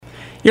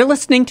You're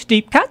listening to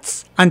Deep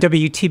Cuts on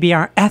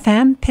WTBR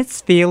FM,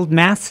 Pittsfield,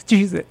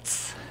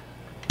 Massachusetts.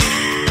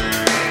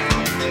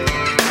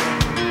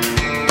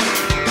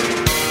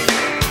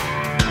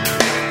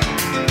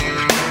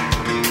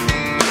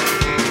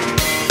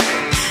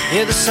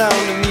 Hear the sound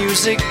of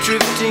music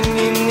drifting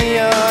in the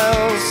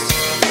aisles,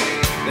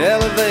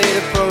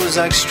 elevator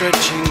Prozac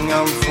stretching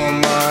on for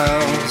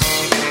miles.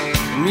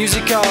 The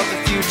music of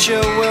the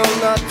future will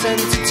not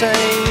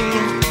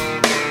entertain.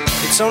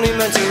 It's only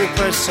meant to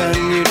repress and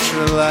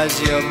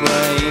neutralize your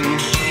brain.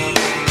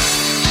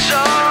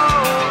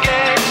 Soul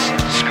gets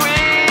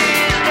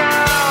squeezed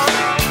out,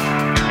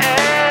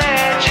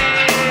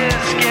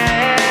 edges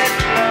get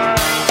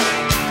lost.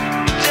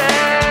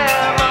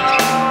 Democratic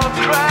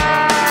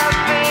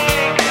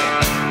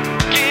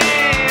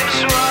gives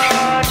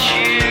what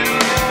you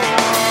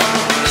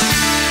want.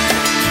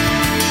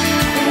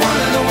 One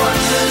of the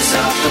wonders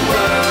of the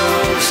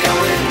world is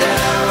going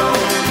down.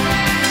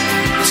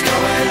 It's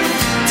going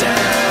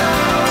down.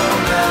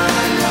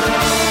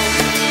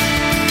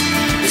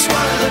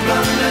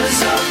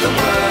 Blunders of the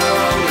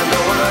world, and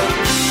no one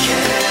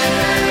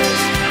cares.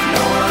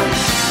 No one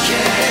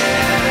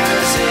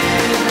cares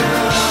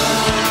enough.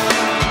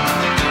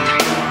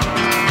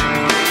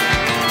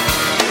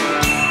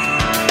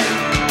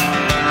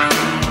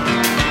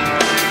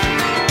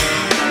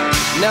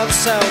 Now the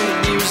sound of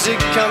music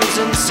comes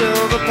in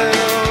silver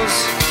pills,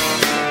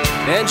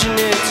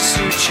 engineered to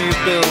suit you,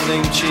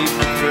 building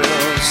cheaper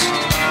thrills.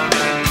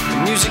 The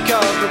music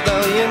of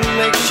rebellion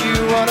makes you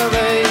wanna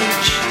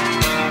rage,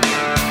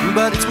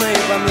 but it's made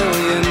by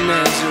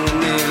millionaires who are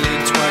nearly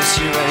twice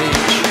your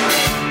age.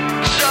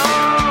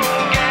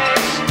 Soul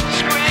gets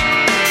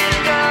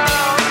squeezed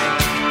out,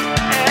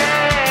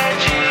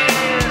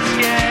 edges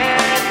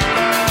get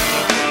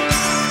lost.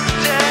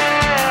 Democratic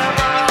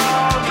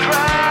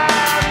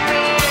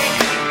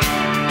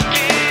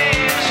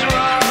gives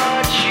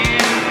what you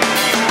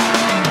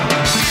want.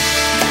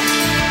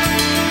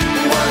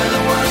 One of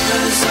the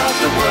wonders of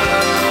the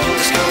world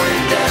is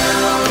going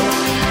down.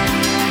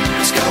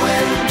 It's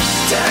going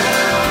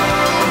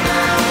down,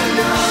 I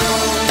know.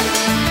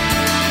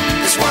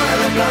 It's one of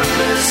the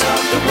blunders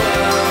of the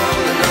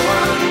world, and no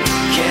one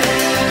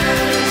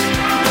cares.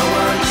 No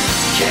one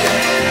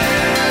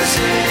cares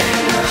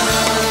enough.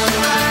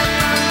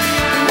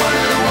 One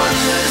of the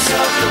wonders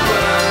of the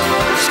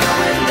world is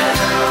going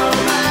down.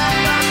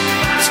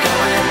 It's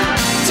going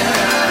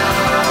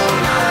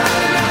down, I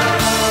know.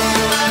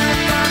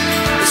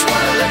 It's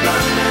one of the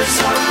blunders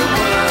of the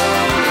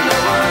world, and no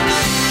one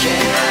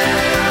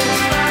cares.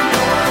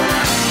 No one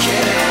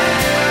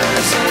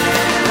cares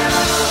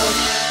enough.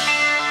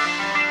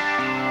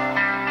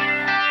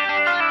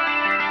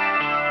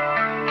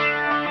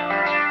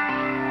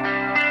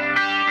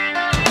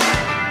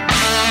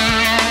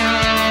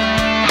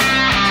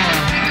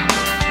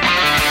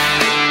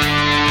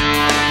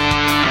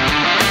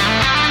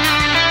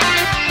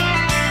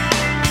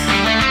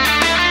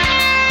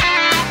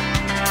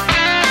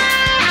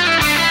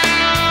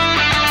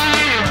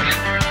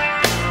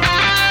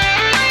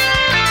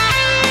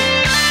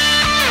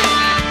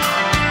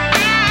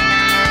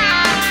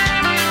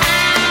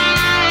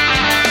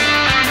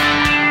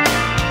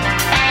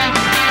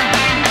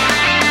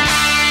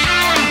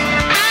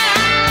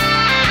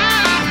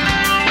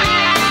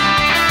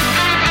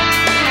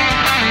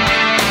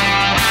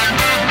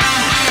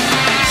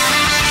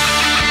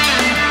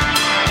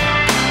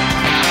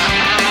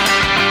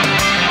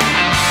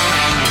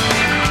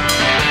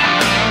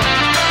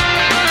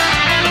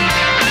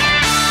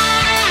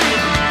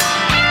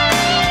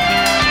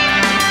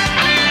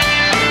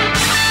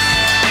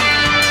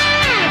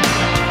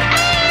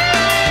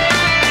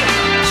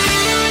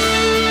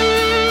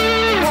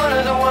 One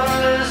of the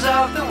wonders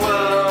of the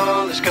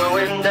world is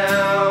going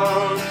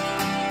down.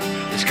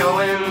 It's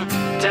going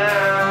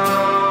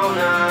down,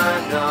 I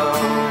know.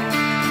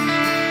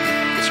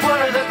 It's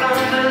one of the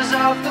blunders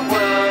of the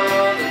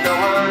world, and no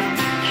one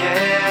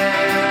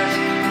cares.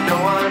 No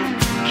one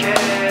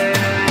cares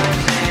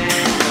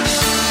enough.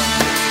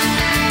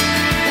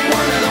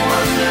 One of the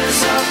wonders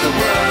of the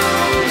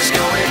world is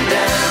going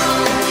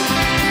down.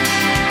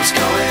 It's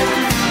going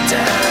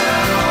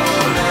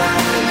down,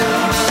 I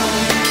know.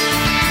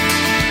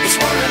 It's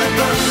one of the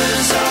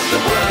blunders of the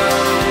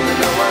world, and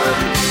no one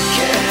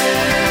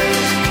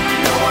cares.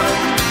 No one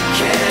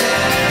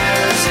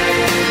cares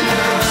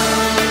enough.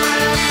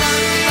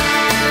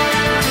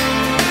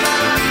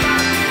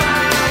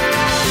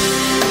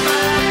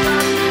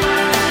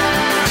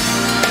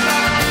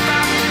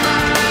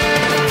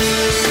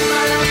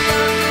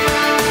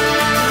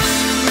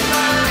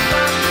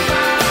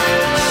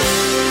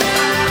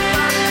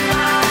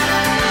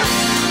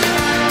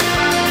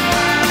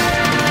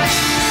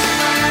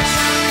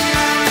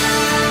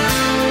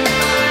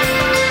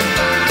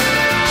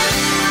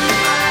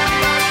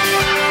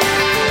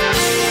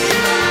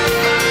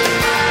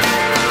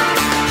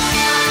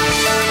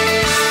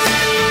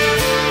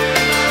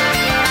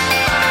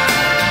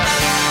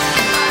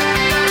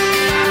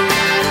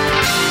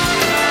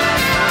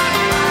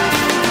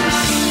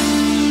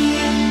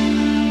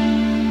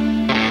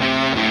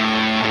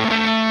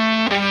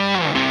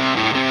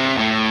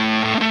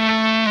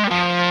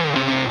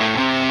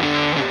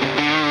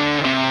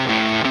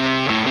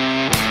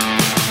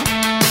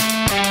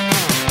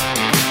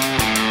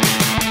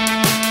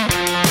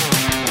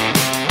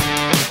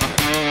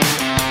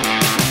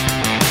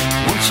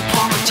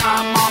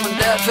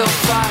 felt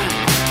fine,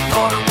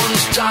 thought it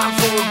was time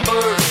for a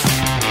birth.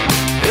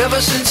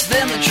 Ever since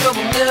then the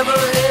trouble never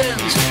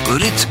ends,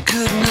 but it's a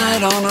good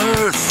night on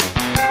earth.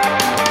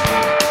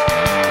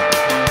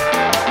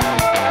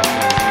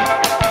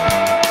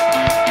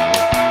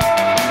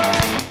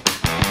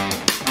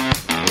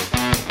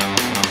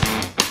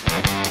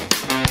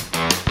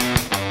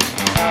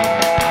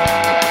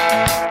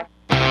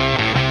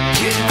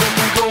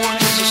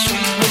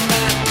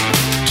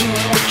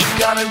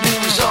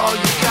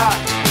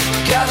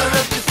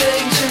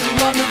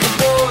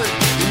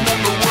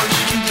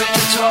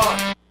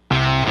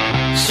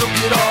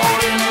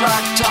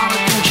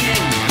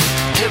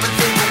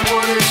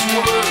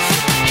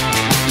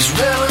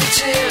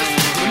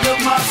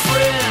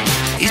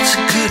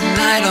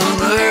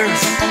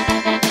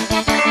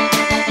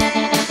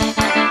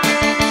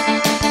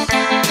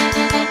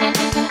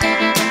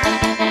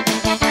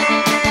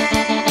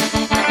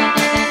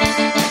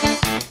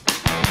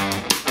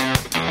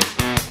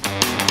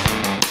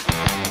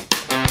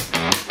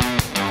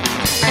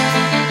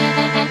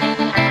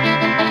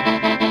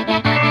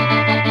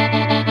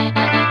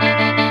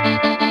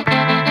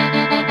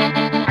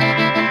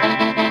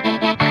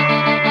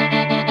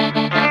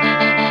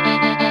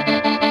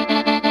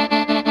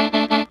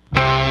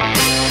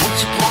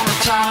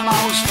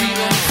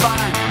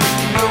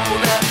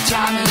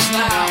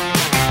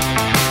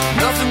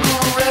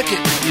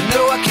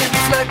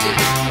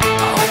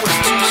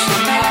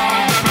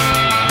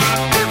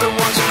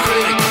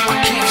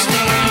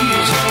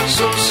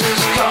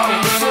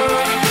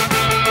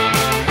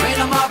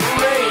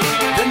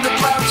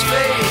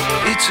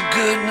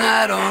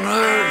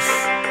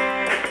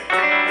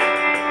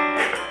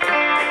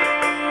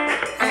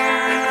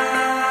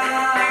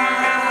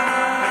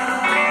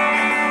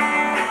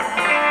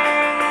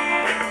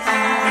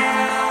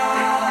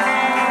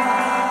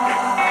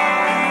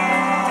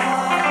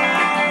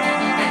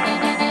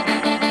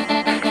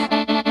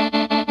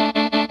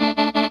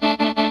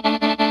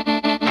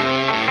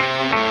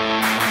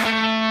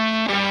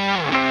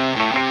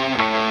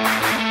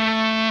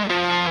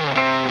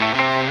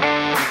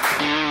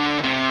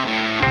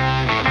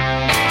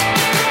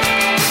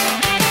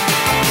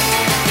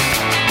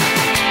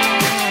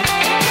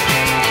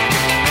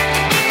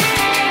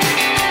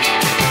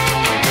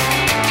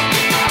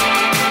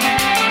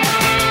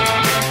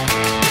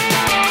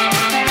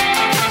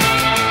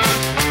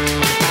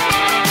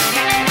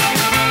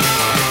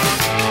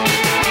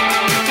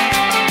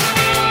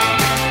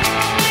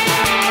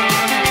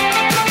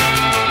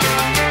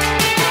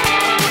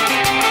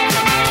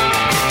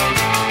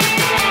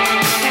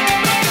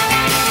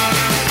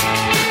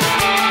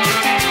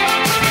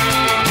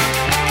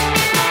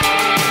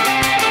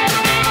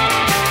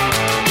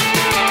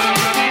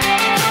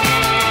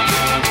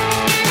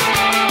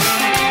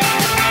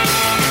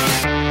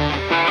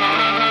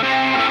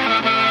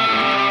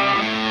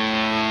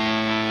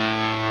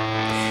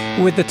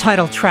 With the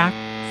title track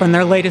from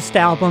their latest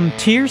album,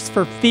 Tears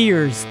for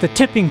Fears, The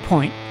Tipping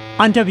Point,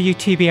 on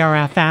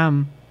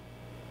WTBR-FM.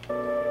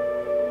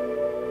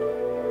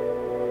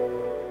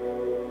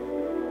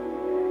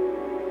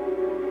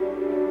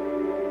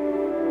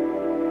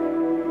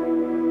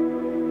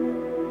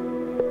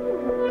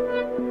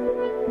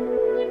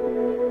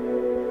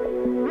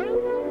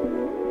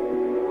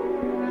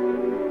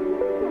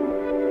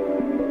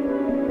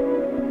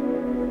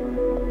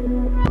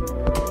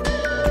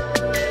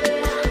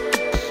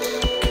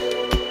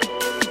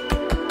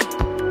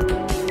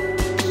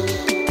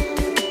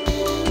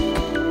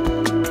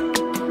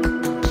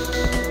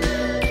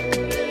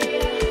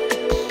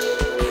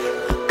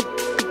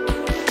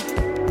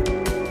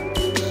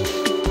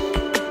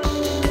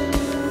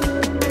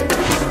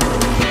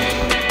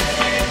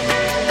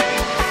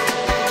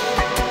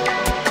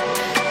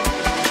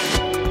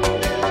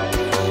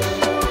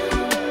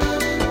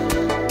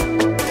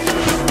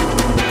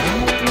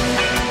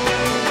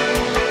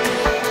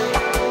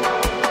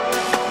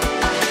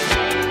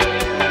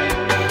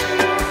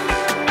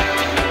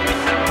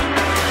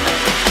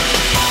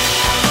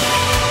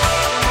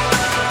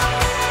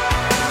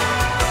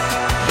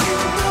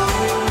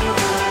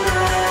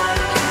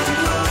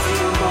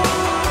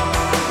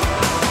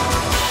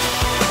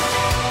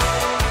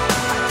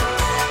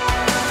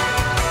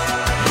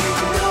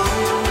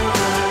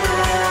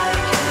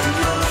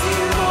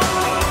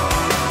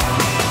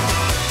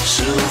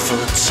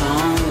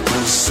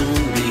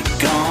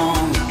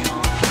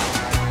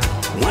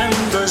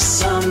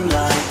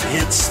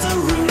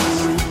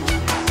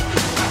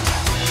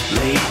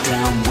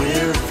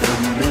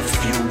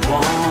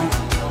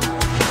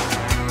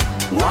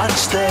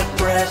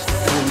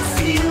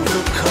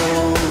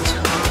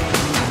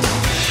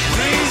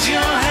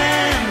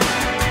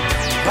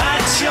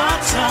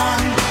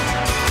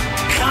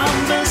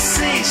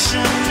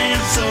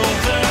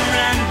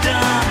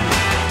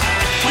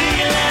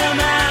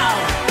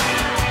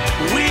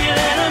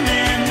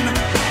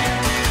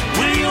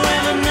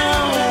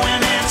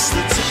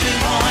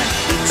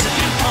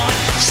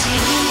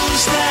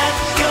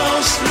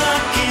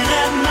 Knocking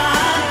at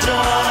my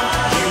door,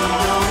 you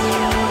know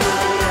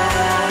that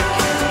I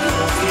can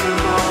love you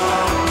more.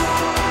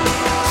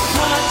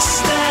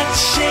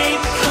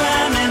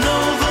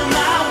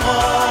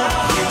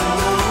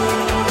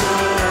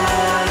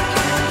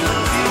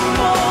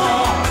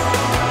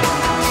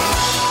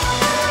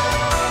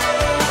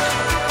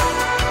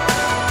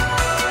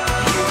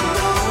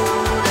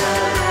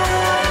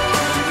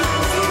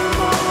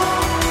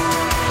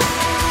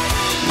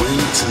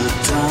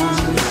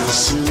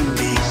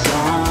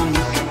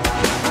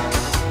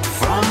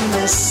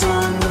 this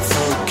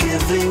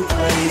unforgiving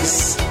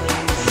place,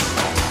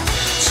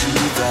 to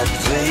that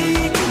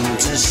vague and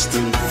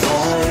distant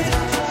void,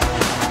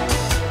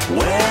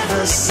 where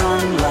the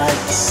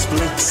sunlight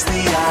splits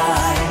the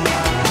eye.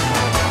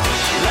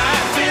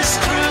 Life is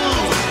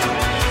cruel,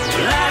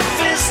 life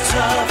is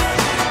tough,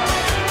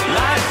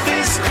 life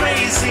is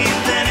crazy,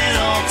 then it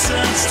all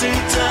turns to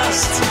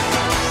dust.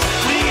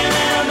 We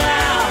let 'em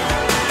out,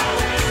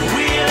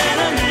 we let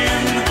 'em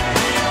in.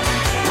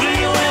 Will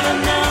you ever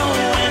know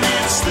when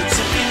it's the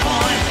tipping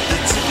point, the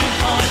tipping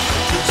point,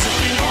 the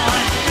tipping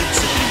point, the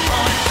tipping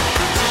point,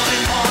 the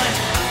tipping point,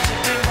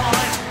 the tipping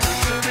point, the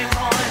tipping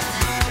point.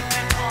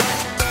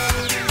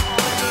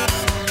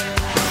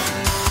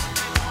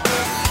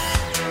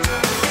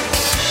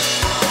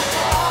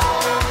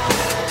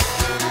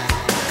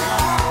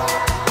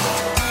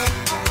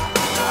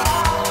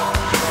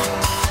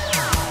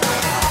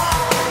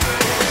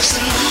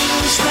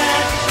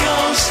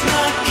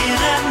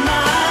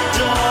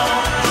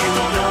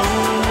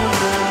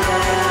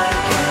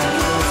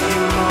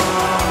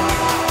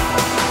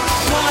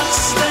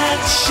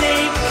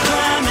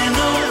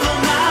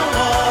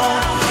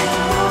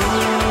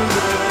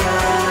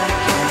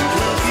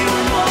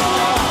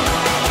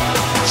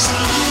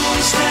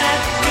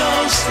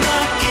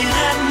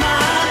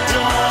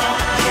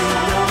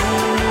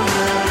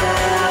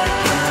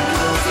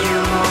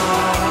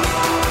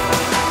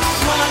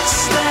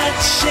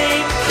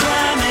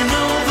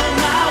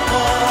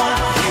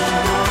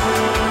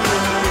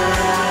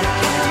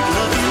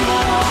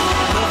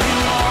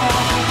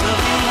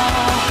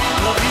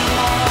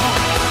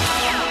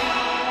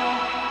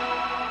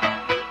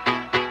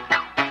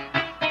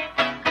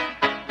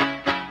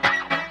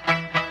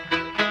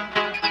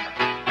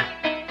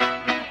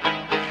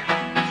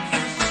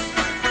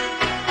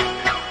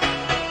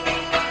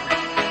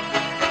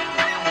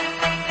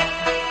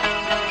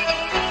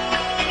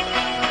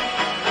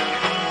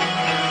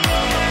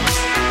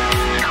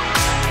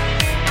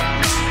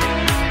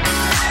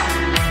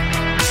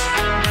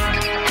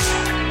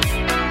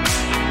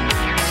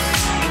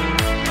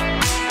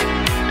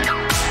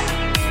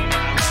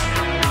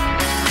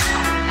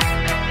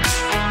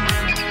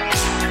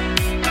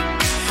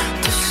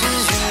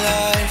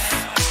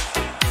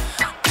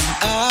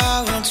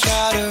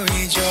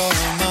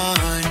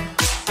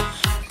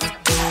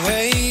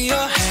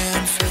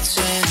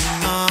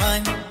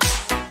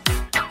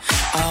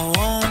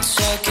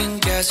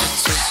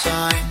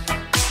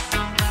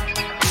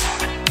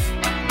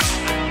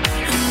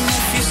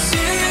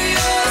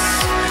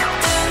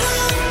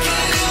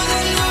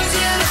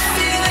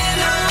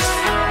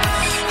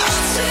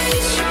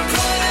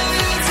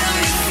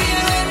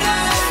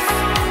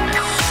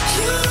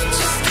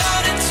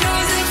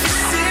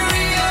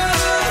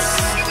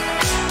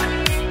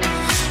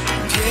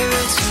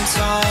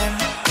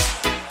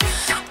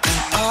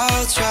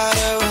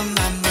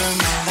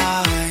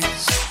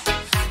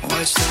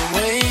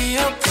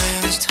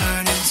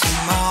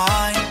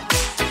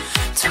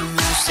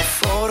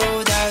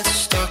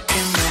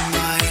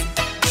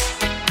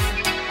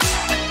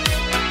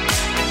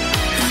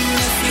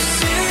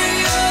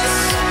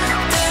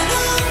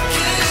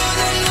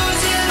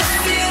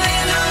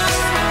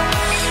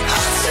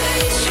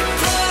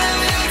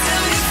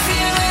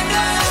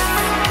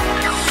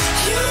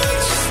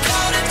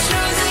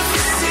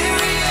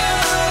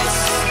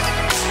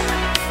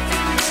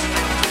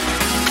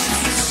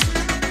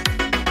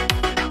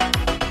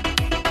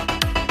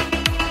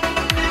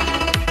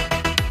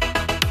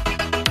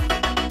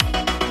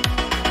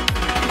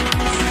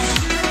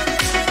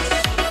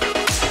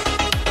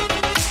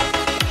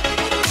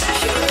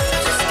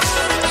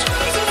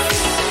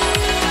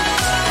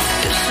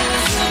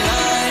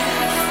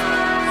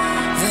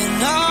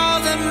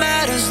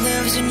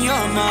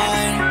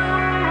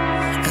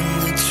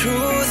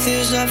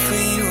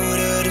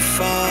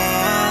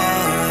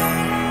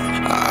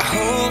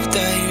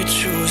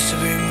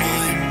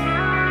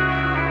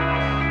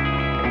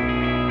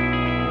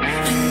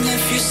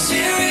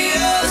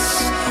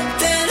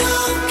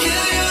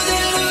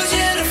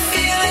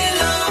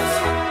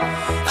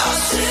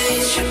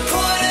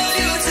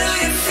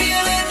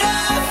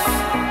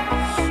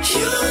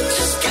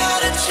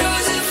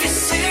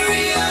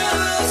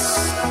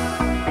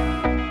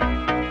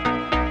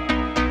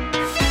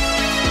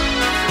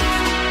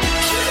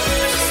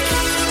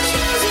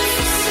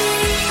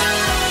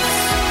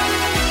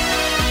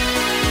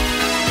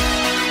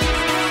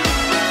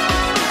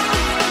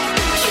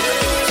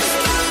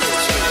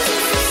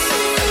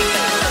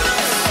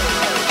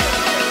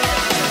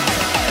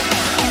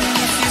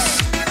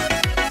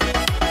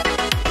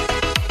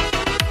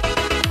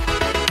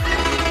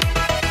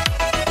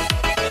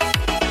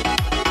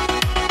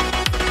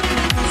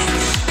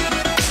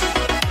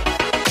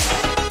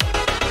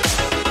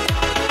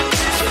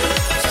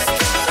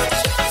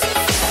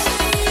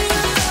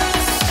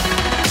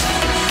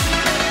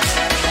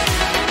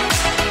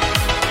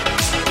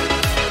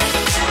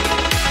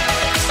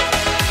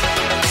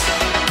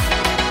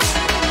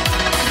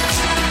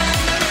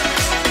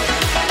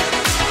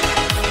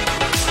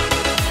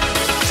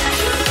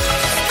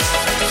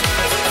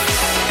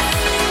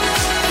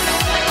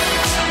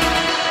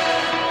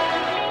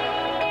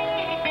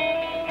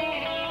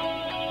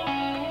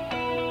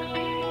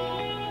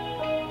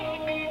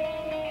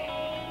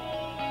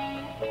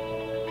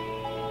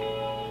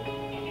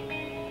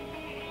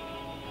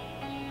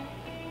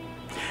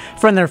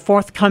 From their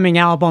forthcoming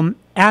album,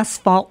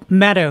 Asphalt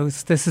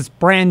Meadows, this is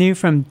brand new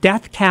from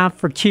Death Cab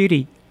for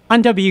Cutie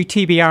on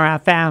WTBR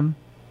FM.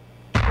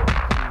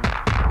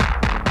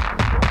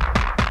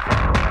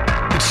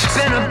 It's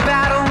been a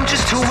battle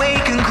just to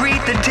wake and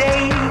greet the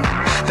day.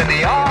 Then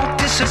they all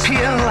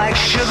disappear like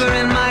sugar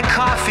in my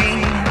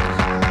coffee.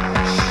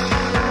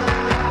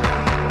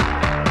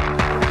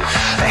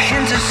 A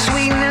hint of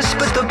sweetness,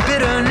 but the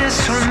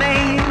bitterness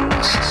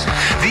remains.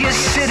 The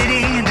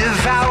acidity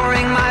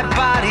devouring my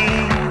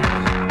body.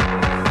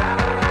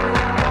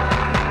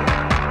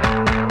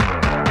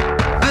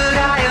 But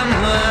I am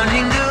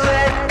learning to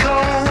let go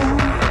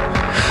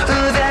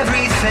of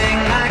everything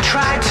I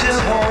tried to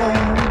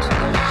hold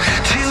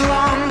too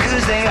long,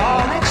 'cause they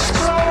all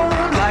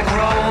explode like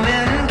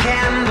Roman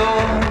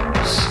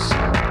candles.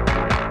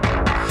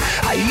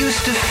 I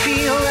used to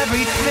feel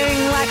everything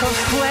like a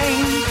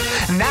flame.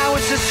 Now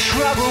it's a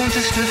struggle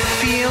just to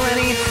feel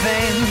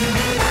anything,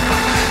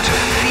 to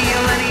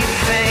feel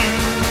anything.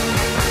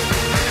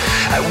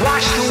 I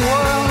watch the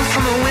world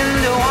from a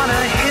window on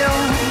a hill,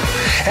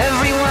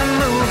 everyone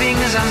moving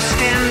as I'm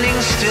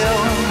standing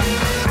still.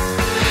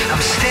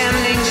 I'm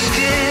standing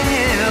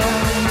still.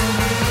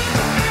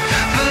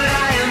 But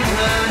I am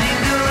learning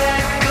to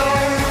let go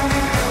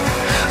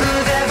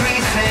of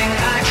everything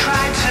I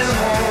tried to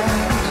hold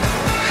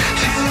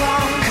too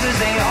long, 'cause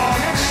they all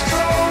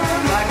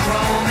explode like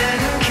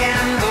Roman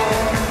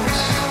candles.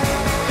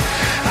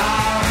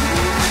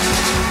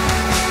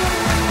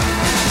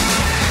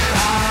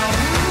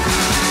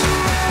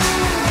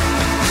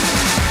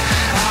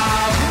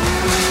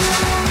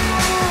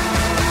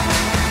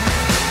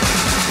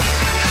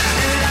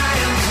 And I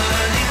am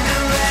learning to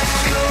let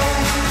go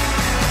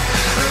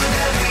of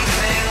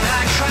everything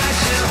I tried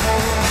to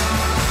hold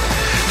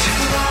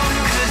too long,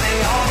 'cause they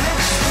all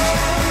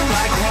explode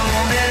like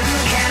Roman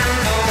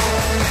candles.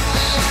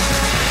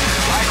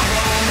 Like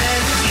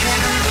Roman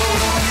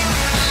candles.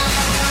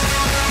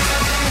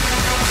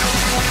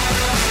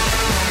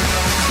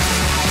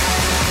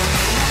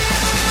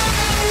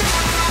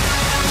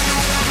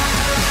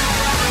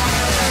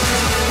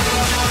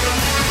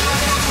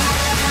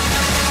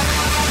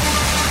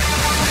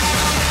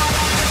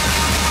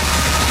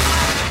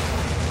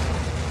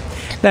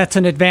 That's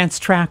an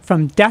advanced track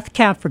from Death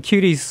Cab for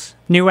Cutie's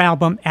new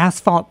album,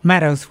 Asphalt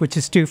Meadows, which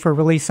is due for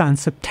release on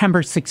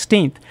September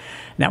 16th.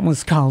 That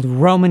was called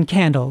Roman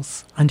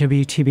Candles on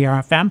WTBR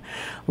FM.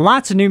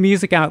 Lots of new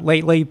music out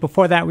lately.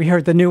 Before that, we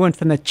heard the new one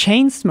from the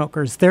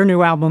Chainsmokers. Their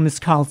new album is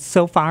called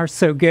So Far,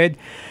 So Good.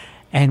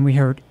 And we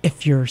heard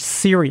If You're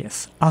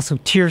Serious. Also,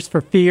 Tears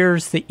for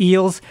Fears, The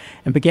Eels,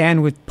 and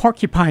began with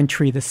Porcupine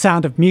Tree, The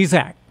Sound of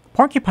Music.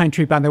 Porcupine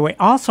Tree, by the way,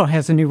 also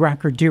has a new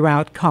record due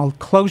out called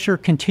Closure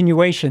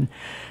Continuation,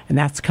 and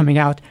that's coming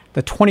out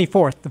the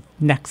 24th of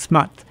next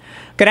month.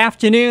 Good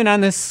afternoon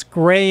on this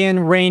gray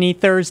and rainy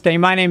Thursday.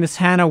 My name is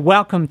Hannah.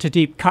 Welcome to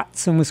Deep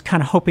Cuts, and was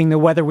kind of hoping the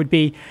weather would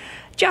be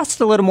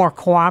just a little more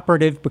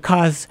cooperative,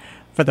 because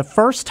for the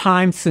first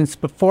time since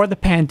before the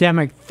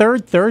pandemic,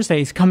 Third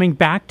Thursday is coming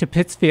back to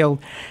Pittsfield,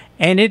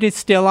 and it is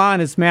still on.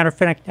 As a matter of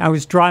fact, I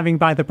was driving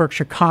by the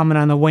Berkshire Common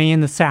on the way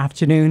in this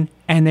afternoon,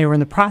 and they were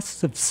in the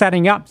process of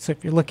setting up. So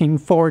if you're looking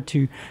forward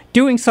to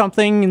doing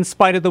something in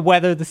spite of the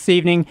weather this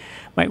evening,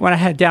 might want to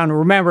head down.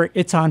 Remember,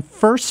 it's on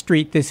First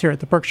Street this year at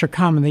the Berkshire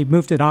Common. They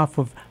moved it off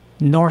of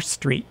North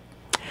Street.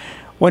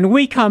 When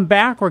we come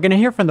back, we're going to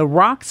hear from the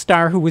rock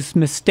star who was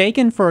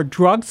mistaken for a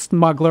drug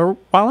smuggler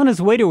while on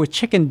his way to a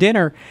chicken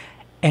dinner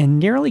and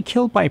nearly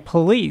killed by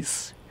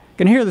police.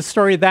 Going to hear the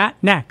story of that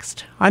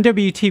next on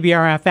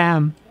WTBR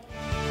FM.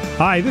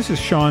 Hi, this is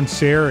Sean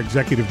Sayre,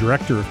 Executive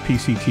Director of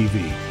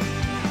PCTV.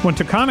 When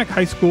Taconic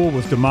High School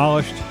was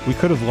demolished, we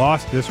could have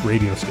lost this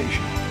radio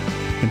station.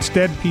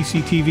 Instead,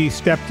 PCTV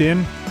stepped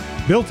in,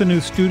 built a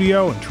new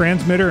studio and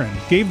transmitter, and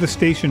gave the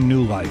station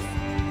new life.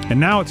 And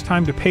now it's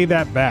time to pay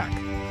that back.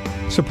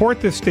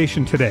 Support this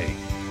station today.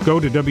 Go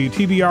to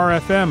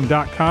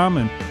WTBRFM.com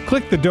and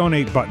click the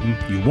donate button.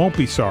 You won't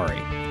be sorry.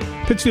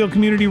 Pittsfield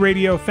Community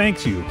Radio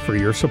thanks you for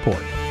your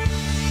support.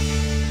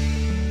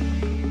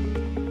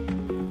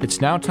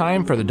 It's now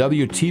time for the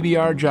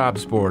WTBR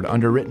Jobs Board,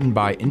 underwritten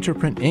by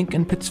Interprint Inc.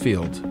 in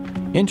Pittsfield.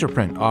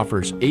 Interprint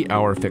offers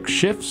 8-hour fixed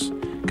shifts,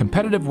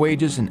 competitive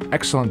wages, and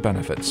excellent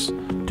benefits.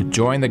 To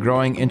join the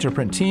growing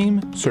Interprint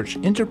team, search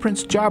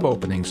Interprint's job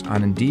openings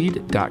on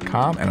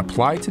Indeed.com and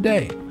apply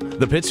today.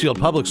 The Pittsfield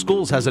Public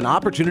Schools has an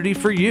opportunity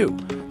for you.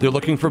 They're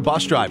looking for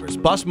bus drivers,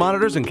 bus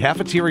monitors, and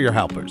cafeteria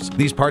helpers.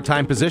 These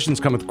part-time positions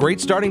come with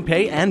great starting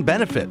pay and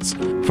benefits.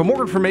 For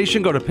more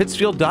information, go to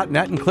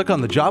pittsfield.net and click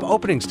on the Job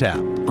Openings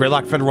tab.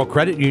 Greylock Federal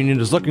Credit Union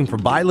is looking for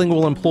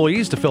bilingual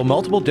employees to fill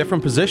multiple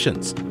different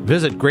positions.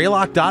 Visit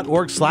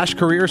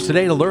greylock.org/careers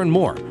today to learn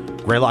more.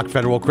 Greylock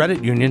Federal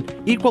Credit Union,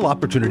 Equal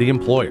Opportunity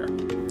Employer.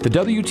 The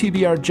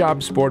WTBR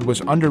Jobs Board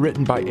was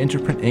underwritten by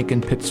Interprint Inc.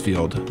 in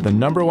Pittsfield, the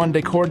 #1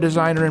 decor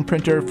designer and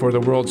printer for the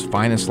world's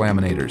finest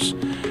laminators.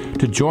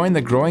 To join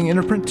the growing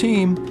Interprint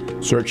team,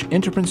 search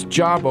Interprint's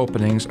job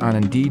openings on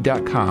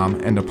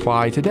Indeed.com and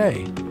apply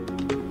today.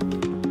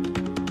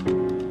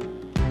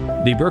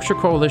 The Berkshire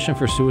Coalition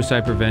for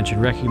Suicide Prevention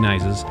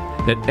recognizes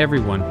that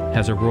everyone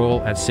has a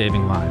role at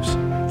saving lives.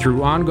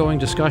 Through ongoing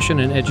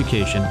discussion and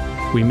education,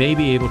 we may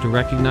be able to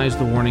recognize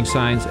the warning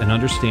signs and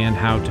understand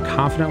how to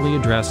confidently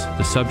address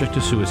the subject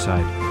of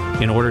suicide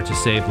in order to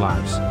save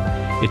lives.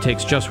 It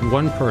takes just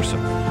one person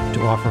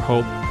to offer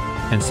hope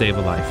and save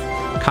a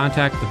life.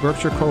 Contact the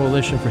Berkshire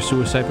Coalition for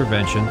Suicide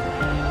Prevention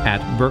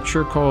at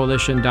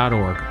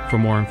berkshirecoalition.org for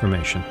more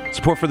information.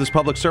 Support for this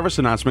public service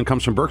announcement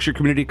comes from Berkshire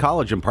Community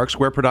College and Park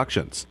Square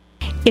Productions.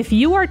 If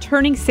you are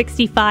turning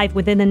 65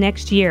 within the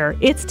next year,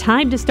 it's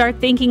time to start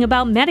thinking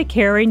about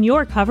Medicare and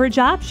your coverage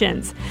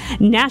options.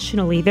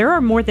 Nationally, there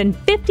are more than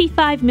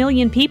 55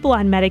 million people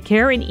on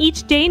Medicare, and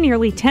each day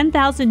nearly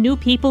 10,000 new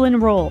people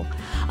enroll.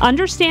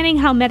 Understanding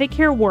how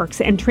Medicare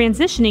works and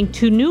transitioning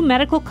to new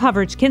medical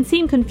coverage can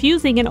seem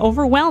confusing and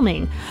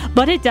overwhelming,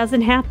 but it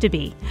doesn't have to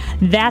be.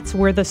 That's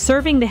where the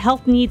Serving the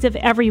Health Needs of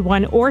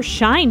Everyone, or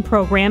SHINE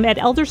program at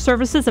Elder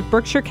Services of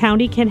Berkshire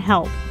County can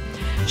help.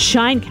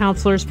 SHINE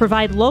counselors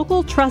provide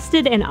local,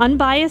 trusted, and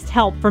unbiased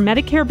help for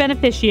Medicare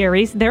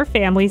beneficiaries, their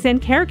families, and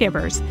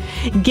caregivers.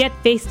 Get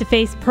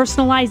face-to-face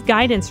personalized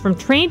guidance from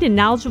trained and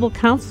knowledgeable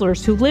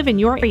counselors who live in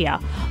your area.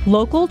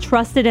 Local,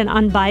 trusted, and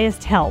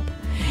unbiased help.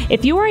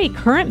 If you are a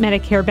current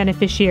Medicare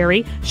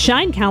beneficiary,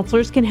 SHINE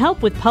counselors can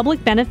help with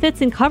public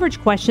benefits and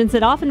coverage questions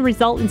that often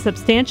result in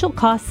substantial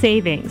cost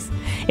savings.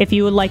 If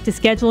you would like to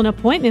schedule an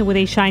appointment with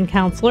a SHINE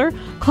counselor,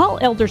 call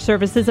Elder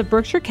Services of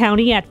Berkshire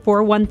County at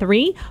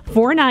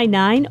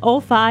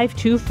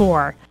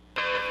 413-499-0524.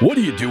 What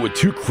do you do with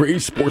two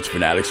crazed sports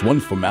fanatics, one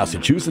from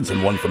Massachusetts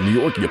and one from New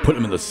York, and you put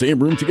them in the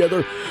same room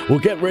together? Well,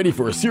 get ready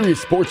for a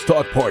serious sports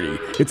talk party.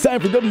 It's time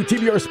for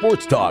WTBR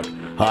Sports Talk.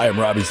 Hi, I'm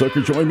Robbie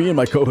Zucker. Join me and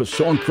my co-host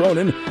Sean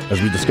Cronin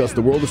as we discuss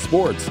the world of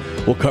sports.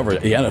 We'll cover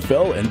the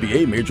NFL,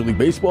 NBA, Major League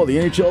Baseball, the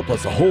NHL,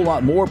 plus a whole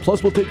lot more.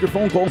 Plus, we'll take your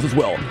phone calls as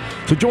well.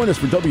 So join us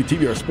for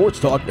WTBR Sports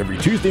Talk every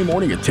Tuesday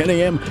morning at 10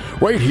 a.m.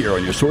 right here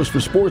on your source for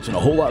sports and a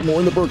whole lot more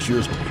in the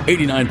Berkshires,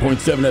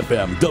 89.7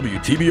 FM,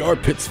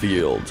 WTBR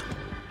Pittsfield.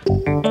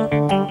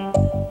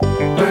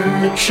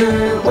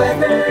 Berkshire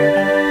weather.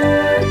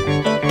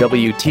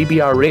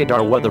 WTBR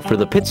radar weather for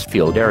the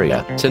Pittsfield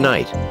area.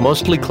 Tonight,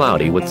 mostly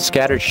cloudy with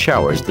scattered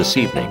showers this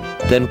evening.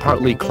 Then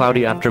partly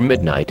cloudy after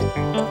midnight.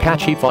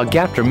 Patchy fog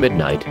after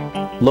midnight.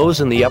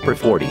 Lows in the upper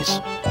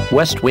 40s.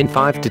 West wind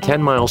 5 to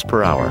 10 miles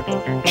per hour.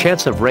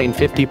 Chance of rain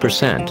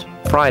 50%.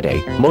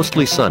 Friday,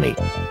 mostly sunny.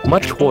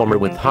 Much warmer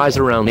with highs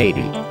around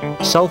 80.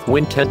 South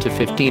wind 10 to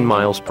 15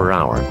 miles per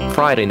hour.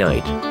 Friday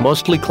night,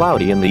 mostly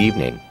cloudy in the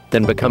evening,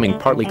 then becoming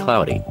partly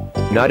cloudy.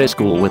 Night is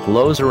cool with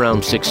lows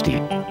around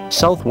 60.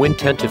 South wind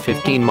 10 to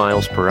 15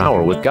 miles per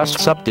hour with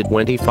gusts up to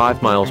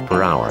 25 miles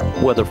per hour.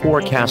 Weather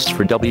forecasts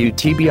for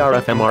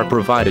WTBR FM are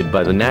provided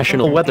by the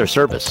National Weather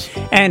Service.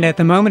 And at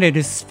the moment it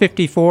is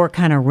 54,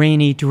 kind of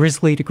rainy,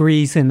 drizzly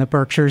degrees in the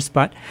Berkshires,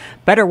 but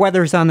better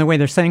weather's on the way.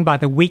 They're saying by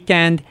the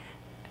weekend,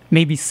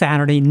 maybe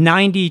Saturday,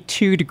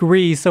 92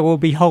 degrees. So we'll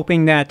be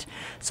hoping that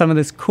some of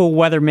this cool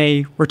weather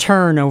may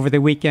return over the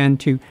weekend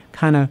to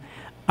kind of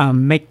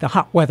make the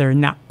hot weather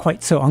not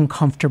quite so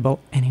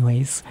uncomfortable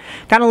anyways.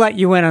 Gotta let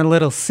you in on a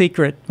little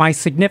secret. My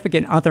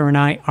significant other and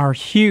I are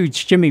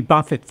huge Jimmy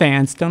Buffett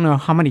fans. Don't know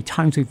how many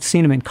times we've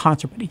seen him in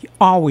concert, but he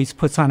always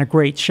puts on a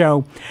great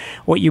show.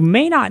 What you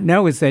may not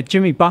know is that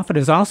Jimmy Buffett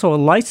is also a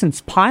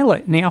licensed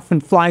pilot, and he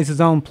often flies his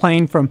own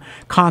plane from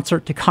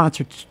concert to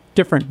concert,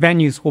 different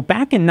venues. Well,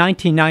 back in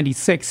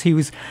 1996, he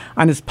was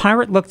on his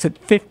Pirate Looks at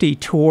 50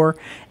 tour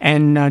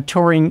and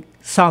touring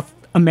South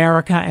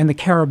America and the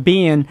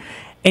Caribbean,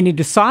 and he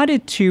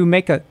decided to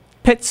make a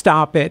pit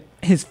stop at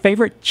his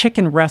favorite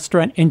chicken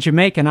restaurant in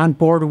Jamaica, and on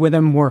board with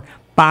him were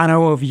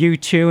Bono of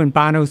U2 and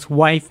Bono's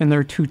wife and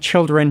their 2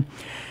 children.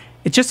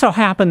 It just so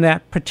happened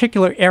that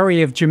particular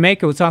area of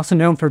Jamaica was also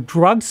known for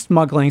drug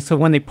smuggling, so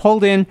when they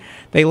pulled in,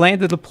 they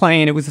landed the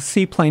plane. It was a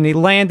seaplane. They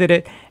landed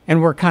it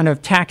and were kind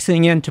of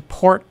taxiing into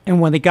port,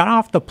 and when they got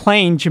off the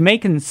plane,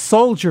 Jamaican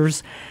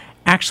soldiers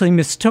actually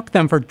mistook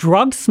them for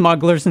drug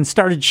smugglers and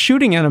started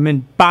shooting at them,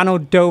 and Bono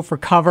dove for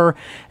cover,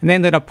 and they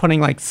ended up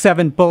putting like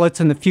 7 bullets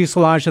in the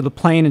fuselage of the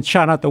plane and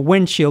shot out the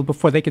windshield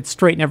before they could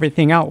straighten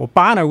everything out. Well,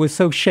 Bono was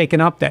so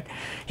shaken up that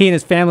he and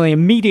his family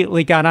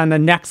immediately got on the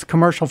next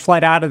commercial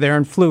flight out of there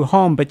and flew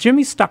home, but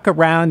Jimmy stuck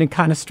around and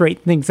kind of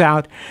straightened things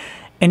out,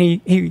 and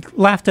he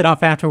laughed it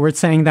off afterwards,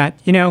 saying that,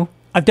 you know,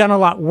 I've done a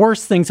lot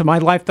worse things in my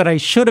life that I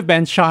should have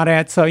been shot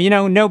at, so, you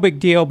know, no big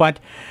deal, but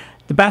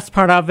the best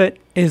part of it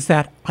is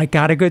that I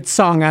got a good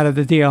song out of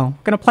the deal. I'm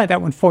going to play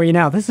that one for you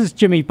now. This is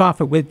Jimmy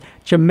Buffett with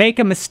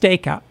Jamaica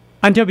Mistake-a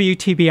on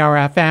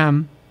WTBR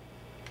FM.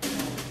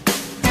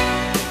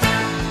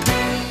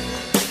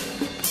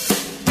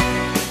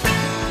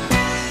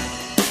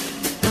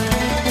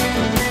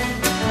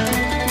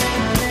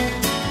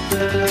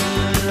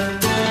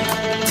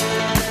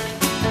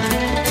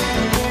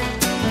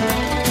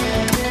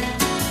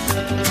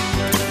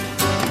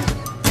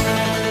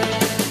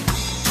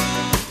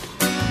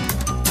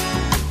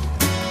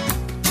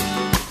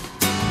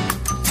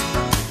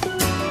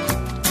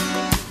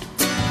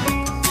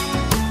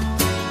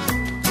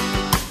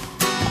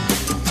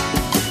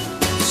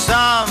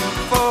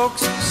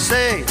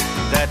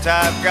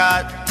 bet I've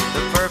got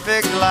the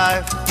perfect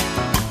life.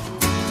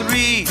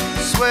 3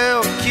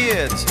 swell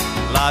kids,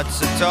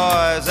 lots of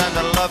toys, and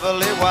a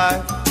lovely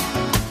wife.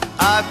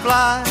 I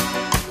fly,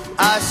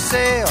 I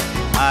sail,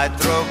 I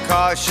throw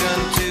caution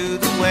to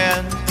the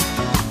wind.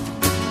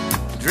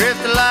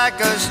 Drift like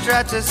a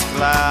stratus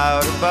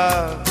cloud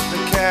above the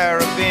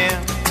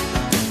Caribbean.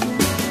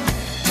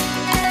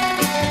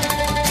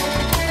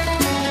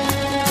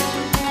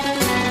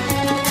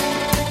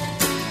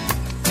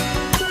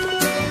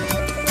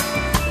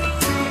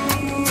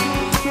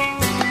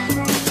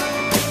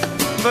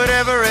 But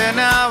every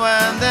now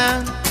and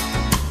then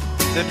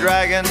the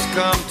dragons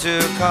come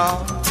to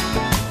call.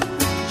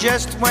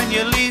 Just when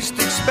you least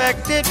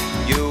expect it,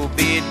 you'll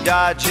be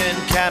dodging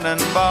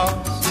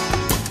cannonballs.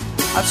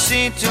 I've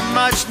seen too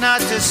much not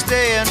to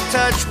stay in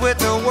touch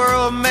with a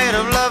world made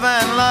of love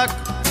and luck.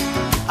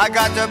 I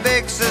got a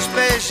big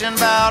suspicion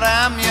about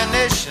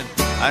ammunition.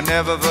 I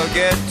never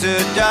forget to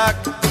duck.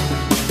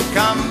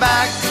 Come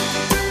back,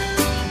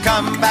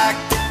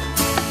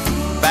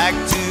 back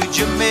to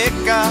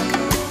Jamaica.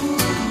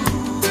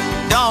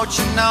 Don't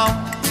you know,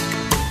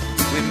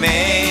 we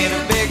made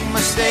a big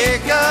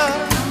mistake.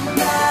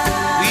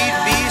 We'd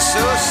be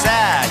so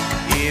sad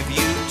if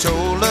you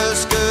told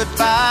us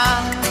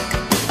goodbye.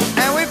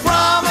 And we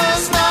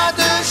promised not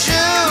to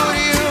shoot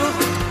you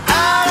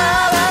out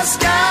of the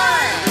sky.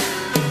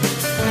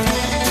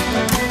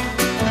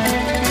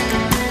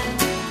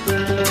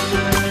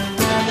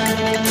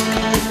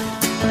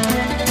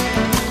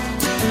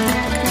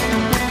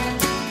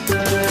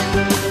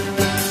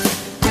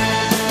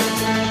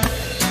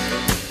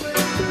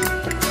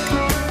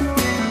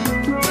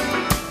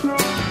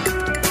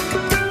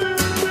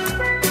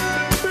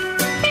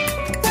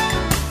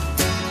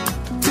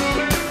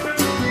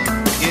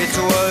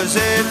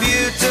 A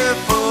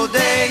beautiful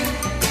day,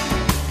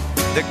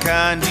 the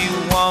kind you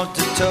want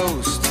to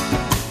toast.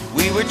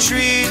 We were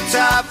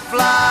treetop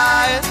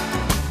flying,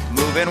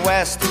 moving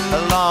west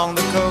along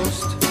the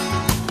coast.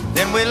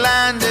 Then we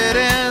landed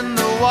in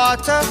the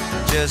water,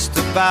 just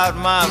about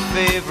my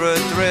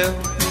favorite thrill,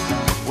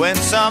 when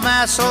some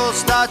asshole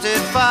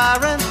started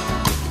firing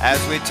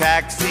as we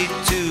taxied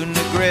to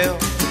Negril.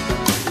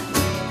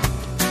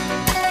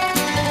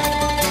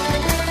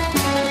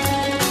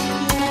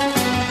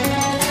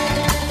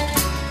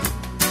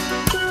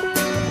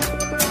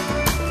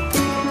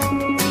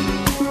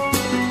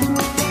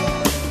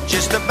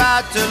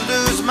 About to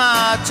lose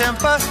my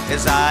temper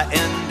as I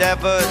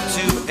endeavor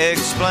to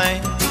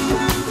explain.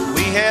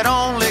 We had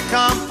only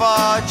come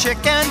for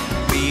chicken,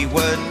 we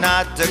were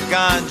not a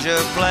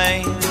ganja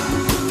plane.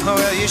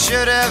 Well, you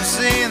should have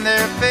seen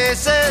their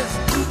faces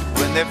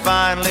when they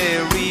finally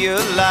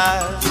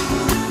realized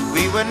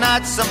we were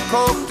not some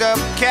coked up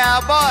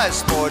cowboys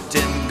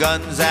sporting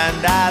guns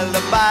and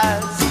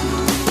alibis.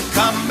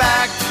 Come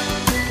back,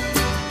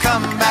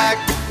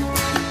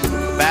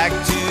 back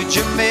to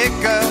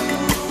Jamaica.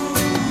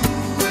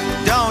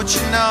 Don't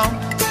you know,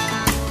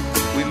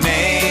 we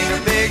made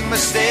a big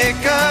mistake.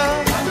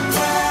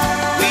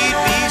 We'd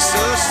be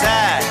so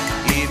sad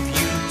if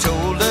you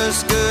told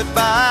us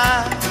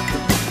goodbye.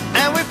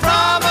 And we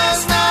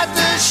promised not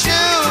to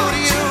shoot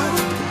you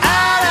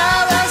out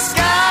of the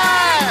sky.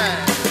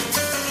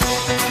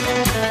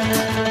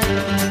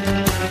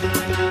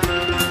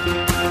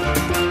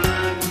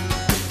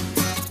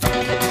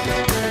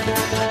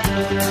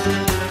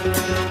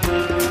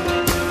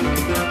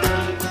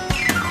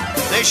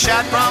 They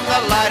shot from the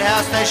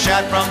lighthouse, they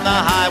shot from the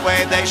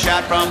highway, they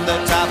shot from the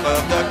top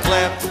of the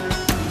cliff.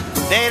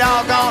 They'd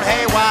all gone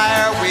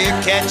haywire,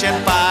 we're catching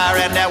fire,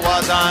 and there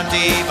wasn't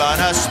even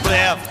a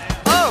spliff.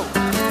 Oh!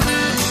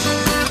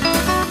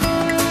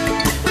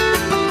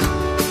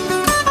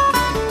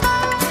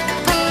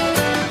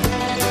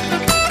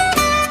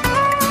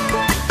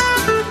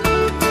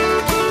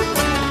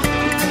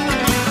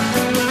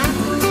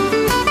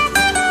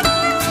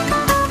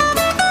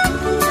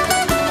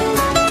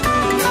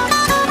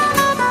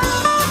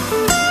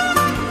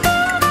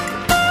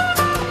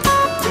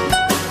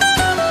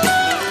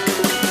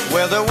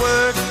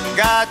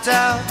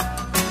 Out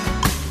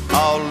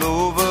all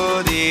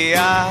over the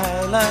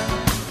island.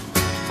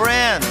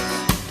 Friends,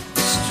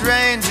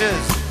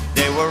 strangers,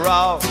 they were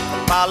all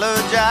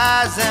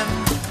apologizing.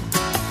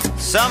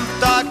 Some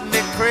thought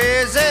me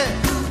crazy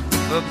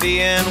for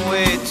being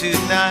way too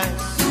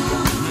nice.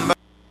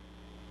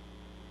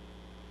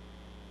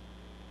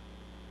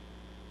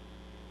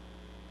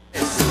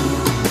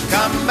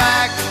 Come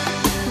back,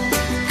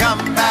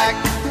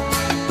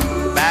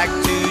 back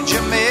to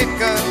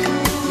Jamaica.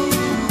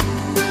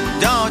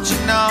 Don't you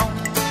know,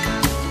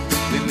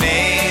 we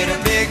made a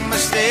big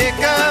mistake.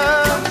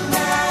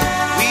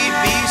 We'd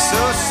be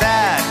so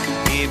sad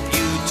if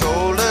you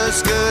told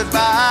us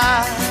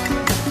goodbye.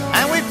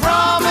 And we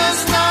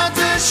promised not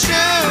to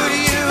shoot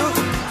you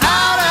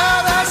out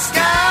of the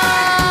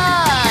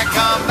sky.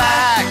 Come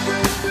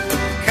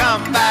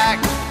back,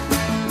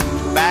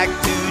 back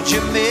to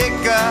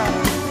Jamaica.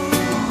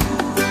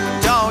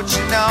 Don't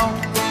you know,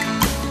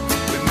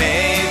 we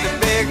made a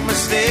big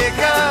mistake.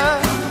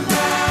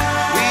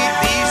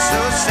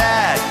 So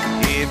sad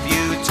if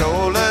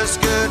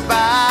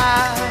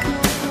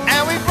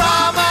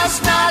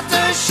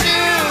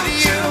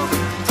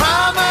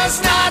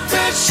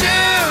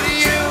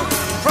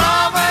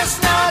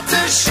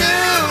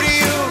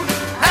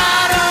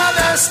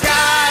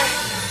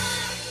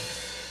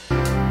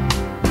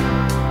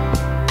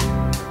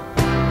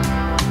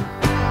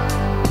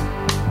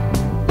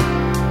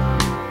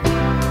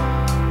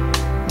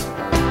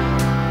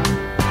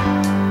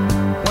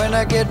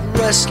get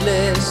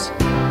restless,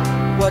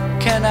 what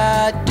can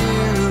I do?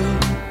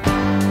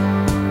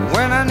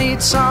 When I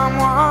need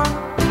someone,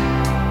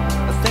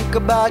 I think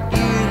about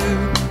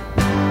you.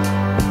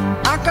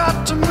 I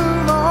got to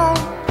move on,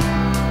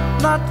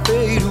 not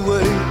fade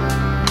away.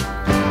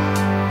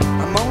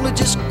 I'm only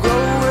just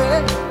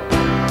growing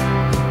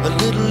a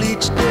little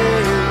each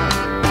day.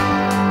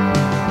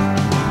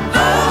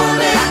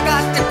 Hold it. I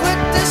got to quit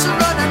this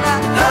running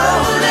out.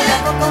 Hold it.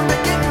 Never gonna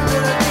get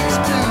rid of these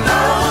blues.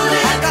 Hold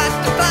it. I got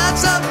to find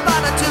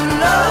somebody to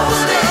love.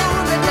 Slow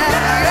me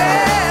down.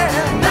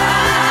 Yeah.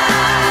 Now,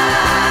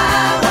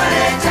 what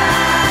a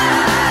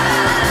time.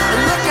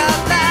 Look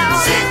out now.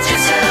 Sit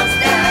yourself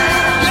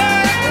down.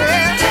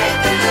 Yeah.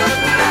 Take a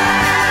look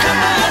around.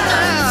 Come on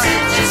now.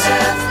 Sit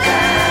yourself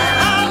down.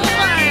 All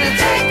right.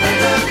 Take a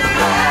look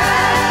around.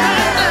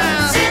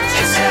 Sit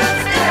yourself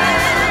down.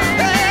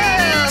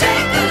 Yeah.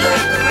 Take a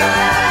look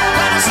around.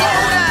 Gotta slow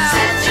down.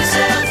 Sit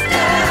yourself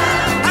down.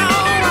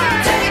 All right.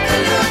 Take a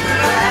look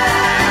around.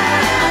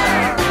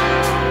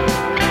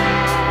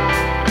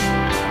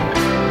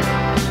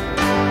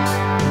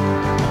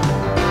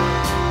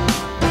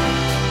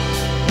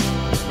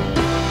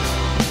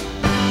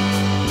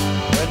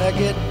 When I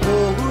get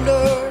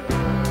older,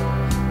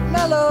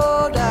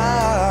 mellow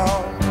down,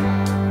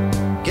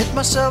 get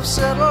myself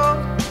settled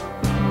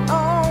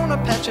on a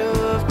patch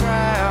of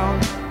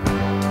ground,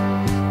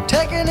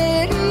 taking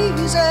it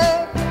easy,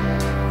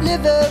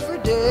 live every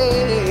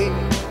day.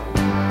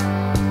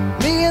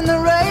 Me and the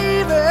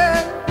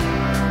raven,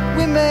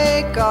 we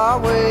make our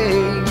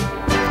way.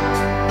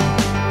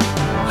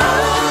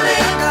 Hold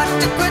it. I got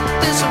to quit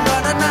this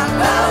running out.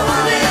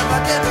 Hold it. If I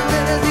get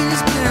rid of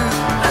these blues.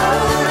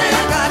 Hold it.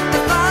 I got to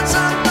find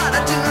somebody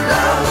to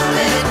love.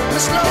 Let me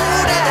slow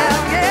down,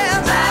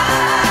 yeah. Now,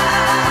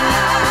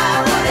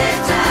 what a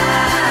time.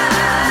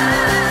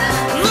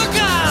 Look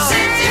out.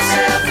 Sit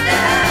yourself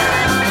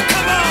down.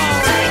 Come on.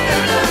 Take a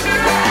look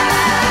around.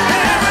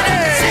 Every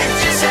day. Sit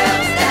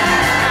yourself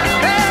down.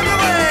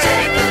 Everywhere.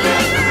 Take a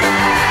look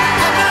around.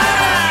 Come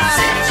on.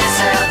 Sit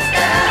yourself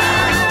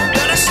down.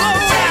 Gotta slow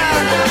down. Take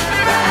a look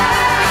around.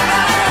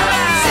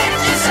 Sit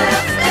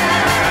yourself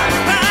down.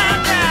 Right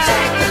down.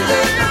 Take a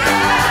look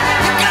around.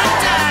 You got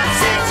time.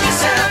 Sit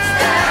yourself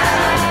down.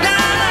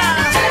 Down.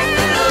 Take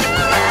a look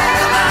around.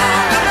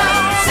 Come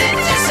on. Sit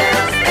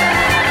yourself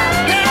down.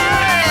 Yeah.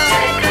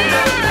 Take a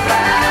look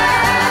around.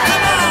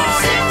 Come on.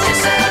 Sit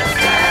yourself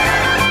down.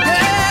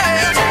 Yeah.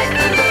 Take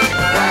a look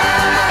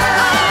around.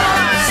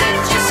 Sit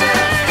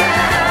yourself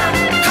down.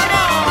 Come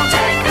on.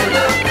 Take a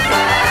look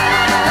around.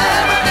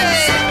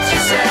 Sit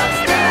yourself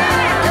down.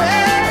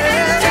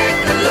 Yeah.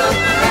 Take a look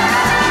around.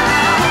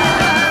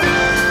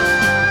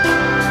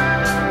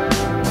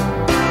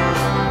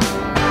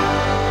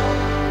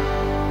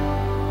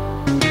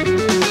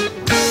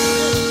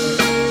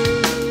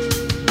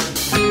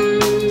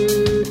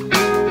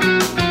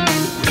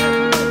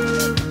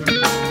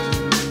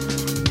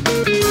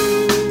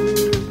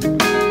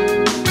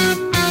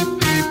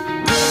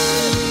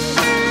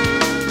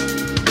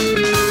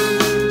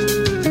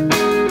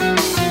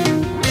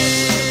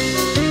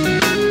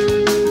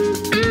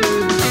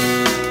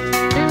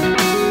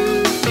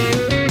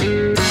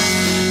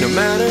 No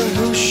matter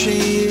who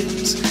she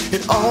is,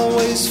 it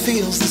always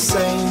feels the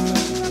same.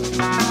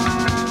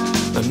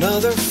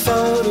 Another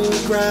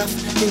photograph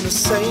in the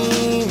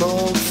same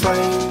old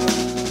frame,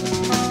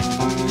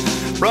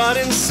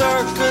 running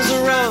circles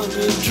around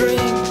a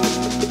dream.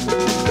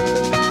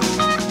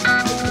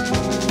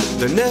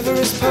 They're never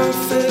as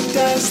perfect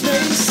as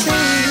they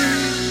seem.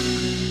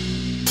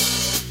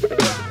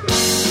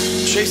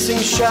 Chasing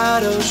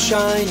shadows,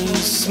 shining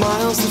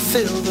smiles that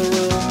fill the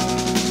room,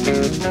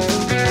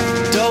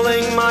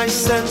 dulling my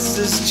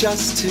senses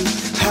just to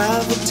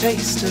have a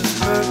taste of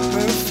her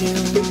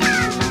perfume.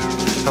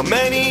 How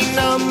many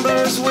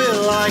numbers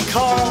will I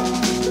call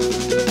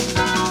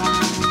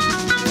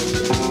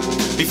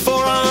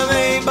before I'm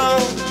able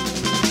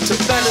to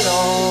bend it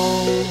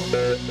all?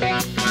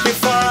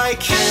 If I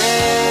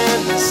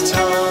can this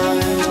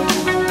time,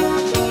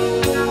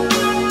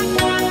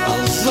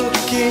 I'll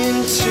look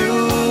into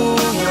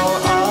your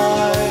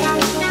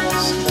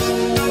eyes.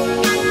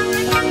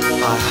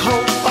 I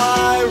hope I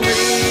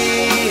realize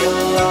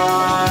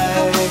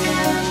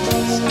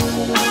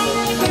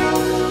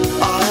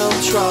I'll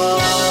try.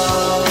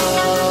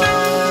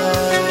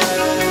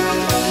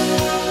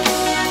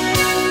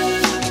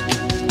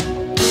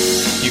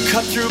 You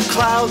cut through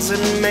clouds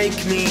and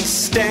make me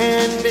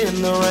stand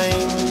in the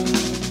rain.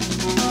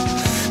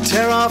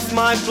 Tear off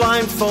my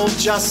blindfold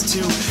just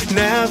to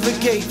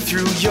navigate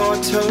through your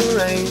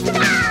terrain.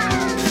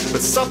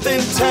 But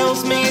something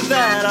tells me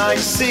that I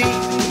see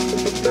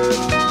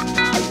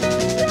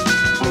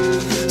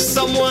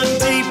someone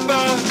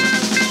deeper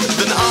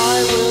than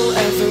I will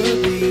ever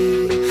be.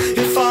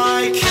 If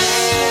I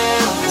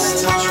can this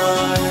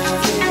time,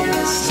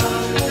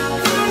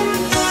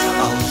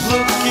 I'll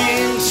look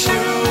into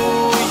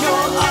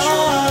your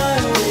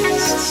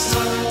eyes.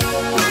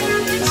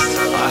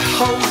 I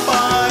hope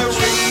I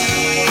realize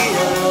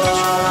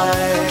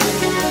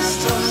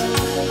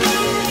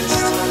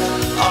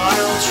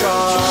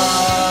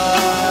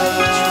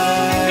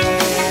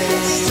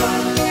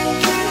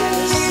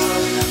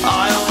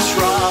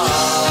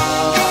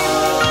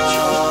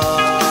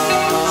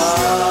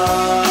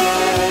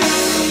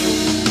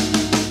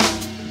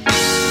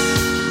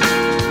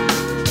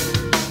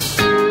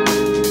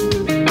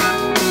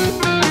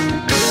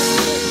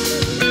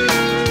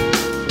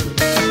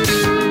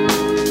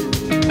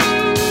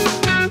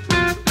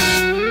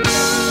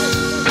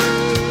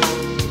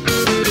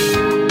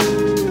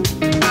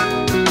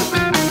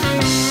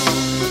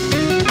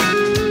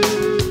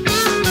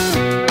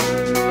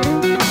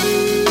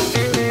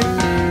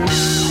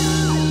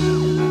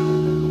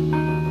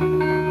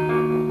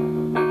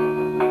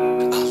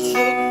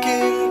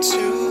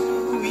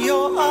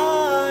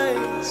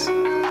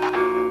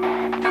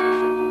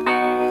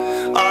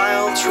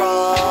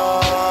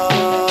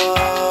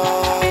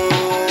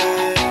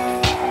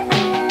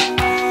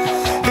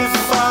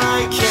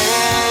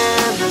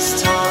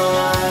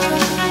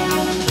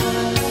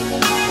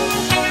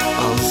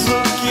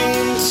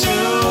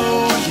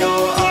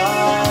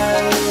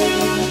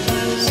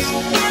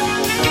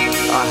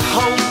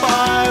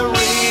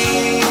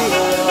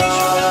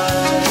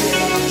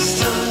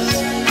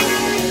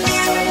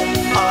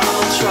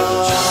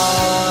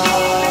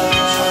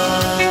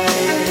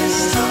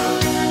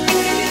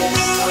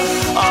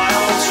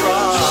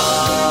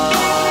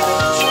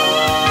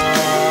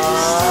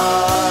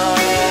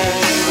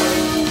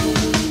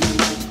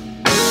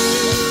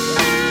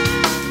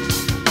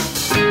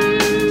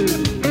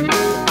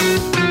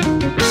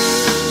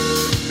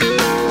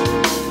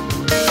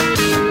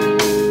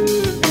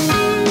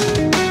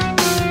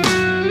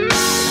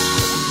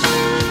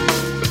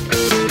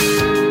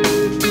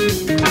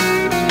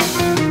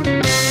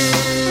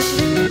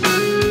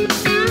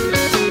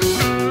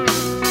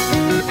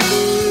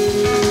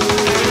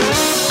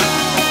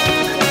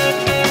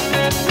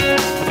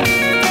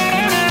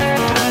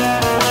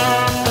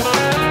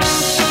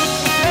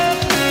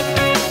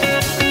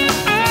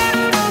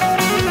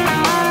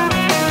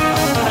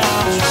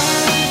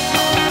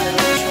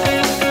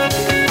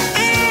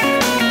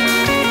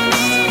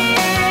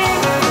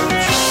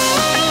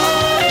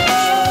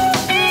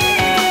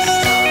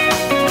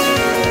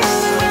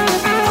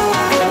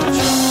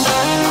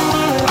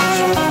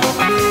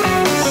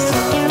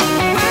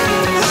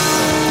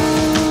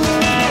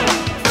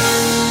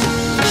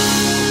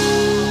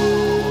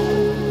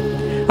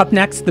Up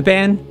next, the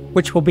band,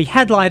 which will be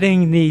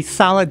headlining the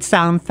Solid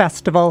Sound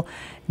Festival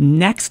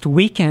next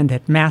weekend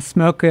at Mass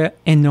Mocha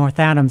in North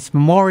Adams,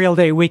 Memorial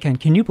Day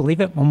weekend. Can you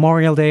believe it?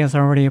 Memorial Day is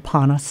already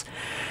upon us.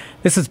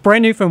 This is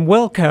brand new from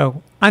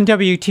Wilco on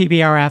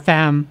WTBR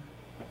FM.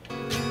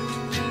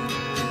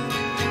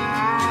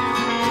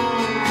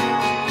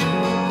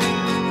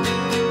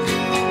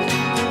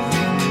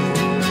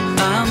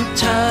 I'm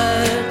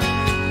tired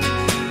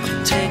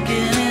of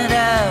taking it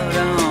out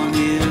on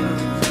you.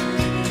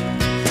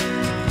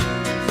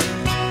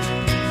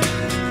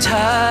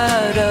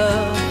 Tired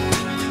of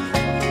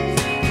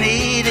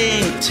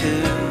needing to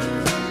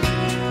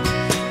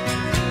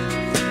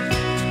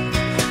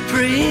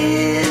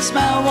breeze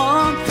my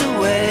warmth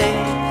away,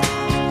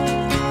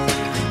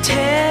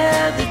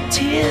 tear the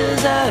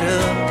tears out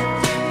of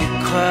your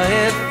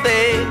quiet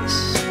face.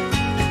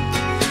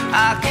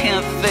 I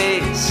can't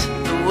face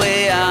the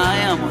way I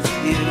am with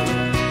you,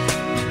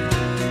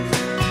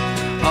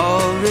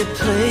 or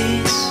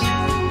replace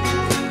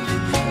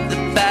the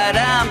bite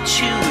I'm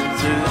chewing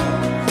through.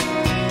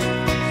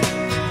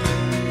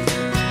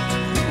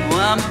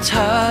 I'm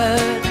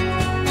tired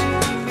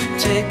of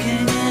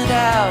taking it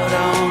out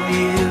on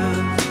you.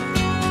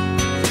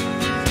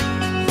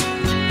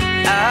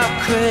 I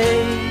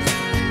crave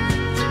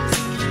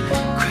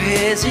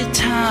crazy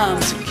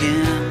times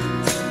again.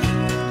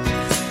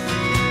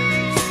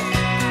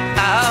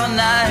 Our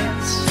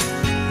nights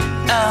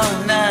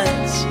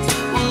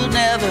will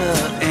never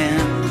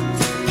end.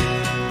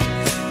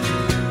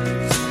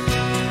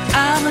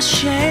 I'm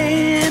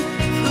ashamed of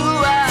who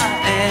I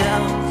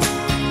am.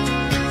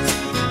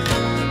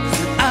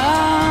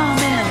 I'm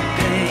in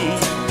pain,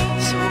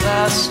 so I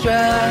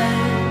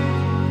strive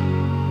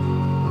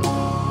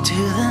to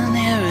the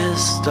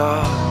nearest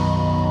star.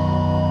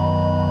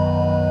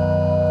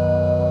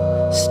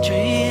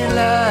 Street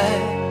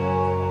light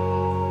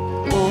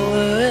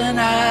over an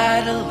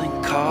idling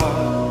car.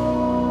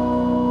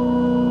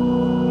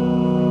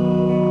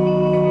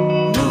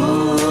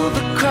 Move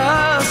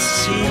across the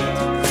sea.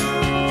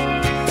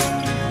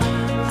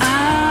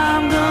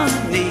 I'm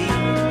gonna need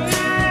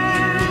you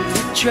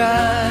to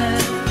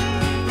drive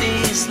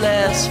these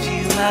last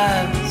few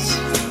miles,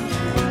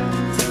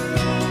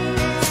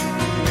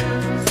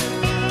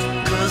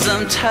 'cause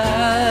I'm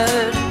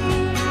tired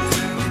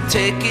of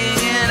taking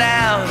it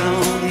out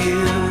on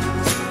you.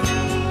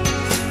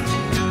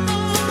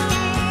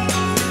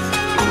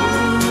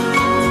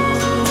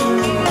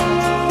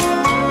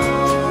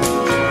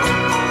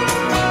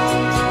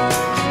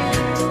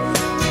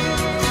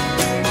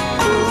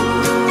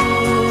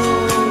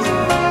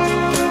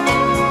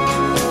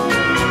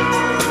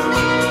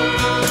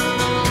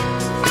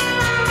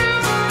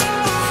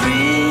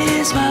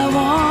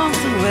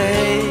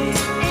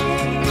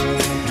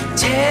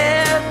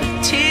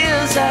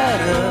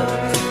 Out of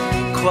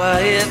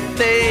quiet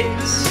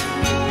face,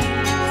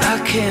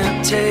 I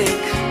can't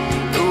take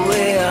the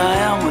way I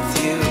am with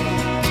you,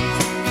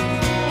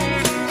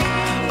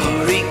 or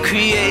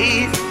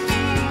recreate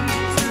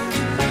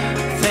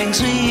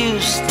things we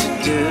used to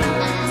do.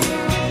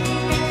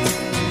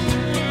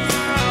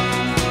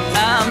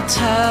 I'm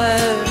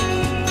tired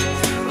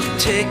of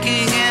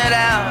taking it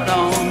out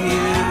on you.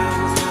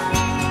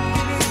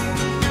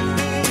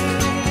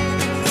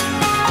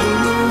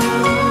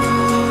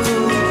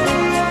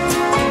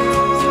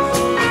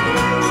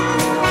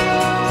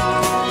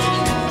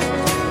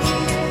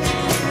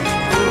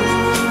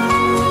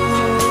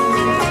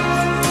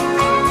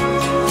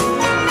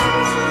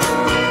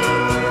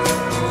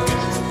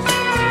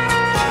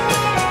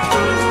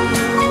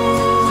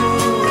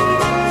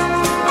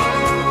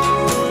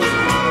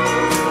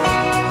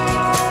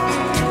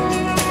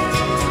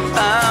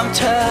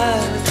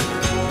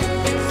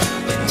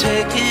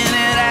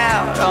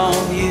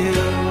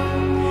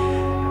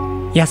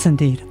 Yes,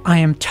 indeed. I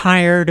am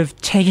tired of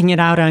taking it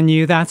out on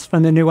you. That's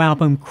from the new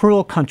album,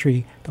 Cruel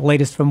Country, the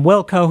latest from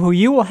Wilco, who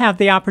you will have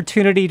the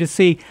opportunity to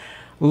see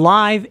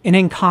live and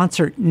in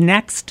concert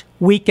next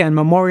weekend,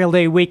 Memorial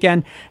Day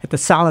weekend, at the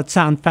Solid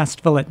Sound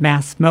Festival at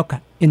Mass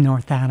Mocha in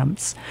North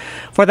Adams.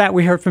 For that,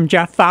 we heard from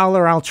Jeff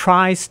Fowler, I'll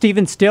Try,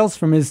 Stephen Stills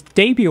from his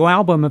debut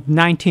album of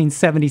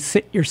 1970,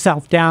 Sit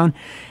Yourself Down.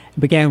 It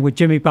began with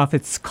Jimmy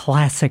Buffett's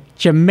classic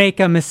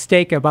Jamaica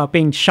Mistake about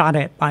being shot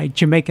at by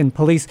Jamaican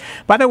police.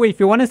 By the way, if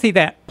you want to see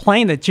that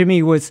plane that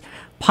Jimmy was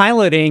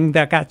piloting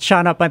that got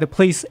shot up by the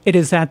police, it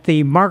is at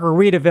the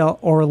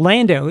Margaritaville,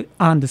 Orlando,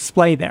 on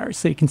display there.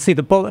 So you can see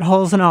the bullet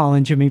holes and all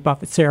in Jimmy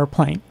Buffett's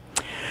airplane.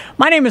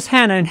 My name is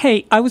Hannah, and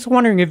hey, I was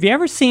wondering, have you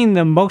ever seen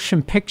the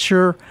motion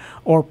picture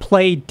or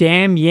play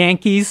Damn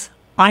Yankees?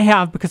 I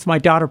have, because my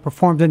daughter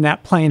performed in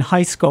that play in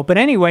high school. But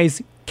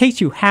anyways, in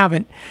case you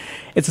haven't,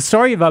 it's a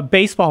story of a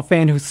baseball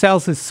fan who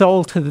sells his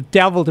soul to the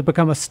devil to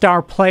become a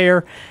star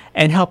player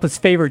and help his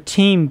favorite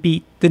team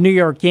beat the New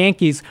York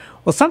Yankees.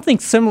 Well, something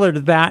similar to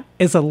that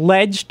is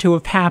alleged to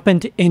have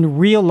happened in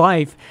real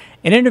life.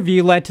 An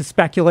interview led to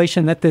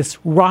speculation that this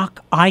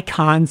rock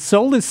icon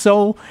sold his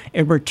soul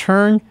in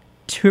return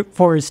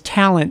for his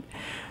talent.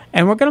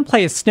 And we're going to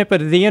play a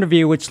snippet of the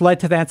interview which led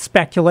to that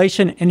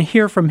speculation and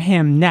hear from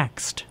him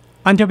next.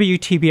 on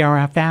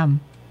WTBR-FM.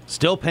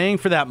 Still paying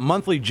for that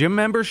monthly gym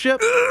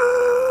membership?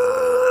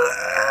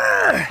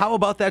 How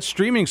about that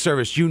streaming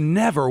service you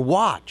never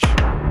watch?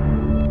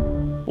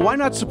 Why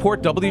not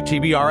support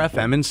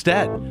WTBR-FM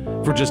instead?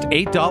 For just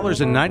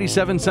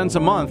 $8.97 a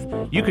month,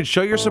 you can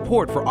show your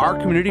support for our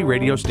community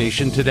radio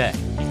station today.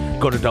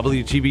 Go to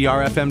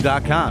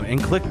WTBRFM.com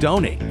and click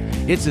Donate.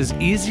 It's as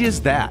easy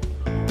as that.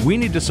 We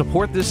need to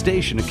support this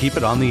station to keep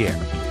it on the air,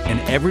 and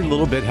every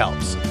little bit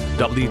helps.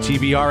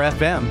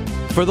 WTBR-FM,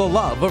 for the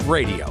love of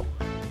radio.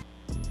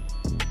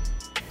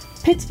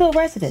 Pittsfield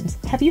residents,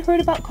 have you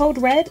heard about Code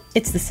Red?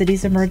 It's the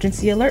city's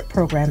emergency alert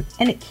program,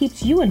 and it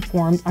keeps you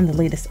informed on the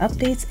latest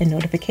updates and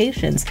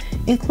notifications,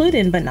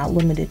 including but not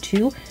limited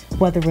to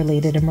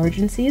weather-related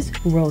emergencies,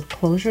 road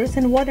closures,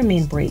 and water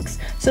main breaks.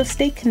 So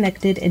stay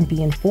connected and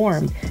be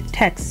informed.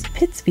 Text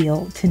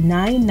Pittsfield to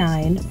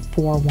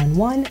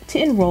 99411 to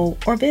enroll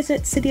or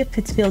visit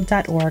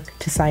cityofpittsfield.org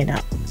to sign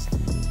up.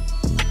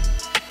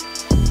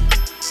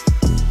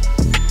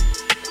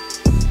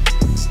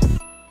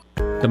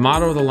 The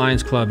motto of the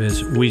Lions Club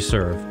is We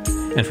Serve.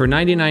 And for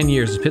 99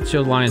 years, the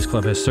Pittsfield Lions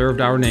Club has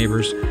served our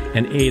neighbors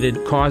and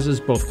aided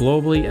causes both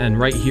globally and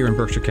right here in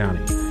Berkshire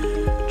County.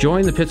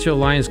 Join the Pittsfield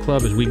Lions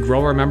Club as we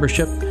grow our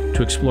membership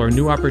to explore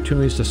new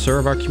opportunities to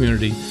serve our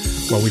community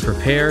while we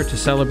prepare to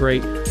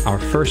celebrate our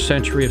first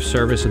century of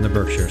service in the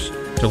Berkshires.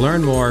 To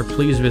learn more,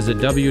 please visit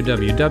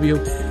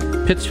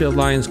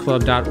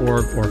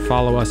www.pittsfieldlionsclub.org or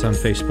follow us on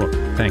Facebook.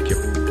 Thank you.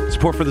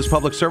 Support for this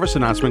public service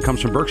announcement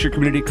comes from Berkshire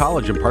Community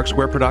College and Park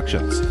Square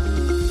Productions.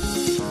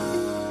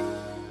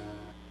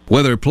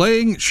 Whether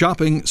playing,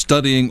 shopping,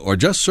 studying, or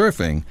just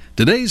surfing,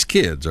 today's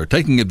kids are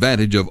taking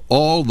advantage of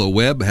all the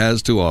web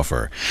has to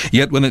offer.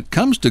 Yet when it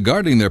comes to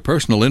guarding their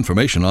personal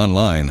information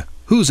online,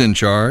 who's in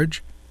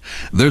charge?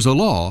 There's a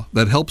law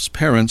that helps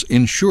parents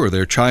ensure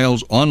their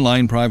child's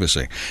online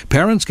privacy.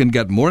 Parents can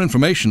get more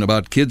information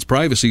about kids'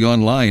 privacy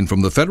online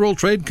from the Federal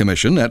Trade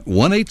Commission at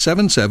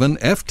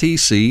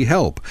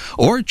 1-877-FTC-HELP,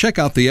 or check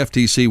out the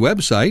FTC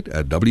website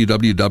at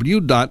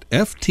www.ftc.gov.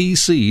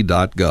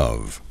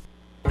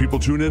 People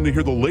tune in to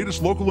hear the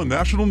latest local and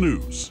national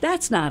news.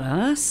 That's not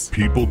us.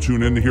 People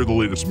tune in to hear the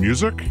latest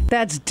music.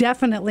 That's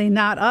definitely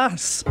not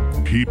us.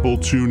 People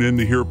tune in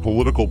to hear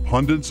political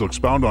pundits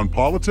expound on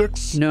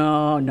politics.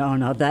 No,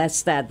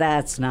 that's not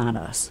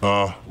us.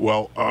 How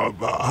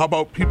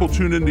about people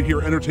tune in to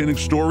hear entertaining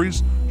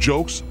stories,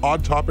 jokes,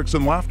 odd topics,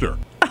 and laughter?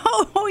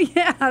 Oh,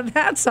 yeah,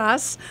 that's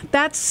us.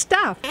 That's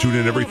Stuff. Tune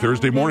in every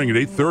Thursday morning at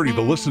 8:30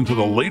 to listen to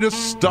the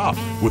latest Stuff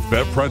with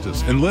Bev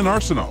Prentice and Lynn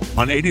Arsenault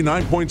on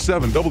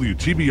 89.7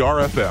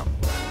 WTBR-FM.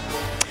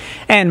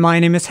 And my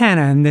name is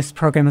Hannah, and this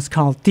program is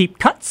called Deep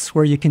Cuts,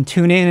 where you can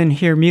tune in and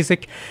hear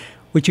music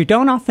which you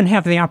don't often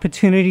have the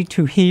opportunity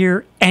to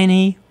hear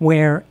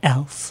anywhere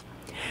else.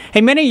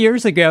 Hey, many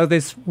years ago,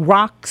 this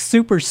rock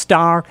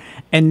superstar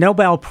and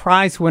Nobel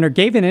Prize winner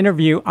gave an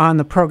interview on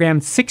the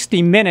program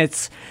 60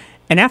 Minutes.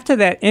 And after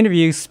that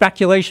interview,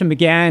 speculation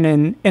began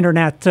and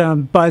internet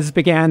buzz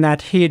began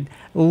that he had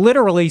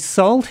literally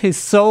sold his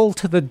soul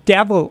to the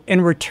devil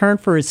in return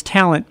for his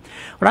talent.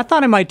 What I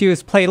thought I might do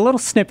is play a little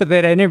snippet of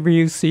that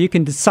interview so you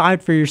can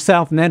decide for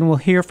yourself, and then we'll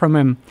hear from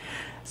him.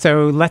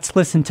 So let's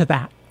listen to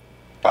that.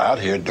 Out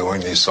here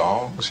doing these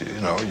songs,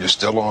 you're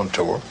still on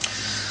tour.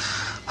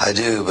 I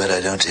do, but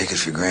I don't take it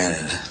for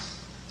granted.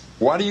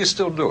 Why do you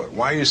still do it?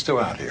 Why are you still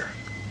out here?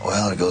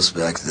 Well, it goes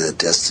back to the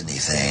destiny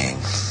thing.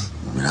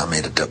 I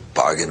made a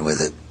bargain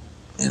with it,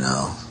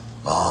 a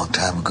long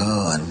time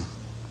ago, and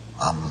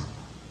I'm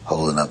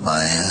holding up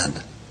my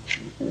hand.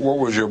 What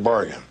was your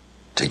bargain?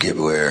 To get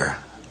where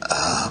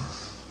I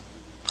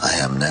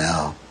am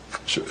now.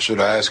 Should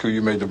I ask who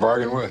you made the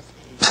bargain with?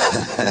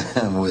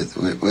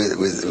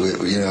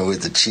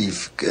 with the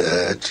chief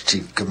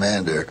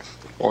commander.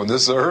 On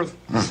this earth?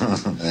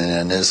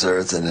 And this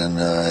earth, and then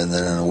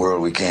in a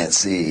world we can't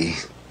see.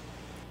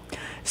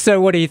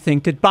 So what do you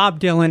think? Did Bob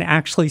Dylan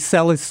actually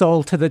sell his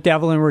soul to the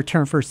devil in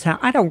return for his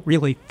talent? I don't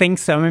really think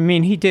so. I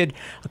mean, he did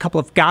a couple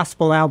of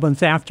gospel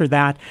albums after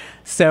that.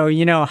 So,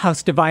 a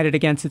house divided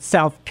against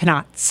itself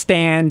cannot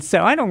stand.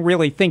 So I don't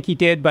really think he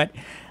did, but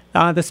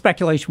the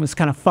speculation was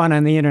kind of fun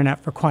on the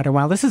internet for quite a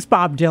while. This is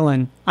Bob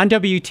Dylan on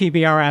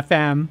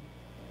WTBR-FM.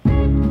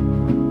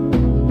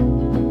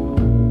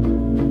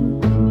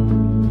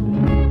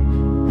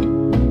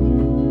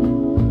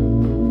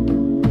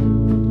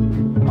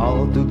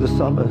 All through the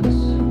summers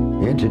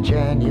into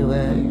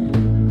January,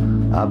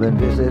 I've been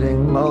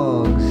visiting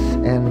morgues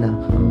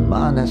and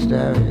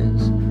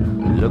monasteries,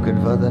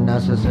 looking for the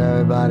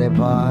necessary body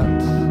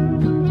parts,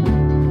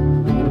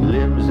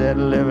 limbs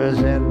and livers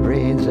and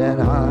brains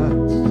and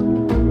hearts.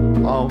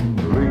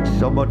 Bring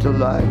someone to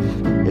life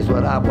is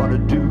what I want to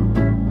do.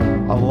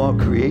 I want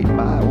to create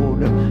my own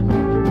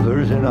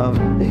version of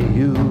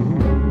you.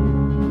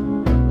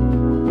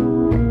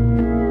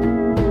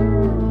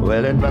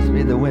 Well, it must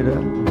be the winter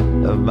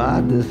of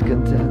my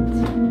discontent.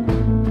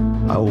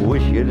 I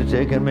wish you'd have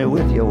taken me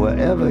with you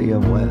wherever you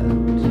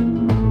went.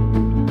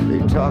 They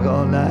talk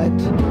all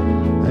night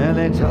and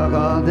they talk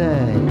all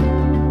day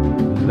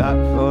Not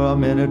for a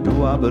minute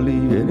do I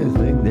believe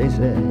anything they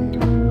say.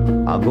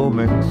 I'm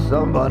gonna make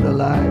somebody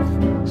alive,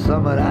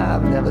 someone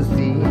I've never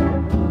seen.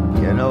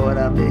 You know what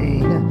I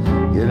mean?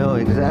 You know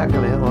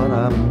exactly what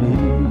I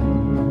mean.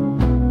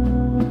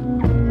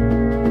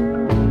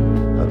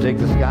 I'll take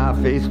the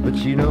Scarface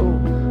Pacino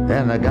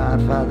and the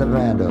Godfather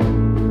Brando,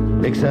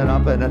 mix it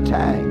up in a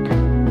tank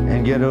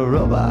and get a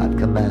robot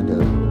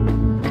commando.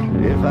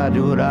 If I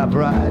do it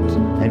upright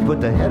and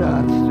put the head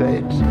on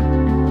straight,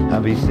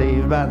 I'll be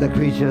saved by the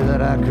creature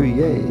that I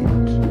create.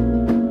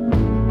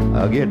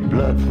 I'll get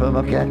blood from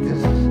a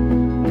cactus,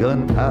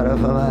 gunpowder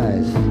from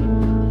ice.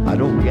 I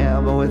don't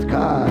gamble with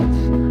cards,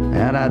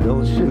 and I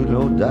don't shoot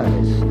no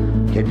dice.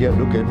 Can you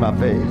look at my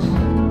face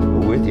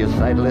with your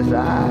sightless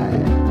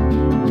eye?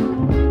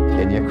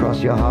 Can you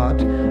cross your heart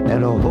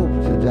and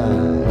hope to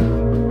die?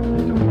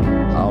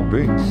 I'll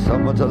bring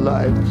someone to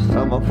life,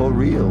 someone for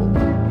real,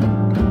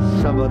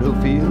 someone who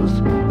feels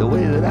the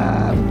way that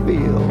I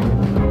feel.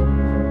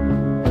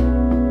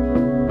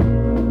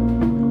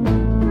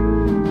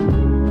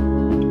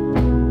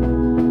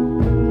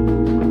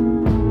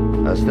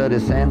 I study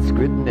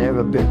Sanskrit and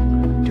Arabic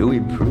to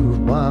improve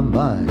my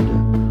mind.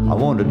 I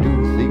want to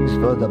do things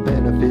for the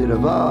benefit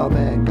of all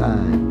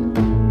mankind.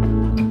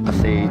 I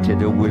say to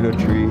the willow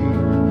tree,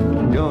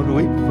 don't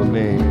weep for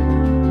me.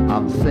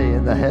 I'm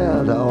saying the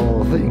hell to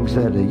all things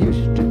that it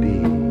used to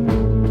be.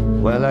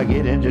 Well, I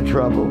get into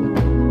trouble,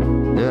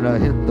 then I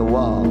hit the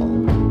wall.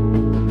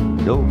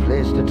 No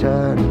place to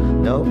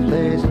turn, no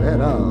place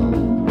at all.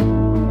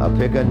 I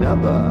pick a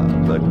number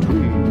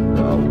between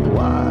a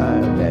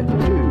 1 and 2,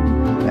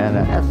 and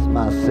I ask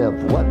myself,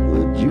 what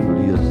would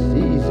Julius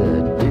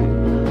Caesar do?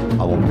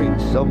 I will bring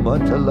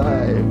someone to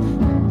life,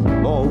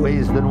 more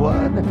ways than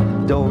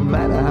one. Don't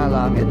matter how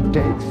long it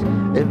takes,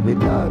 it'll be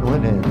done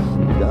when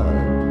it's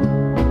done.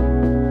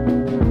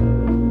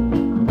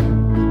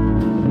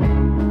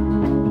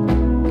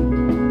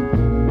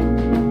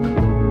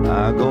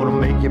 I'm gonna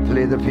make you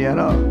play the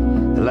piano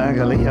like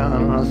a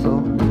Leon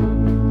Russell,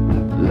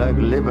 like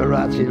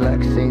Liberace,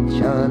 like St.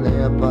 John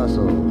the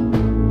Apostle.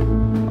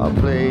 I'll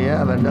play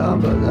every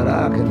number that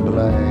I can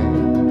play.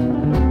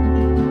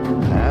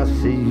 I'll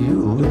see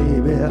you,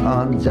 baby,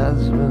 on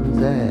Judgment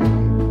Day.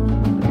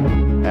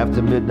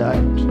 After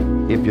midnight,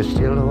 if you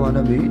still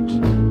wanna meet,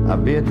 I'll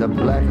be at the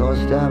Black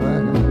Horse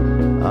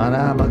Tavern on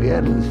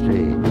Armageddon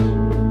Street.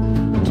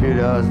 2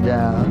 doors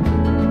down,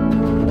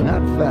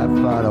 not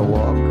far to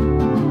walk.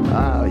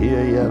 I'll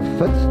hear your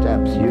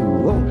footsteps, you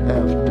won't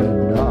have to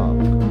knock.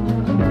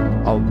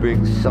 I'll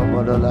bring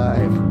someone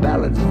alive,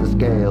 balance the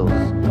scales.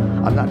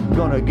 I'm not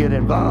gonna get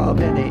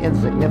involved in the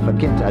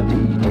insignificant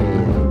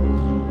details.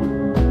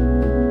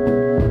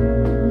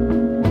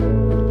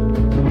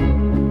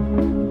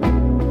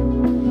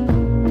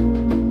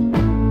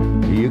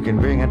 You can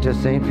bring it to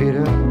St.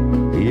 Peter,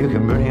 you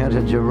can bring it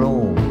to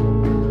Jerome,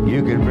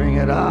 you can bring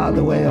it all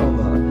the way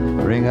over,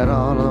 bring it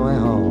all the way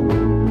home.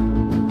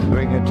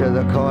 Bring it to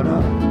the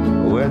corner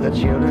where the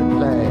children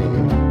play.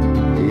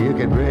 You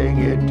can bring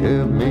it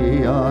to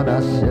me on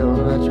a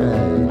silver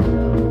tray.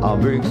 I'll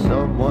bring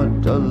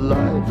someone to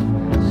life,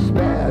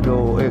 spare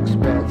no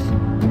expense.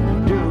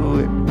 Do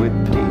it with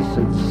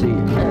decency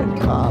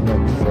and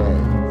common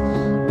sense.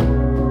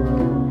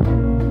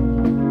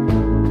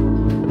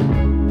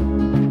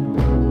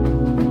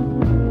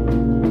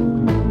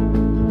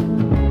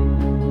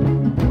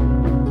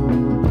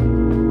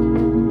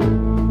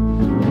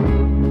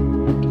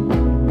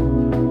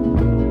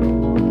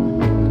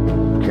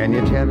 Can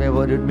you tell me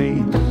what it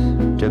means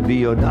to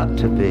be or not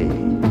to be?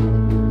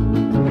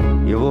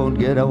 You won't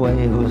get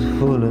away who's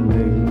fooling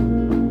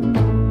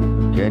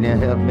me. Can you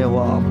help me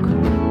walk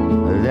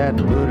that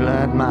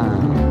moonlight mile?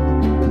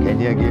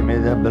 Can you give me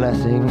the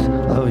blessings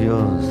of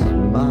your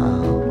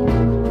smile?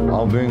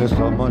 I'll bring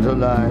someone to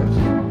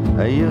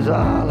life, use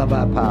all of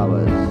my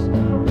powers.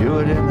 Do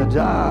it in the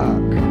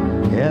dark,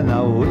 in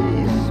the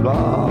wee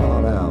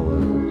small hours.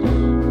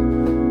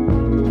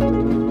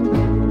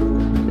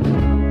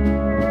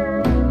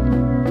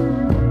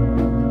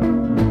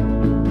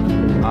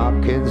 I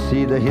can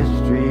see the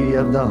history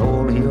of the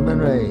whole human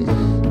race.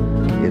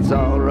 It's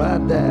all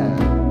right there,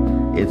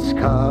 it's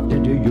carved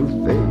into your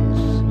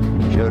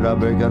face. Should I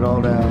break it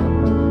all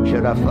down?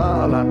 Should I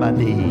fall on my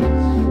knees?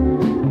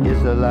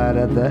 Is the light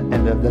at the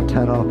end of the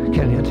tunnel?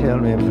 Can you tell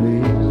me,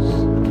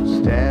 please?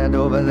 Stand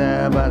over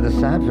there by the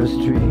cypress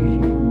tree,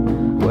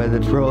 where the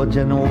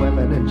Trojan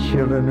women and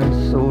children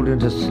are sold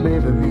into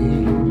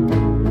slavery,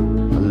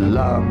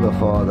 long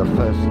before the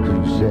first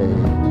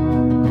crusade.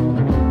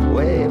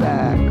 Way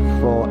back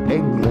for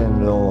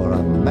England or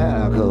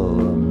America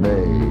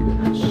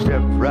made.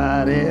 Step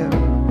right in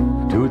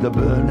to the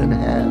burning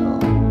hell,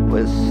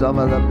 where some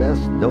of the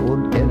best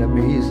known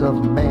enemies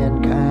of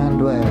mankind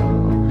dwell.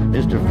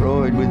 Mr.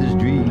 Freud with his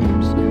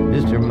dreams,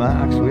 Mr.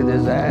 Marx with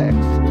his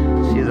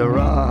axe. See the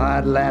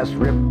rawhide lass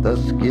rip the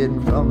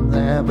skin from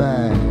their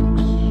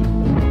backs.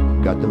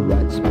 Got the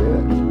right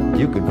spirit,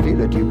 you can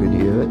feel it, you can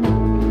hear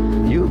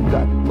it. You've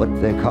got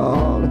what they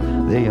call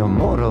the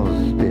immortal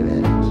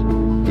spirit.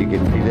 You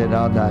can feel it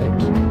all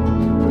night,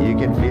 you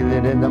can feel it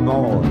it in the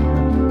morning.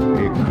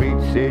 It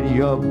creeps in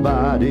your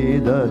body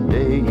the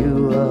day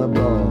you were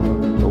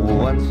born.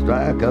 One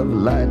strike of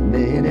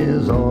lightning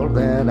is all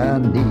that I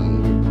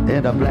need.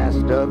 Then a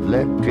blast of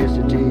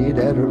electricity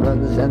that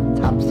runs at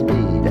top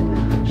speed.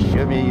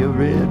 Show me your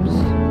ribs,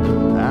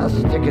 I'll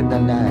stick in the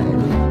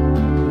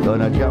knife.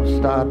 Gonna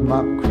jumpstart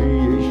my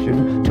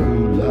creation to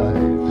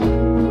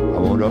life. I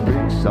wanna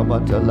bring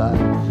someone to life.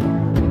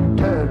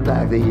 Turn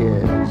back the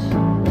years.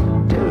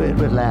 Do it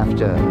with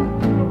laughter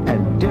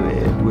and do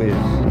it with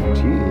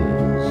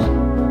tears.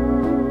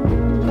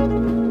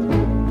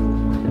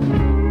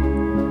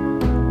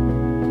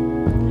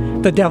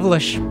 The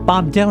Devilish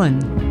Bob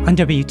Dylan on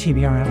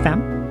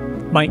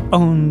WTBR-FM, my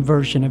own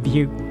version of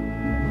you.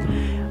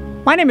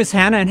 My name is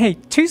Hannah, and hey,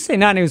 Tuesday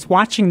night I was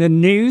watching the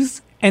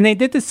news, and they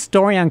did this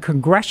story on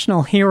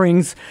congressional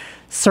hearings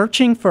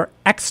searching for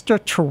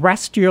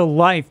extraterrestrial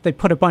life. They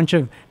put a bunch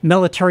of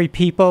military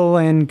people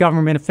and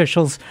government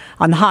officials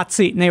on the hot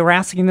seat, and they were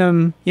asking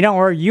them,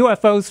 are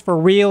UFOs for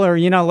real, or,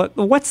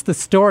 what's the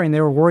story? And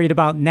they were worried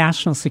about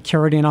national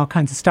security and all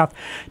kinds of stuff.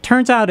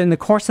 Turns out in the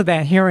course of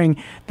that hearing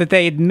that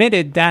they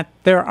admitted that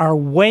there are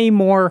way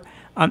more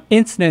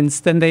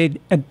incidents than they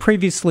had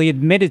previously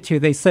admitted to.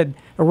 They said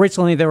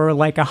originally there were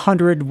like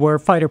 100 where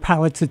fighter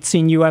pilots had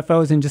seen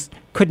UFOs and just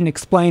couldn't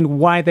explain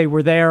why they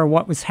were there or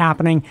what was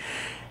happening.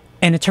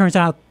 And it turns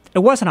out it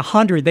wasn't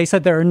 100. They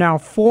said there are now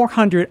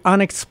 400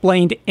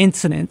 unexplained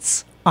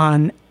incidents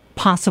on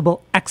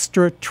possible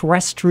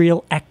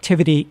extraterrestrial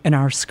activity in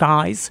our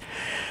skies.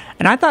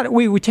 And I thought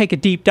we would take a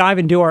deep dive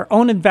and do our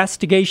own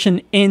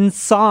investigation in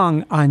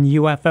song on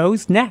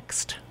UFOs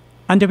next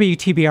on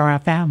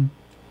WTBR-FM.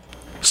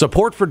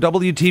 Support for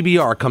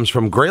WTBR comes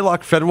from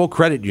Greylock Federal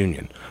Credit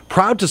Union,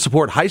 proud to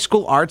support high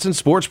school arts and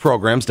sports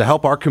programs to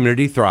help our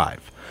community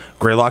thrive.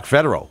 Greylock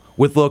Federal,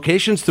 with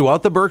locations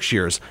throughout the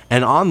Berkshires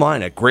and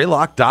online at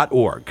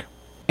greylock.org.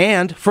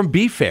 And from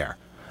BeFair.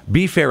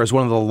 BeFair is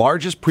one of the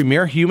largest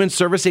premier human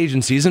service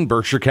agencies in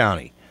Berkshire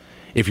County.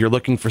 If you're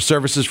looking for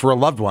services for a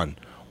loved one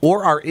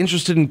or are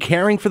interested in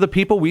caring for the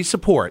people we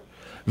support,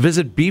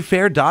 visit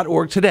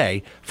befair.org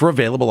today for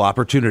available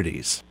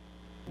opportunities.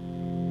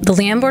 The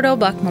Leanne Bordeaux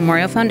Buck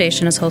Memorial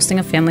Foundation is hosting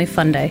a family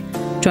fun day.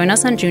 Join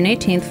us on June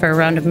 18th for a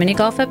round of mini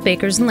golf at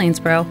Baker's in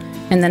Lanesboro,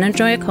 and then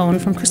enjoy a cone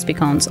from Crispy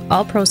Cones.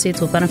 All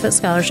proceeds will benefit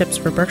scholarships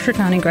for Berkshire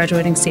County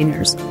graduating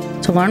seniors.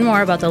 To learn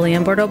more about the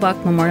Leanne Bordeaux Buck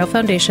Memorial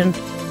Foundation,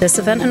 this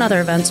event and other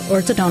events,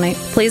 or to donate,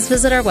 please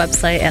visit our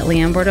website at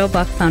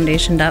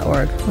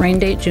leannebordeauxbuckfoundation.org. Rain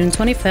date June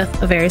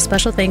 25th. A very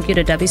special thank you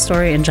to Debbie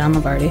Story and John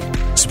Lavardi.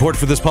 Support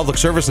for this public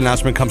service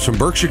announcement comes from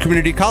Berkshire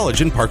Community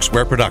College and Park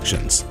Square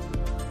Productions.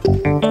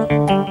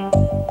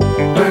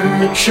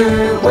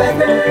 Berkshire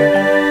weather.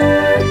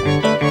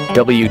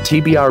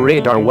 WTBR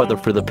radar weather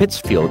for the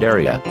Pittsfield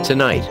area.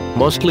 Tonight,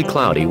 mostly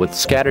cloudy with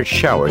scattered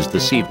showers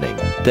this evening.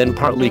 Then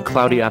partly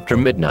cloudy after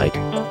midnight.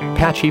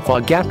 Patchy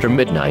fog after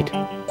midnight.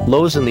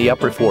 Lows in the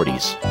upper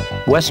 40s.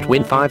 West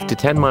wind 5 to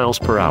 10 miles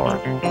per hour.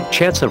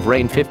 Chance of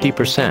rain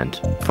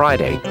 50%.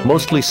 Friday,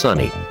 mostly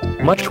sunny.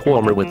 Much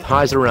warmer with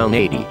highs around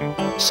 80.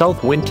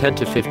 South wind 10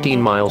 to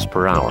 15 miles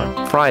per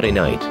hour. Friday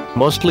night,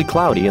 mostly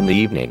cloudy in the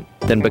evening,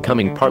 then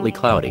becoming partly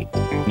cloudy.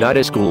 Night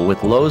is cool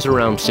with lows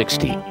around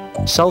 60.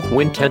 South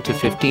wind 10 to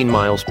 15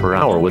 miles per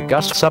hour with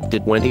gusts up to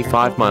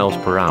 25 miles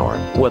per hour.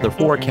 Weather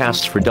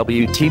forecasts for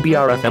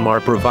WTBR-FM are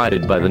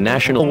provided by the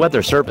National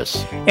Weather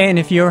Service. And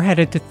if you're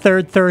headed to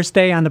Third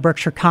Thursday on the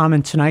Berkshire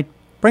Common tonight,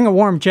 bring a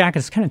warm jacket.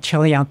 It's kind of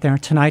chilly out there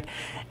tonight.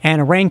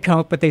 And a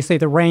raincoat, but they say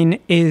the rain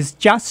is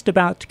just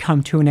about to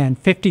come to an end.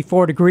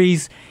 54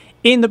 degrees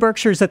in the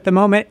Berkshires at the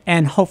moment,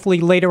 and hopefully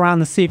later on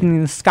this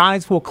evening the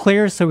skies will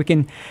clear so we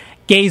can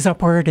gaze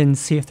upward and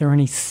see if there are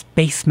any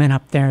spacemen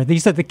up there.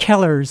 These are the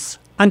Killers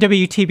on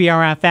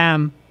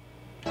WTBR-FM.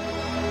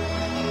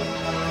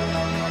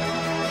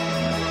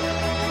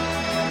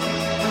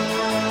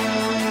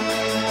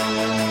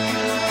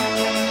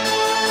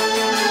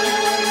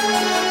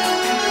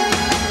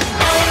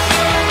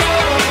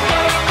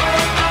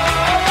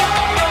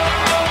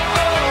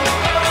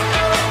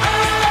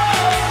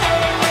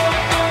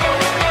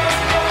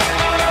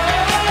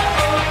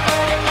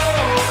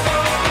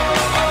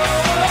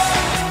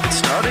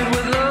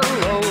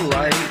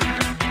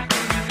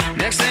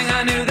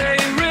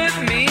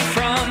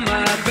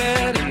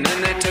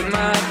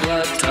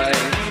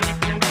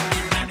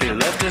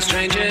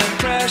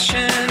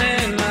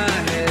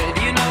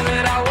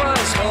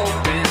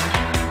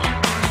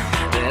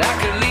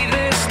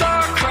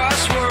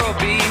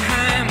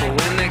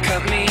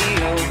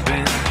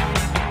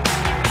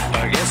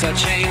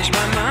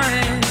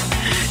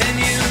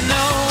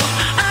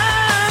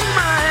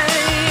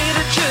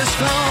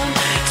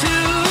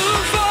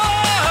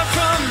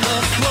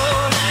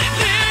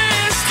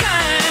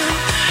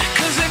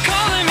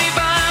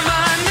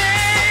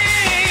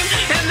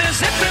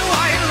 Zipping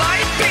white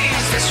light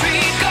beams,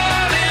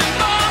 disregarding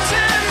balls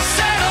and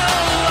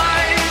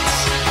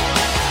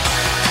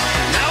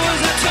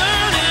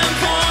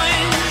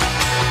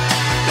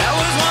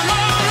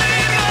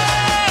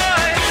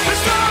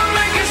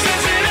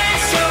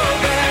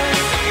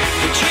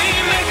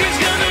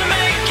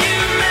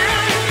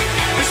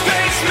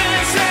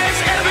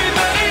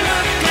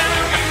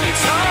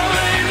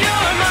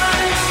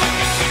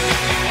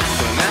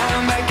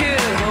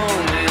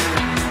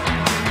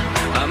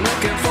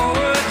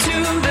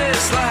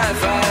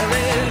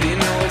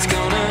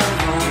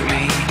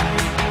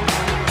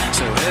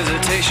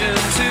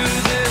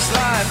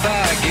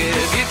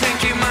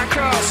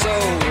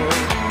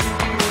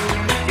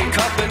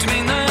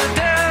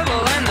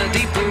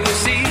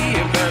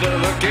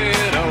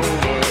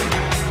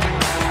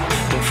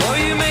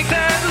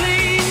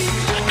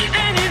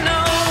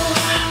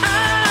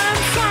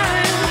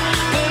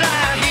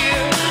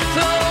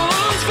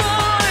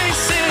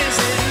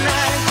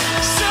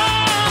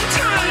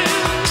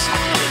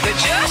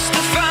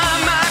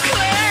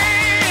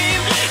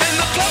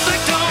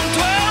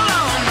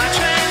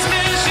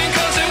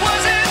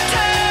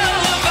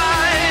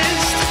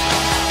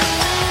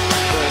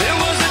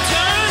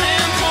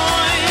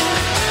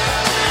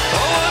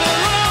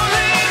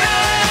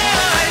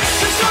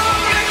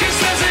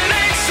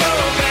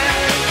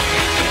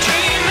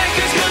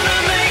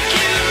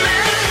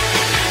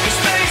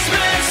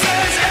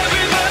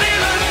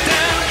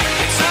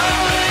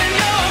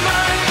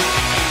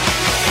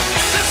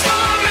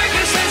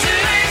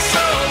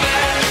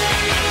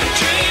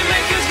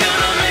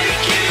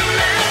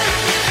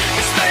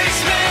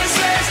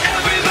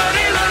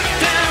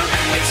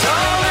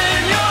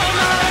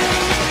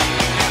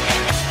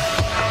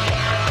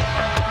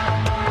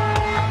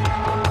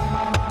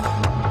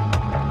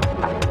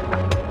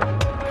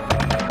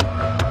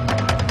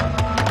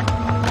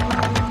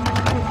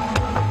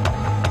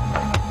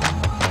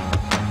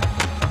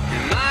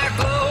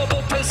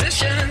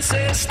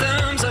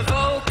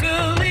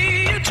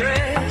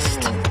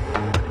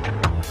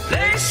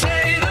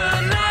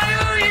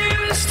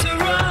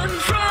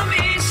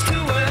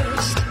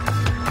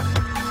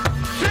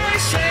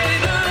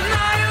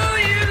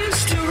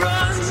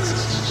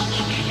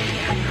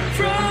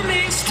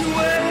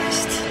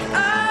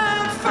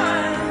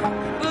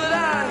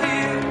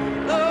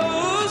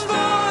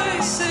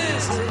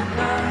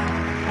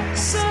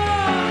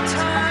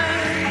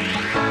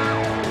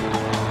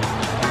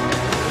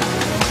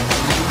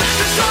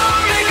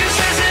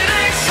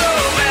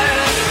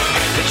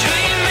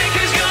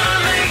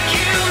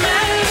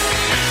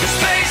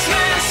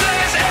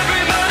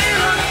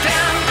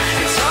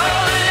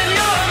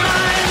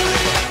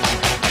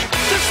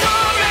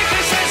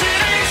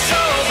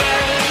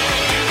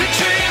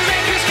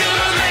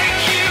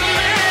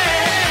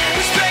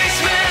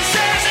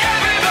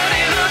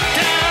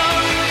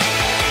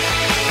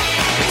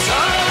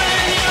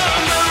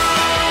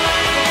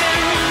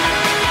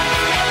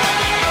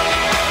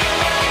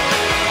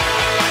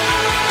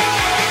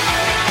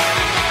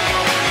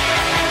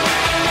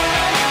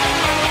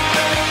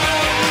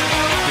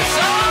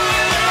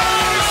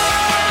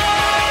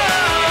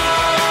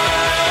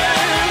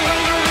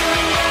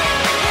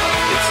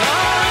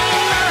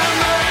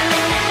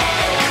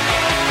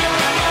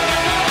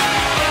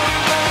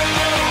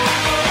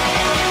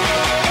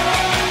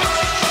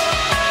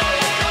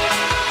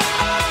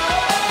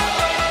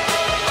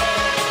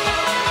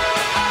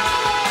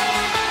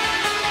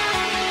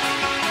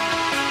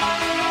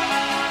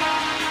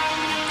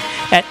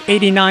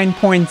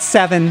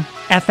 89.7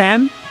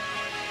 FM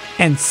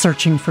and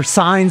searching for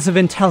signs of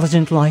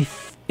intelligent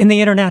life in the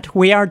internet.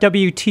 We are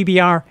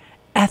WTBR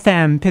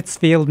FM,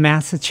 Pittsfield,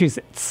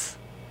 Massachusetts.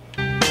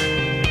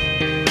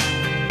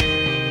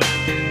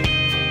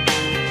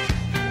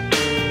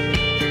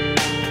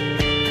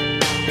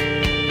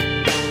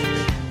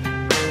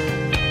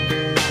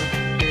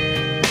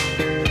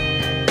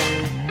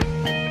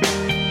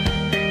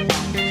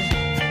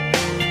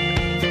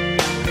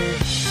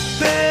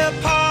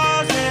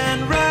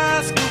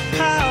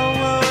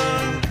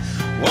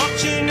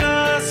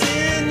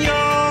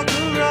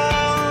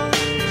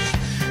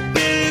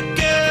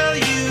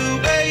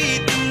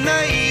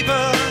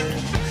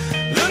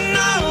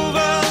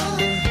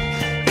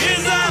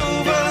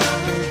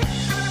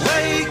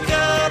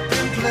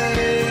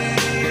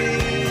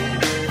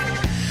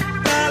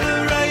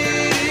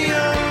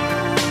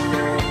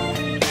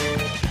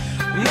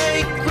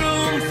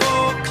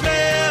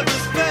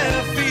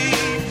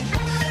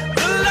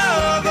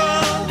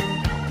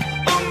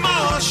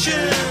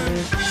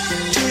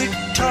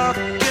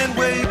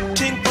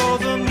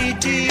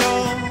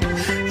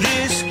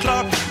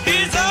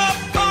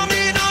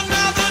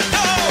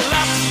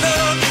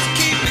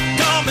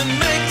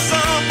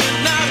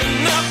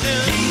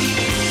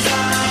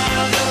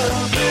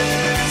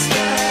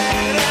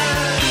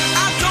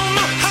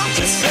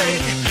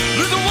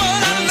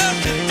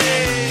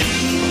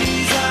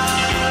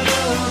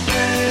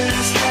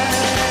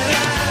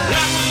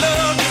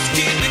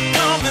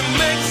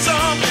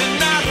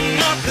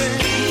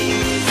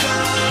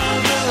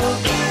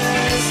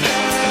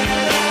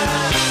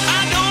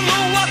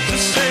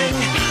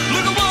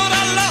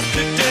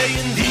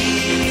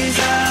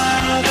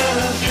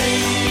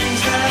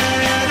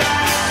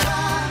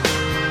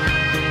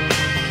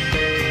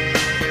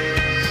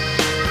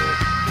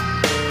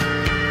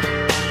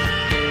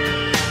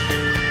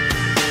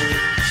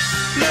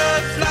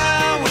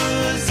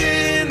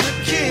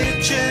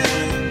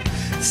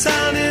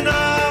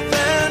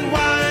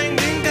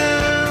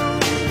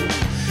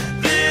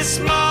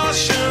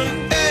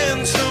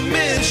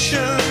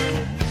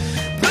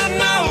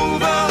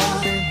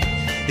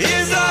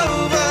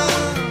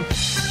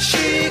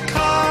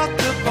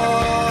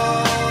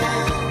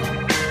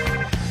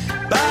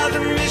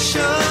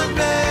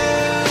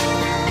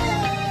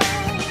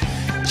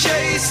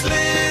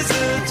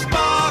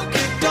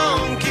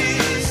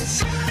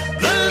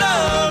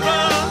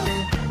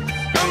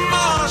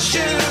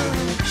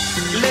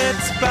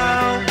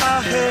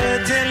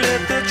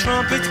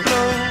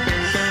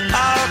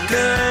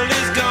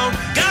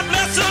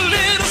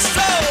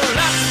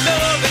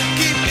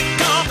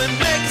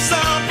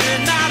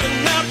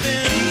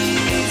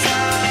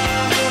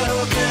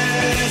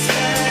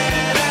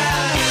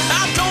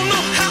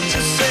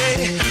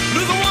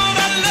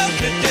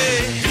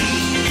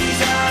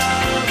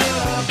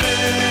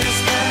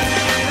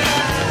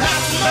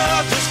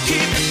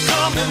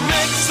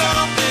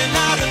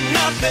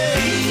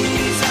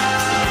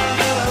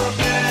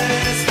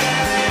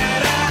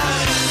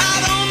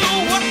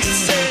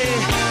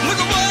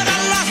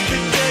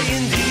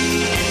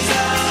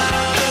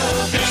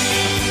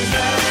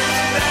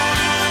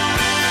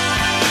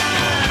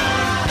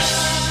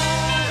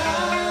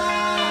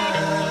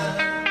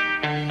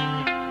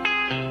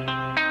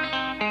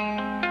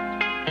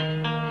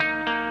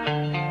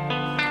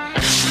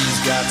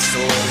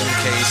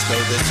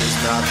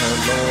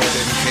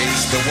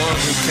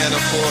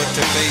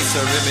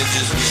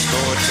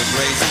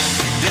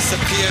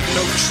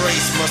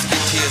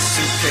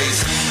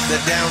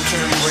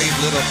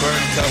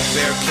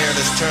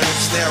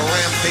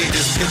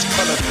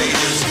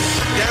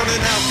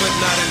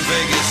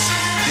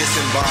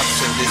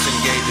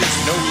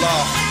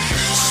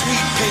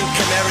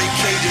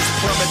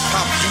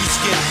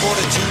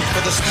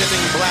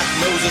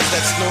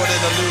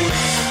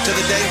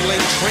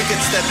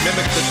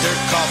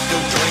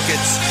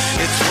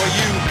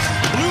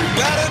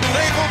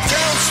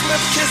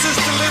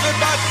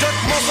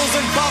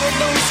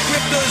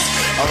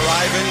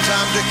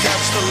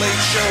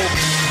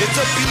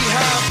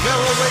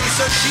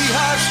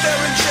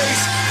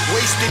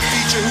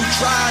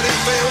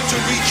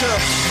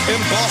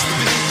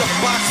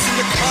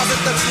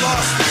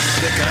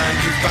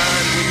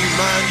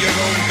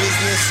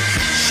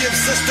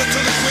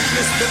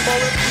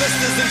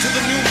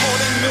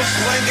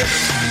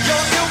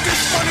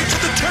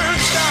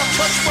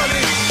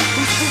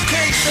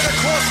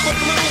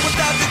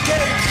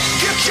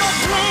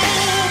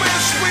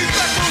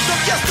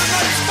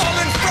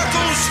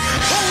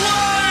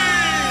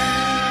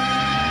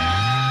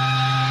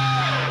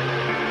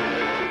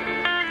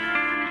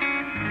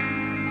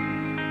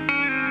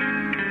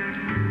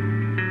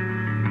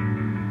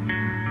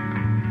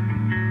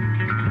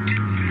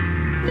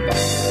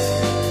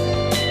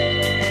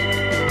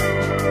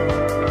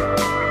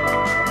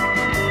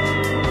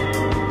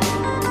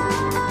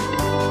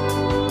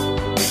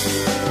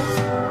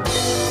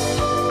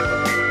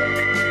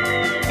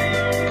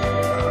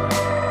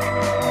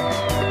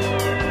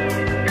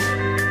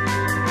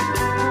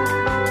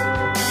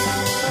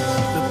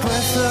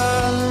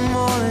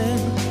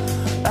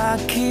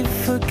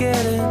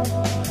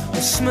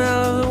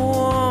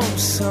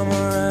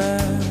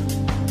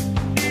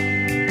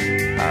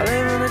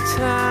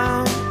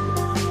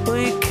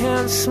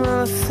 can't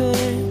smell a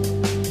thing.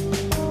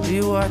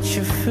 You watch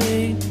your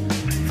feet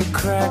for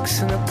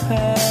cracks in the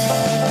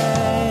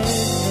pavement.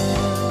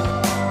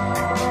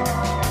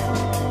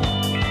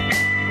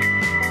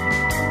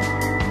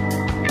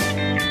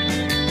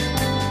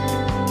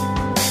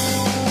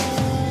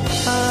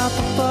 Up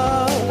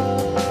above,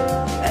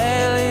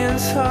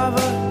 aliens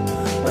hover,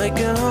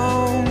 making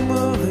home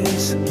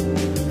movies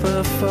for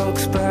the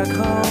folks back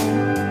home.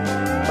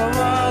 Of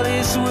all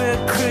these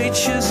weird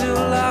creatures who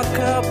lock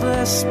up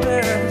their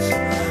spirits,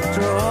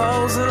 throw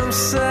holes in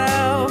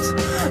themselves,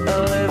 and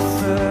live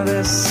for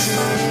their secrets.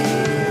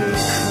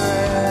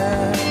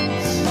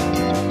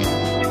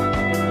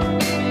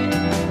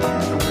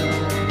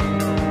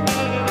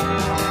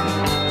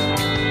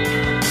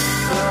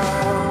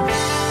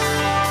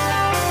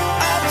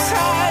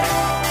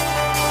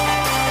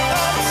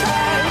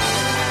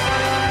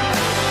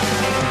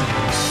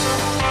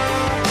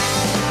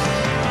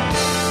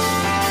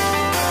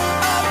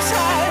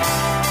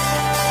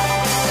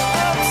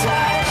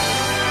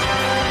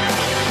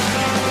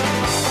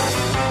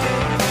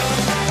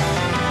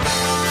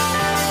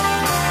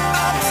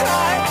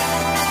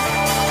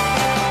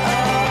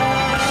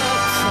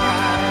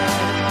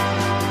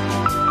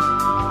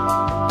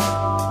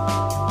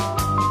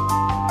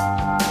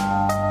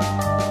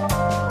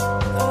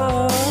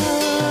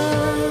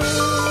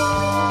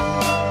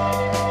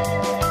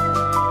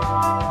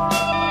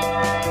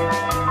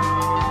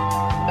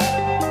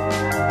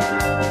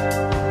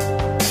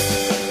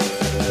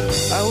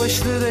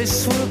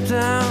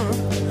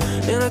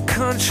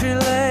 Country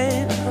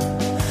lane,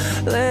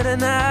 late at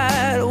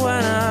night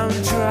when I'm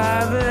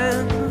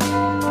driving.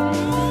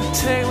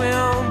 Take me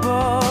on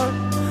board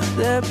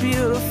their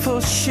beautiful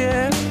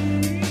ship.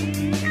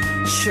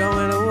 Show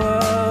me the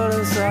world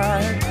as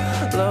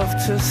I love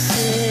to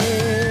see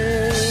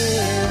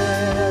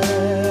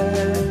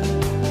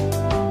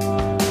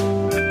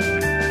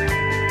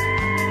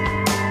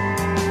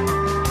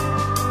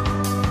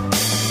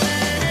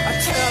I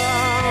tell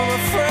all my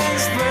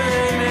friends, but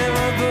they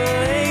never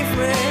believe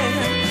me.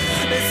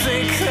 They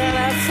think that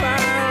I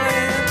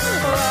finally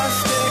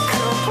lost it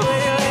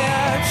completely.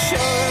 I'd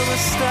show them the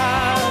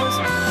stars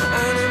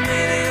and the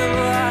meaning of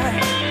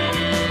life.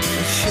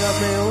 They shut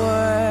me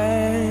away,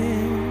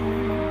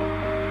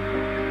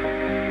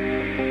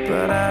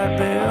 but I'd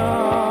be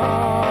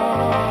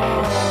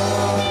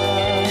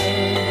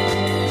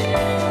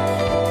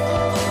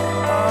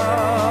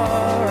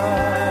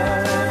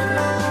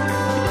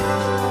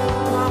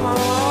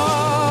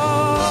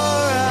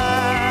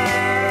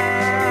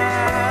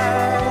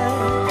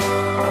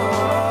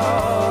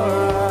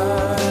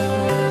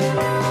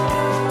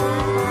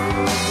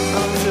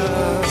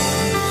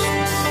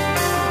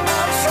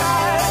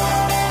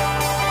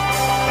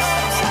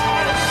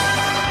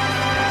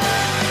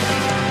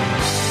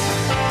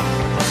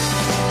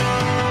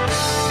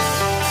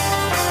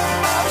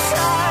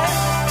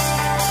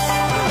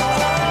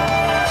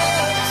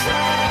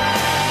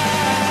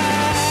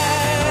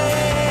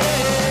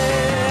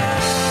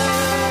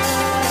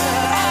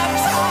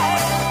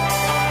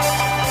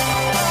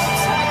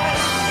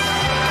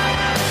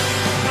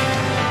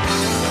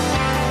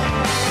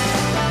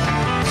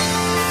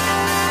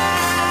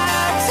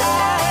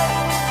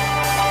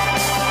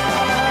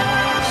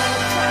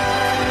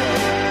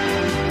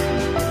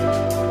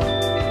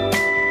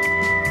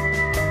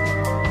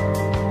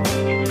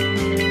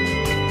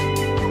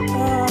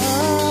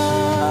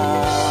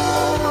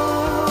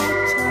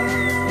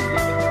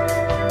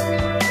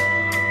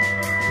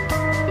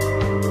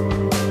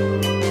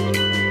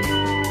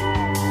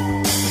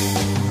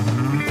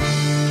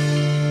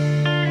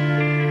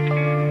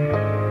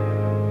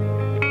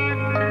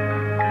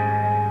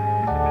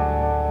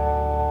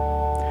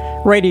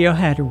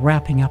Radiohead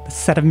wrapping up a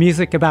set of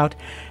music about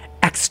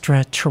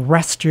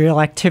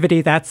extraterrestrial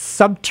activity. That's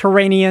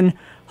Subterranean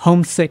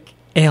Homesick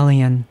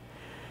Alien.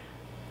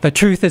 The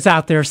truth is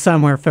out there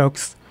somewhere,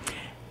 folks.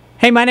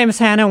 Hey, my name is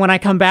Hannah. When I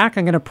come back,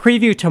 I'm going to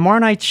preview tomorrow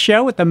night's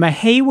show at the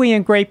Mahawi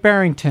in Great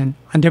Barrington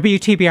on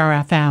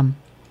WTBR-FM.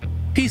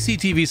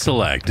 PCTV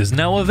Select is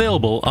now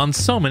available on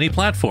so many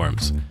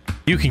platforms.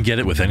 You can get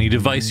it with any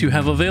device you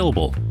have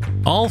available,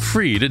 all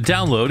free to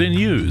download and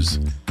use.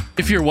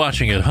 If you're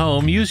watching at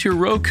home, use your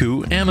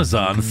Roku,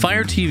 Amazon,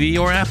 Fire TV,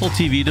 or Apple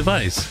TV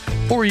device,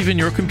 or even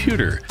your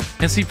computer,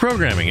 and see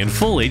programming in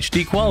full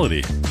HD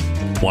quality.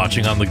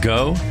 Watching on the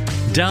go?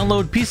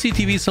 Download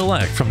PCTV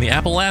Select from the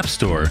Apple App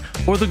Store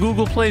or the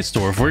Google Play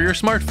Store for your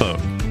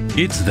smartphone.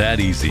 It's that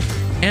easy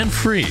and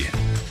free.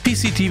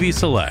 PCTV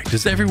Select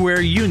is everywhere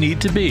you need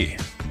to be.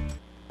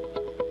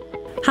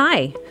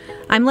 Hi,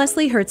 I'm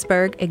Leslie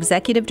Hertzberg,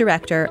 Executive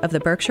Director of the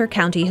Berkshire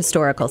County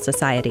Historical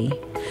Society.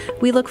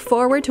 We look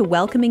forward to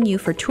welcoming you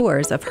for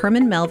tours of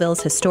Herman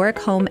Melville's historic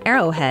home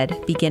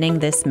Arrowhead beginning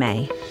this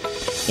May.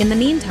 In the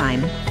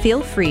meantime,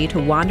 feel free to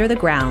wander the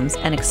grounds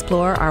and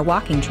explore our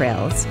walking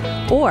trails,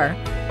 or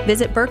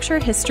visit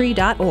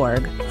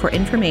berkshirehistory.org for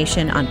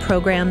information on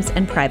programs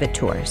and private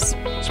tours.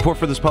 Support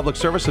for this public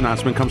service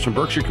announcement comes from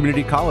Berkshire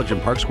Community College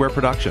and Park Square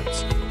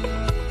Productions.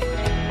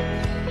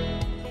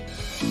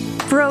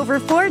 For over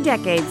 4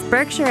 decades,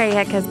 Berkshire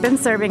AHEC has been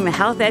serving the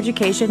health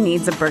education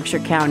needs of Berkshire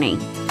County.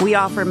 We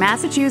offer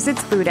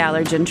Massachusetts food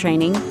allergen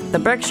training, the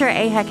Berkshire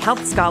AHEC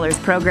Health Scholars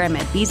Program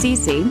at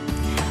BCC,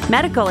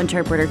 medical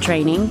interpreter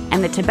training,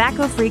 and the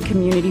Tobacco-Free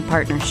Community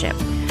Partnership.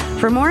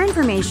 For more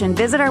information,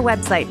 visit our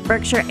website,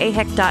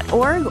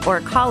 berkshireahec.org, or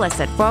call us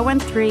at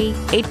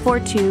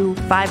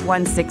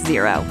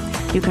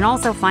 413-842-5160. You can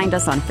also find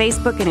us on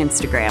Facebook and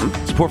Instagram.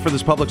 Support for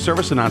this public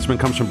service announcement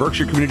comes from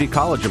Berkshire Community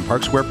College and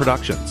Park Square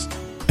Productions.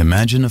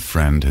 Imagine a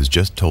friend has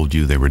just told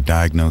you they were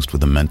diagnosed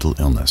with a mental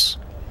illness.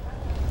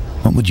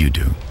 What would you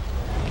do?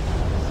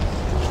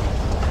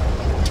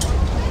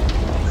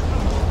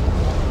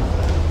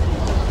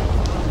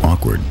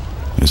 Awkward,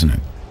 isn't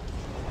it?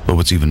 But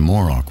what's even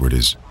more awkward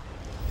is,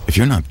 if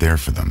you're not there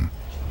for them,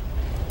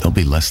 they'll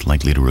be less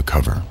likely to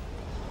recover.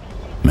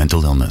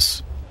 Mental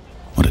illness.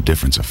 What a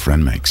difference a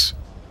friend makes.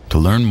 To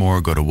learn more,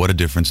 go to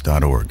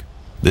whatadifference.org.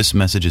 This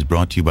message is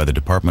brought to you by the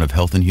Department of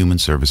Health and Human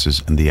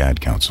Services and the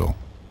Ad Council.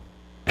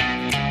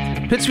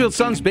 Pittsfield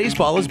Suns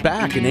baseball is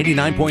back, and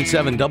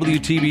 89.7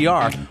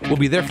 WTBR will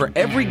be there for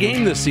every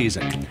game this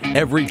season.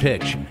 Every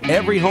pitch,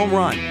 every home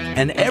run,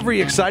 and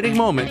every exciting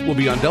moment will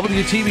be on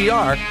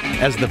WTBR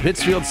as the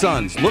Pittsfield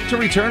Suns look to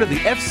return to the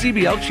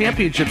FCBL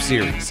Championship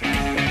Series.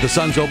 The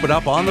Suns open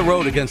up on the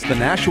road against the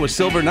Nashua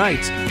Silver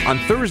Knights on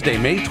Thursday,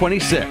 May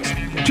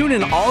 26th. Tune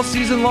in all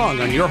season long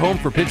on your home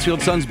for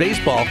Pittsfield Suns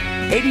baseball,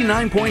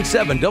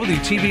 89.7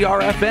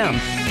 WTBR FM,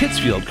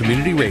 Pittsfield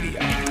Community Radio.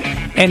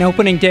 And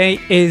opening day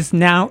is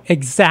now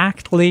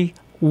exactly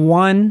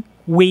 1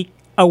 week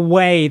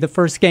away. The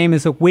first game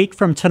is a week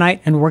from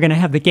tonight, and we're going to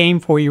have the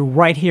game for you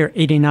right here,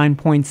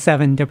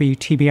 89.7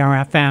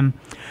 WTBR FM.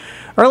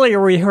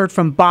 Earlier, we heard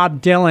from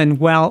Bob Dylan.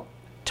 Well,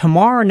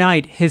 tomorrow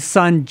night, his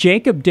son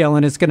Jacob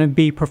Dylan is going to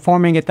be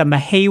performing at the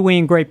Mahawi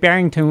in Great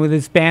Barrington with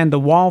his band, the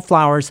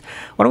Wallflowers.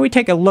 Why don't we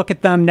take a look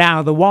at them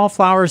now? The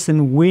Wallflowers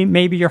and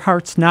Maybe Your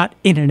Heart's Not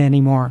In It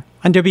Anymore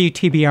on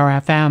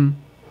WTBR FM.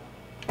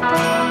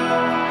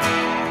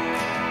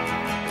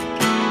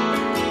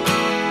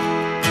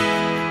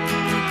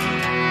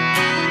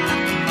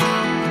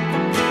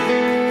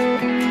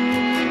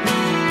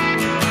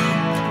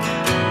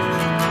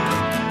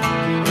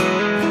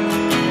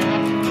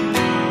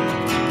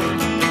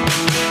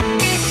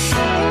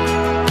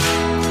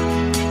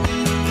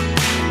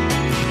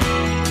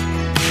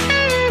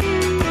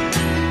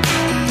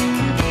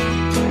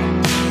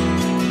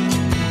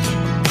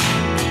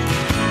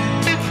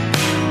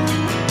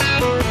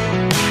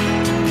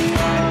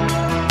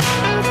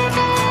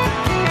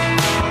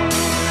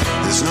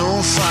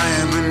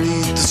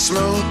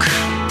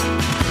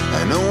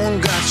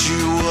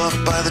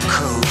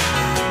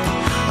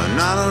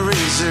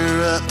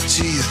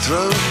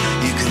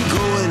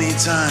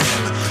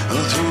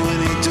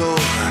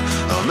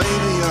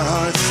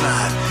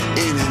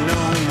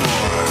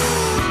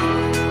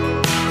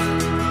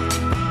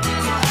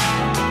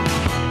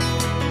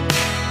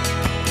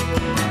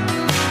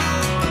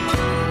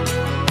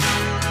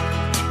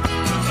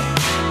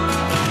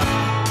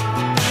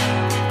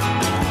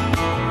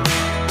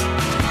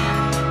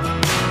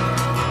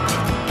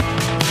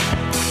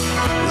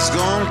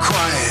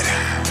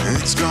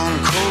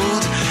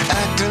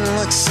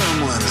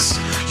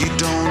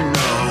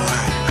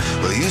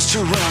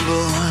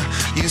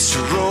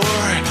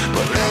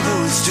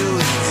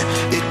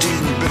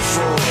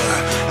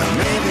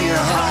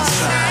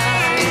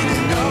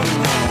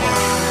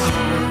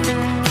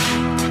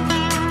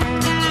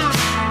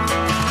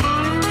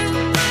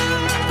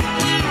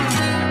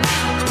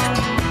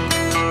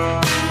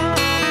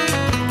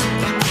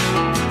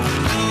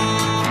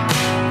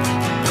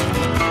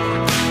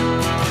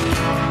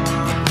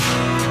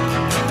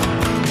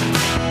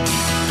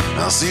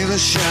 See the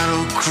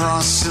shadow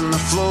crossing the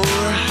floor.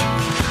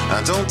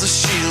 Don't the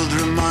shield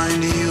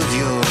remind you of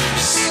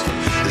yours?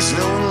 There's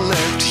no one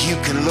left, you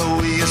can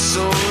lower your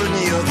sword.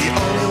 You're the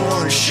only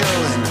one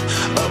showing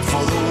up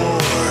for the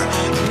war.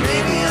 And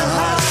maybe your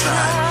heart's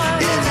not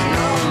in it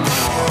no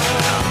more.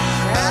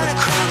 Out of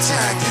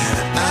contact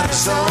and out of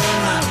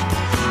zone.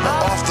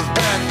 Off the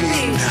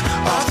backbeat,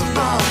 off the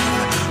bone.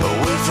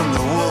 Away from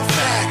the wolf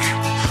pack,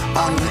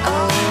 on your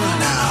own.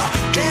 Now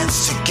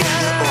dance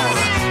together or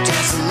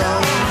dance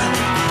alone.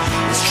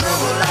 There's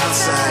trouble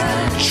outside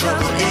and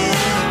trouble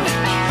in.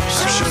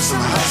 So show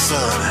some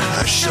hustle,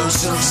 show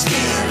some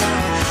skin.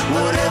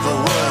 Whatever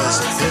was,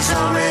 there's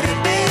already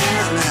been.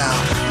 Now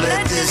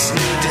let this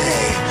new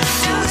day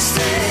do its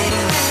thing.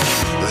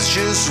 There's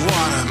just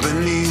water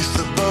beneath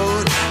the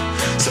boat.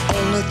 It's the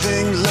only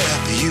thing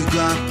left, you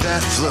got that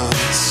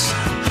floats.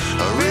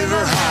 A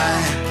river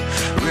high,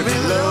 river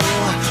low.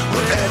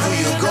 Wherever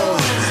you're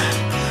going,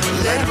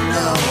 let them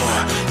know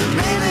that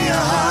maybe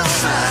your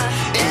heart's not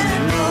in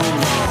it no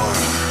more.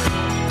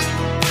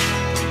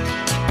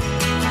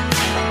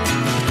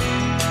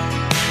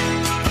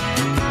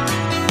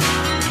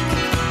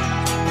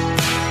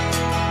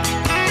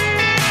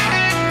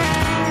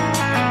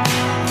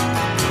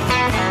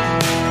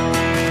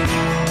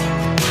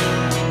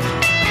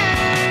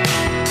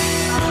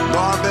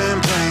 Bar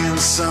band playing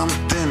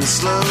something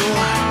slow.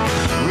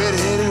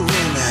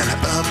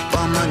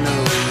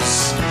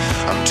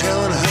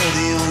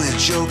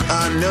 joke,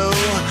 I know.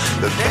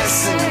 The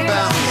best thing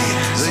about me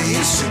is I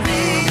used to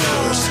be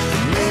yours.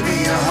 But maybe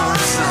your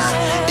heart's not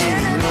in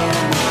it no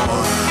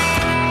more.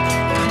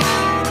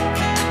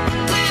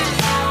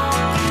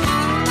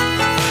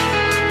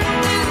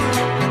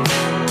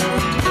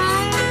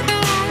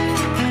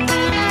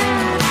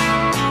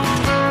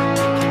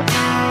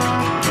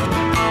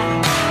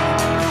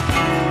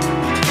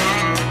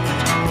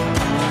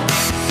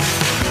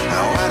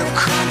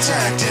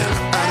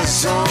 Out of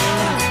zone,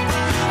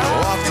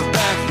 off the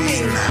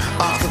backbeat,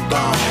 off the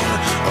bone,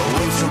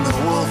 away from the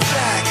wolf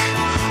pack,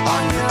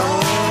 on your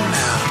own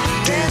now.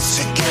 Dance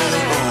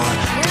together or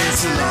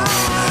dance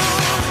alone.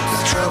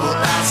 There's trouble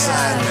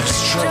outside, there's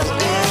trouble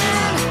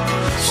in.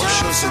 Well,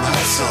 show some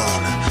hustle,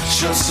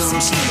 show some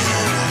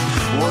skin.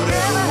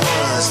 Whatever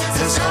was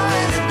has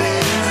already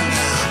been.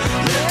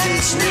 Let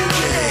this new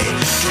day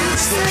do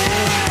its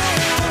thing.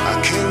 I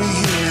carry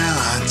you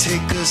now, I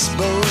take us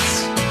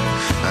both.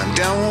 I'm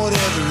down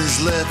whatever is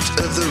left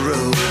of the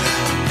road.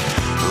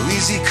 Oh,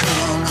 easy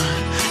come,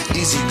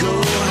 easy go.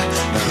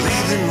 Not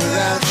leaving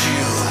without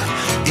you,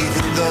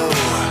 even though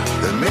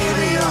that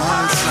maybe your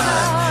heart's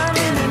not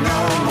in it no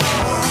more.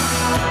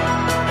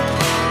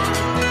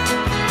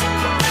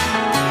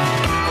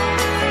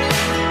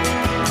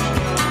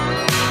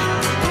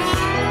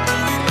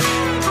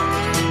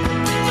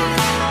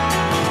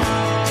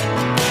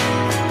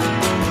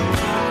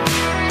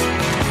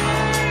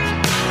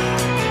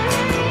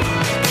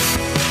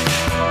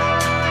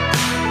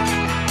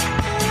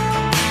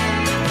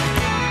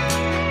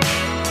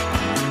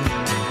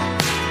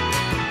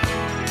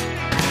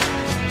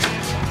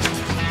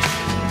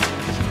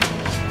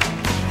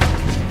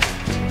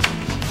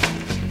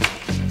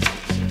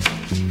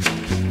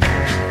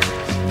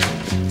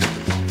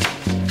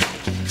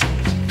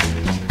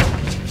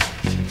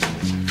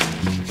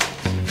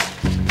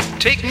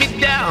 Take me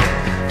down,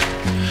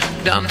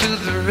 down to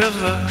the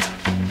river.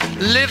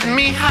 Lift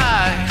me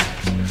high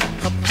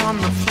upon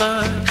the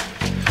flood.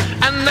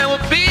 And there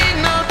will be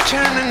no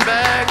turning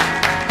back.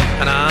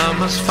 And I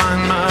must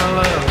find my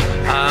love.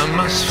 I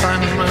must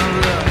find my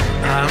love.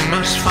 I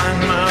must find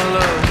my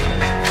love.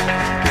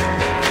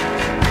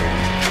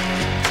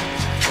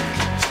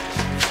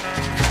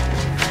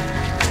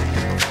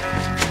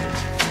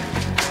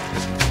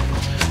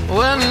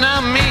 Well, now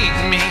meet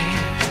me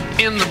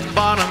in the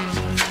bottom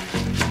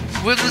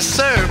with the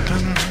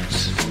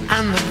serpents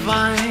and the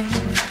vine,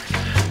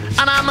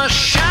 and I must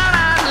shout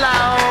out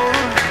loud,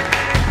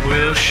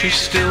 will she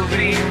still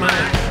be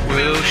mine?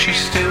 Will she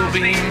still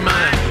be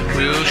mine?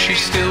 Will she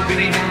still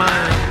be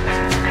mine?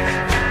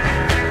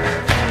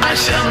 I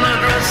shall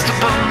not rest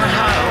upon the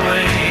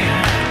highway,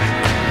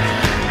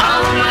 I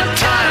will not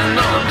tire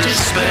nor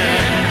despair.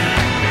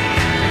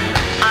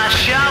 I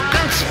shall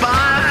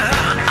conspire,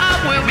 I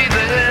will be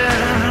there.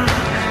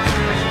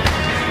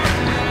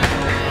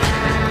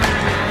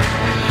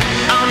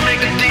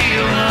 Make a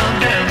deal, I'll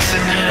dance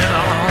in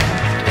hell.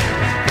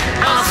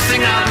 I'll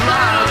sing out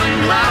loud and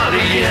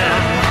louder, yeah.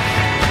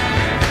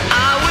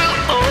 I will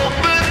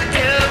open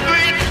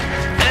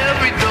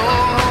every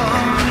door,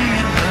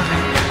 yeah.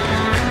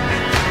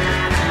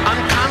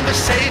 I'm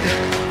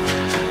conversating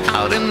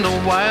out in the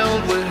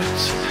wild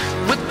woods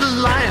with the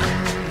lion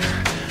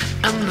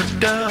and the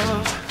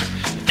dove.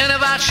 And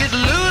if I should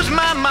lose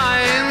my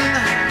mind,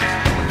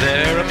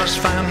 there I must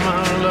find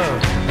my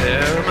love.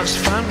 There I must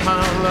find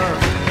my love.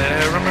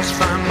 There I must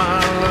find my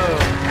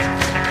love.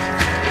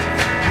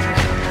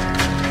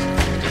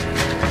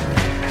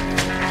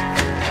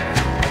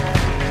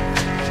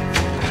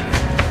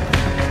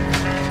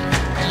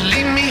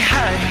 Lead me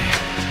high,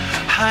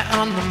 high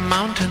on the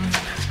mountain,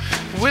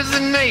 with the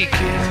naked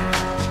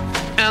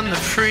and the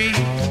free.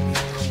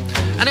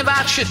 And if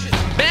I should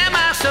bare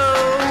my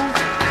soul,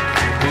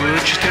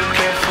 would you still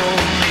care for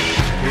me?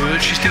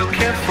 Would you still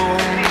care for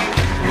me?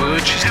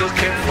 Would you still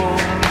care for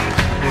me?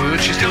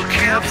 Would you still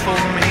care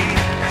for me?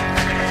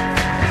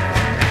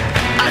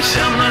 I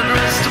shall not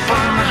rest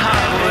upon the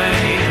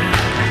highway,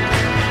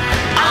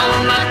 I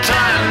will not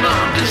tire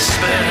nor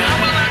despair.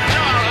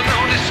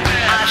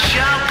 I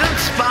shall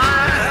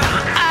conspire,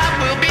 I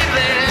will be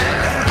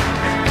there.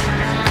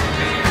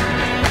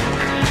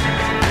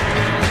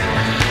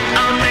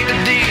 I'll make a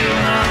deal,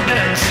 I'll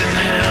dance in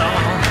hell.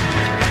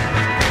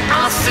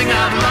 I'll sing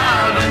out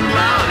loud and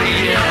louder,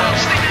 yeah.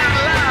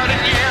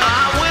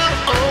 I will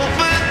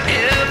open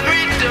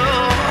every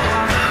door.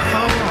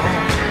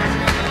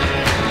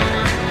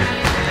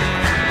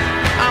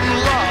 I'm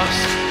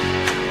lost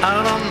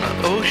out on the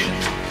ocean,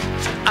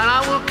 and I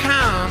will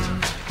count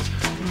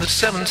the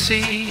 7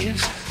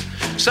 seas.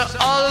 So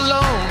all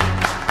alone,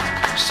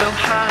 so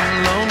high and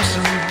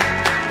lonesome.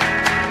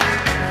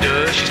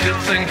 Does she still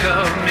think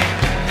of me?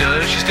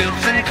 Does she still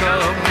think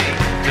of me?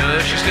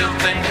 Does she still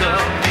think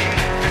of me?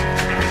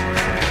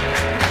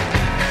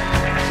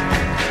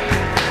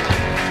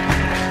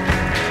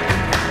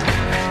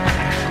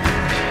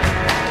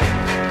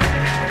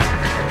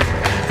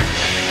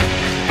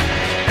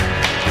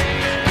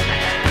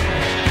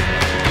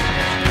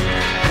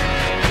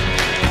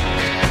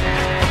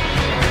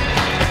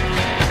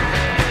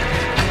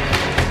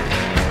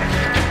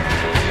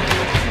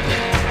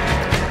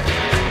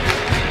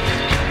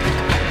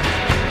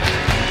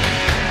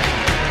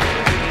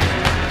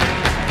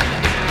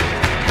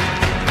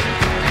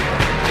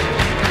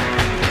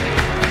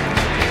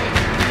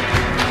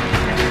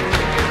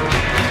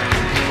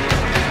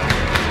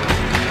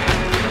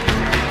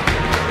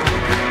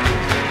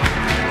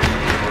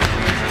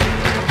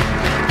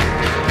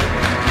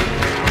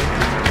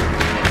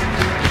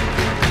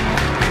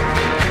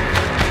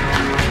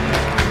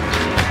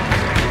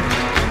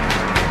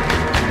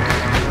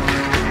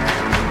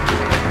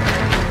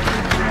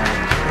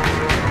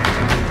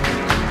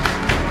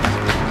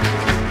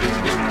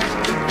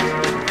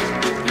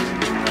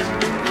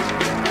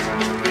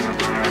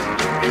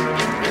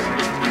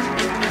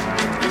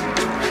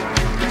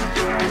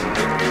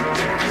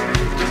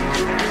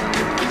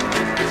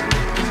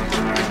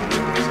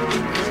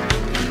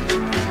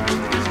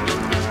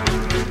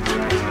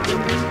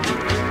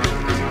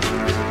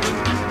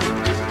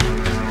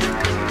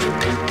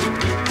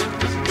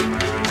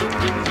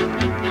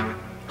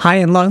 High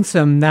and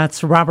Lonesome,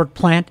 that's Robert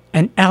Plant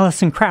and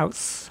Alison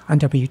Krauss on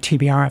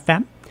WTBR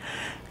FM.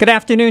 Good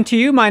afternoon to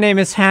you. My name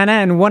is Hannah,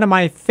 and one of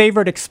my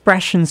favorite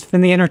expressions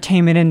from the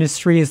entertainment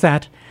industry is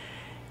that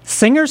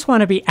singers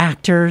want to be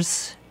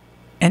actors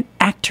and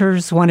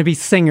actors want to be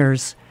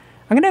singers.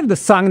 I'm going to have the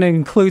song that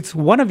includes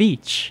one of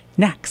each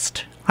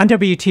next on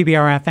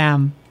WTBR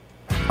FM.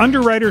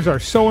 Underwriters are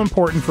so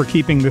important for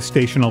keeping this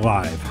station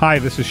alive. Hi,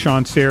 this is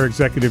Sean Sayre,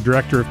 Executive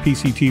Director of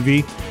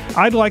PCTV.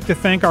 I'd like to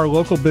thank our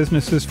local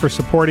businesses for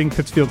supporting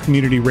Pittsfield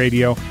Community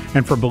Radio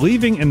and for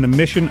believing in the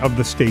mission of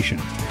the station.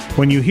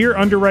 When you hear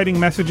underwriting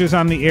messages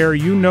on the air,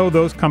 you know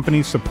those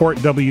companies support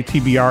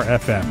WTBR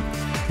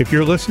FM. If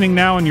you're listening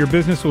now and your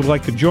business would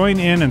like to join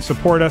in and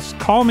support us,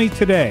 call me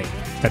today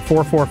at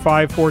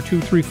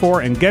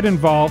 445-4234 and get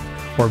involved,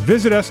 or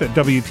visit us at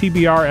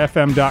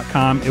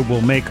WTBRFM.com. It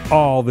will make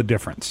all the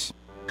difference.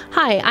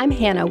 Hi, I'm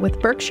Hannah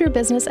with Berkshire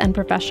Business and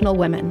Professional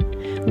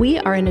Women. We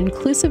are an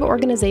inclusive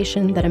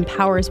organization that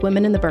empowers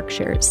women in the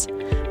Berkshires.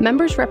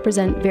 Members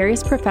represent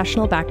various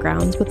professional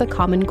backgrounds with a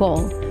common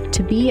goal: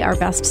 to be our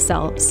best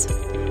selves.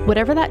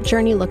 Whatever that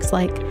journey looks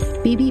like,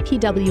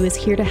 BBPW is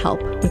here to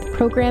help with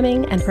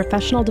programming and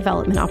professional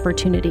development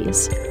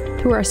opportunities.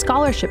 Through our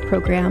scholarship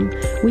program,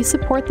 we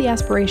support the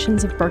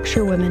aspirations of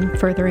Berkshire women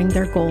furthering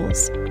their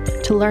goals.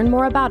 To learn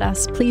more about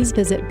us, please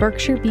visit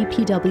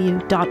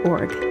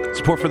berkshirebpw.org.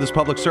 Support for this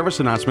public service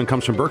announcement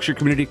comes from Berkshire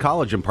Community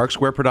College and Park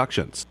Square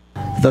Productions.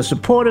 The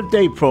Supportive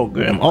Day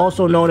Program,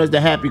 also known as the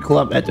Happy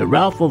Club at the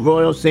Ralph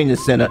Royal Senior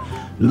Center,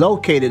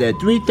 located at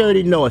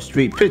 330 North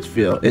Street,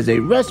 Pittsfield, is a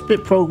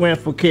respite program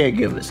for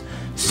caregivers.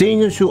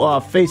 Seniors who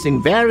are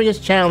facing various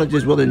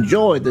challenges will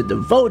enjoy the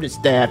devoted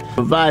staff that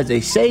provides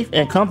a safe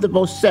and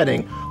comfortable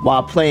setting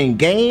while playing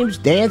games,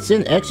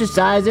 dancing,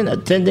 exercising,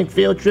 attending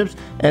field trips,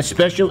 and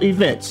special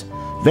events.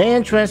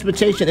 Van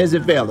transportation is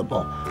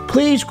available.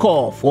 Please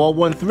call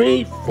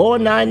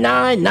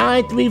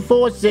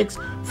 413-499-9346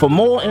 for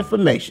more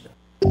information.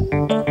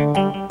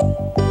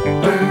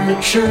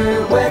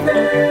 Berkshire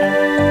weather.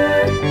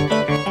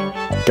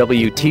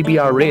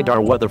 WTBR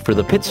radar weather for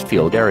the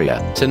Pittsfield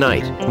area.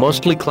 Tonight,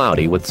 mostly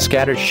cloudy with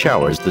scattered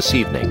showers this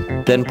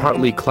evening, then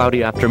partly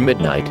cloudy after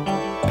midnight.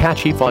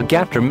 Patchy fog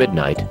after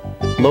midnight.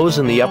 Lows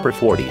in the upper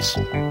 40s.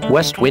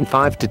 West wind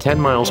 5 to 10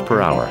 miles per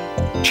hour.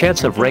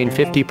 Chance of rain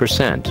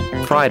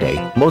 50%.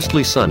 Friday,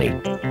 mostly sunny.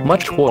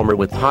 Much warmer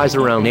with highs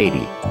around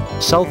 80.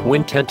 South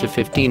wind 10 to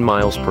 15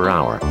 miles per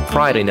hour.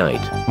 Friday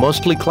night,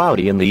 mostly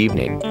cloudy in the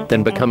evening,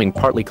 then becoming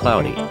partly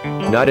cloudy.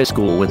 Night is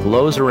cool with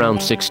lows around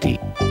 60.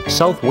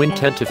 South wind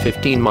 10 to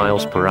 15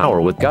 miles per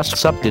hour with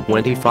gusts up to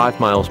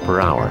 25 miles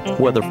per hour.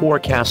 Weather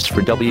forecasts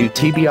for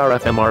WTBR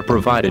FM are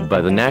provided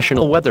by the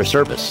National Weather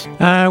Service.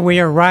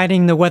 We are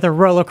riding the weather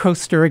roller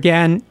coaster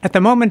again. At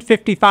the moment,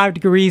 55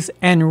 degrees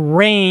and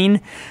rain.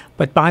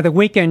 But by the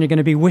weekend, you're going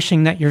to be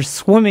wishing that your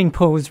swimming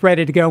pool is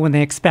ready to go when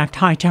they expect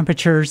high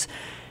temperatures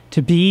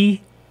to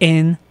be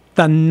in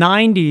the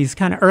 90s,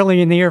 kind of early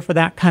in the year for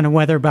that kind of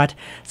weather, but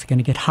it's going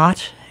to get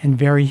hot and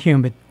very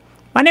humid.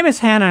 My name is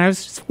Hannah. I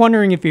was just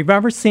wondering if you've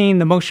ever seen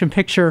the motion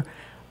picture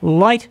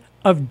Light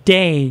of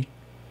Day.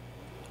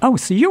 Oh,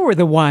 so you were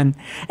the one.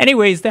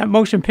 Anyways, that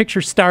motion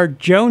picture starred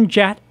Joan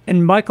Jett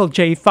and Michael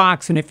J.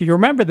 Fox, and if you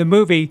remember the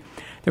movie,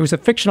 there was a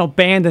fictional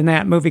band in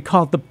that movie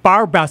called the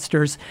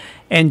Barbusters,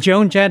 and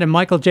Joan Jett and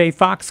Michael J.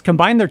 Fox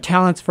combined their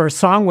talents for a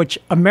song which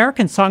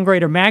American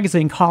Songwriter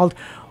magazine called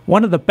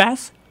one of the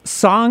best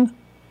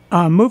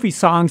movie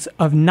songs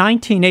of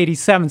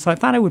 1987. So I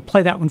thought I would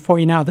play that one for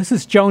you now. This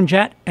is Joan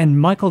Jett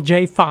and Michael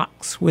J.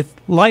 Fox with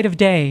Light of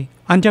Day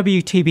on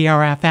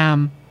WTBR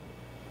FM.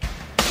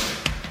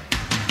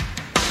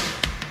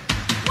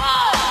 Money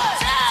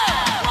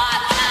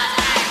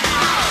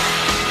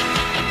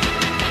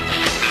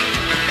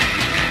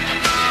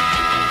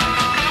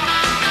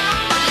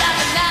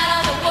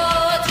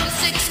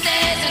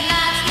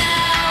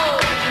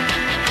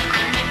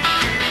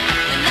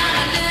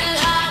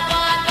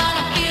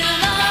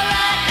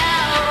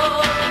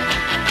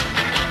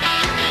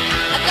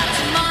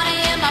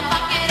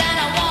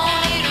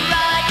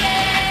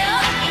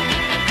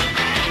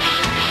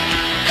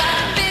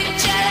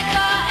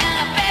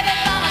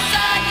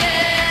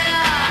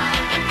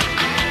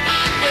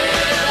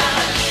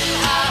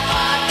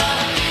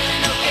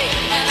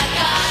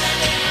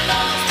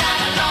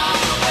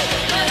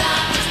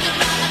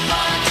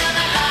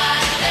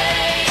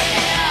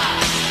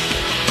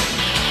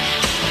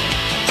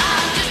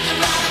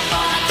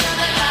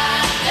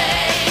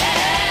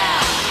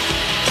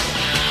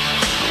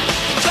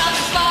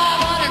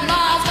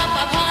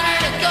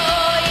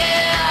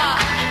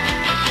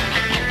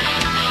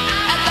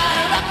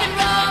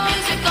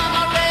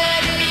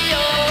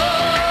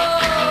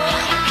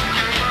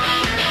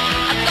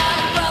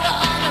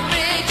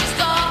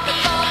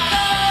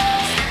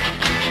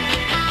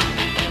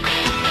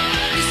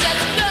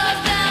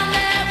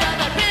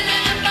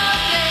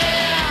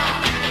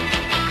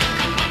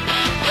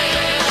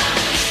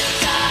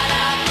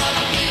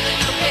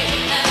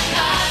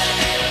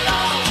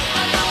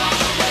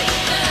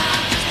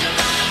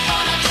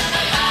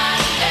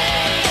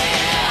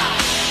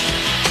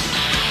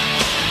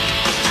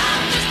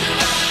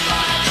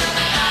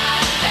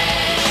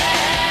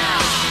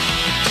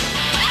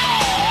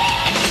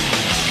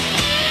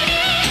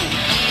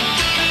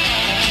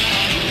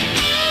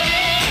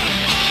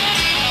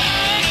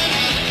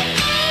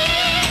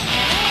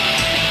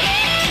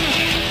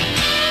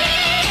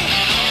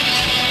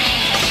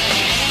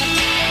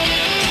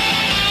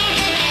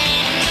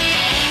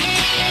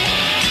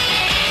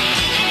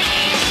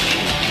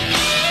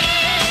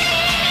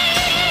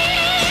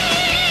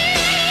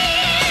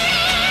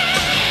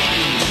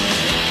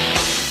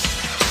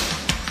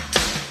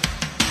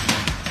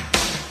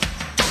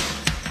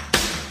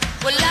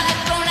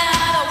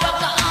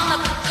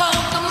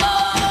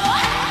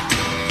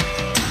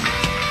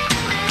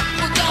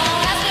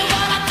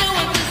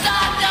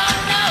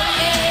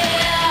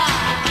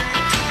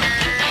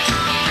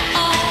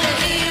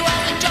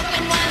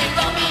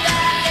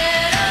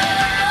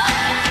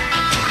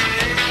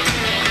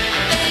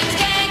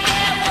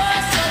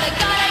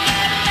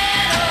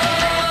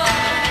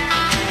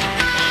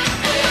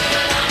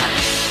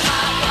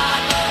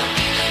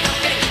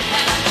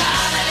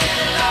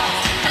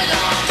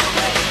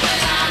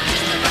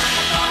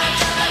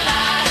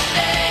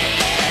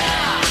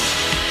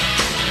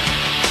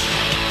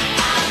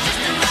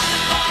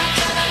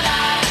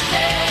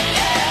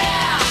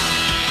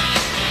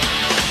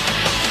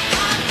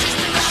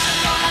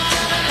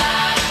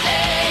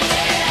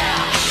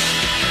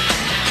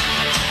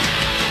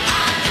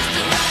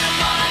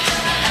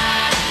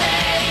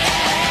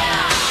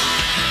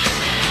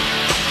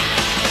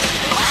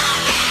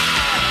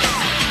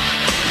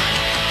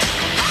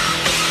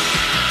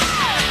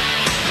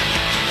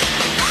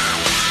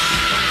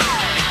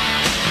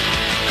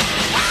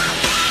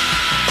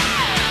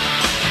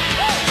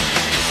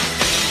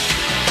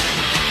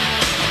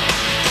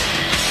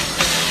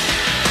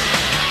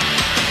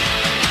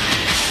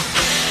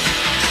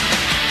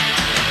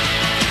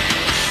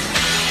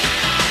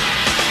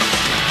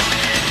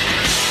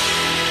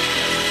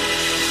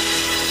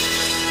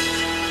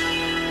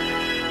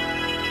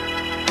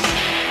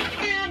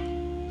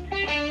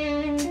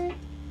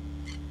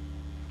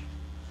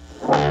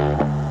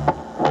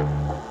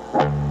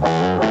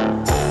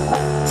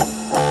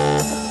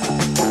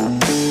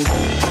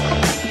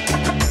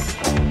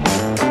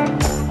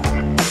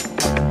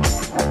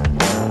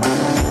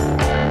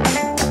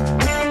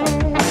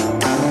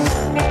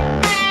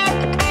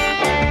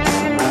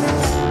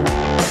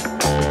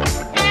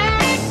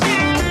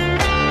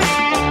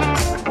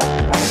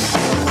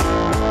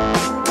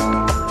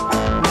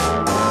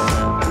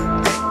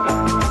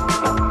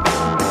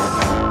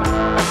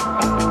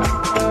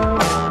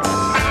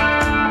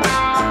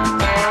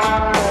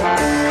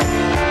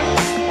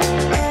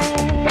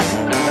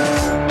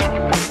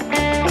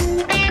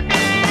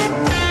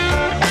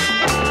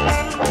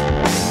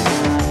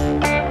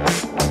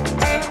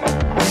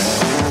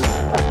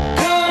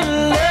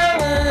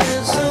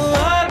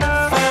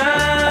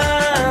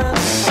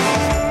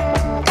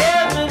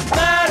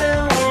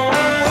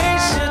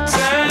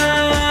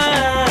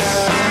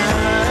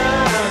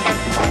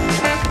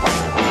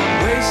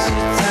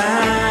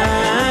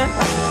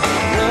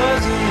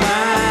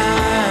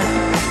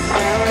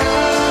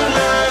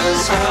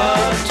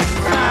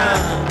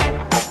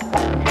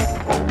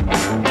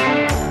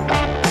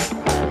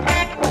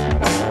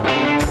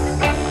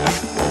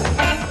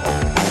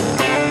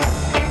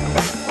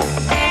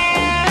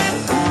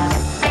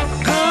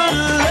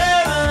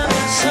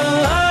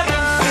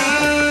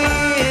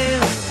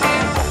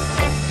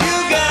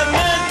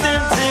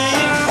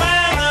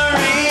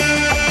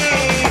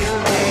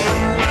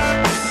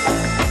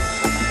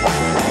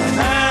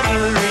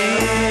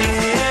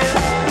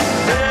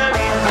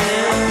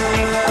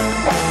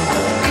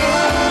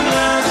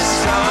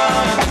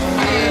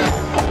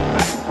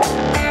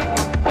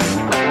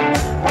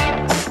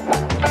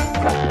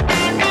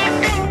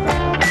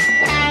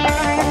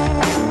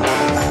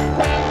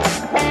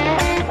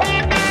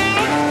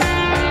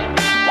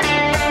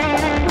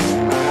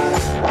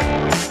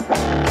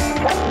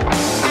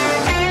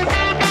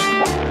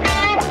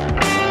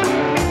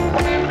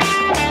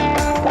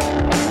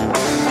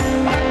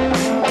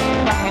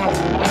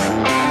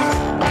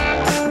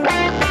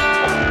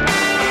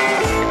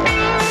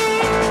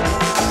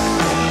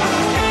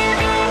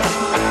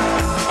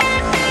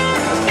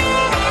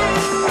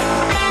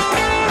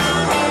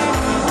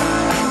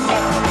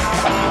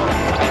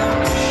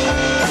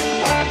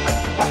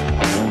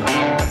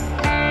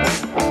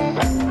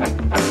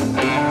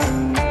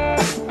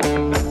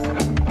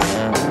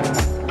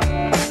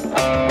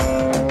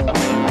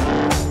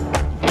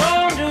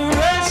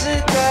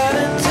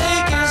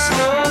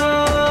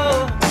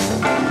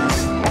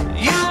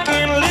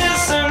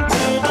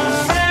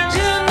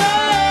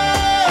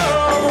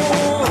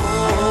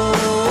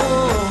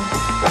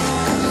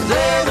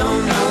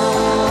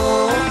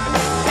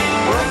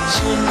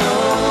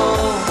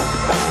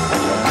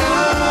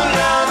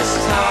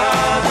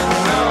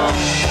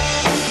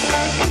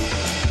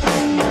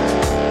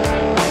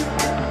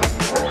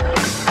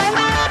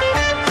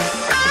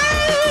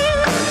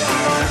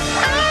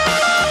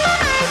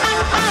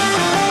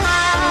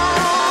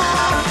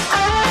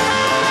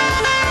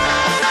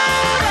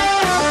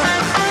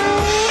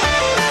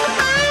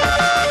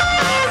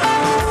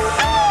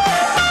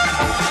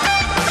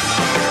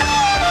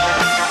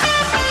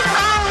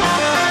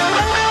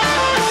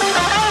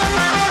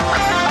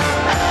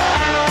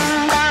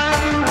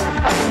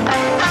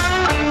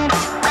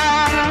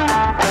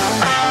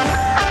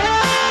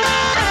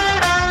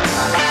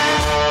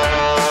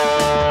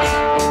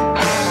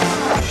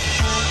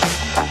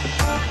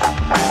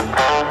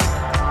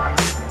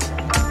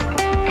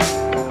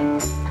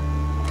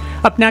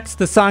Up next,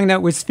 the song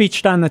that was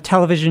featured on the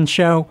television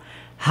show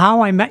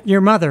How I Met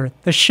Your Mother,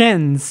 The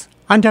Shins,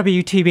 on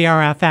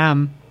WTBR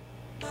FM.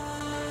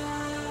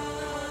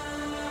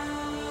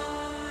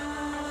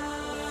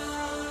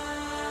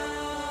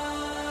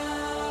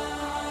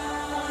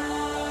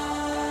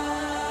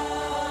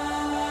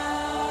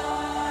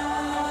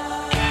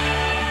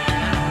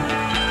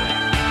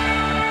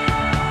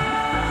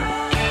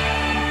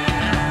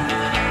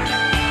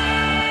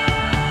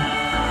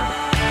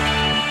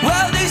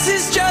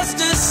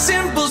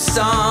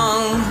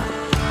 Song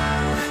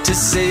to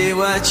say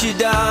what you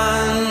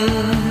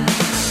done.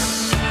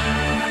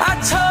 I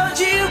told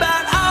you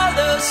about all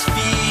those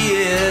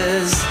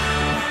fears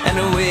and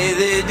the way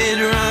they did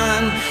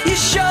run. You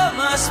sure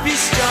must be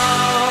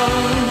strong,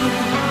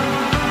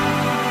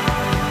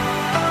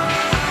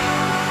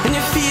 and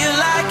you feel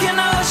like an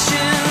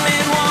ocean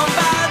made warm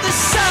by the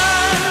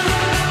sun.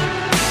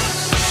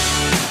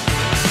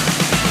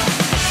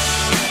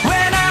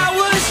 When I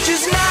was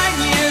just 9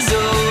 years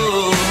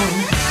old,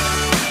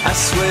 I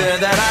swear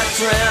that I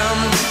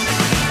dreamt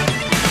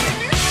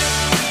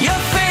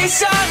your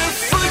face on a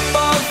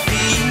football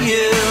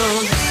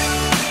field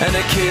and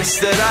a kiss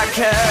that I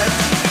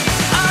kept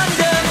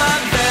under my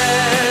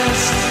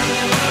vest.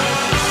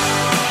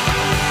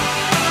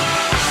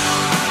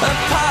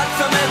 Apart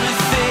from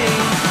everything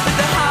but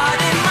the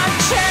heart in my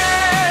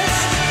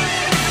chest,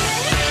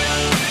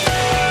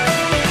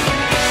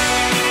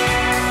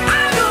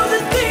 I know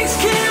that things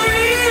can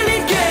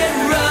really get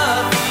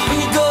rough when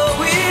you go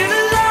it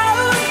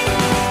alone.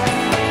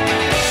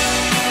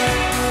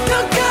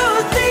 Don't go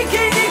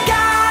thinking you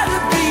gotta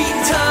be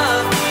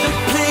tough and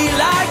play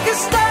like a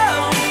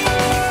stone.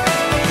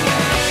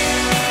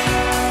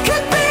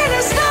 Could be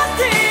there's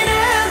nothing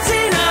else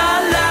in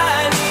our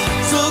lives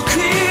so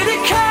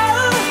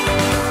critical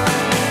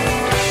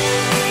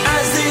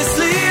as this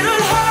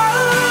little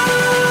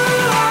hole.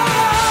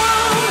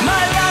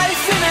 My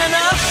life in an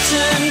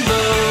upturned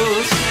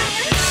boat,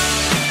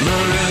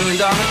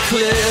 marooned on a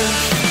cliff.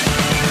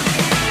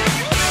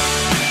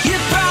 You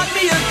brought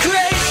me a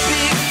great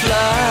big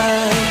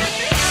flood,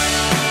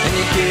 and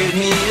you gave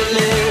me a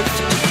lift.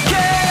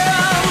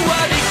 Girl,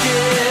 what a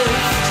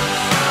gift.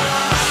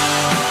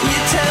 You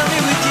tell me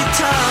with your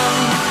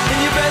tongue, and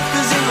your breath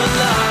was in my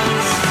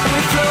lungs, and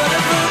we float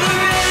over the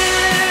rift.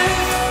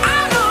 I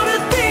know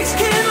that things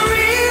can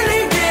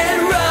really get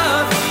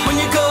rough when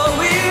you go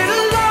it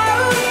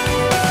alone.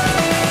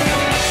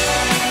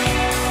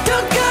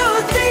 Don't go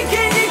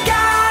thinking you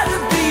gotta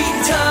be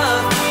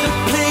tough and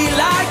play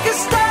like a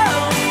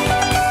stone.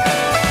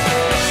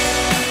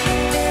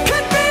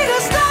 Could be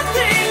there's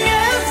nothing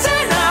else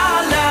in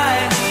our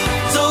lives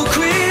so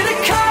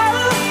critical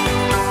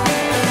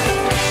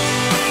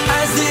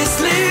as this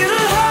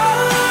little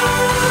hole.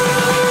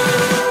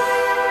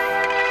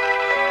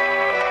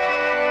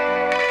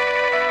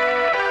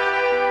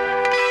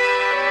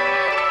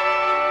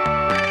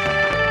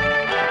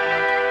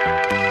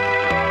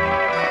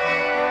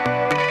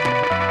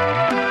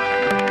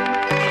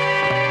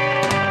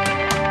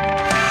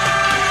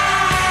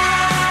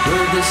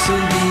 Well, this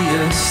will be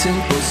a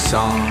simple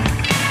song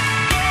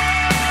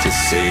to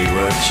say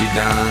what you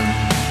done.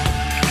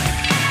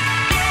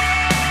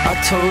 I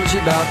told you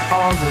about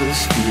all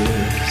those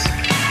fears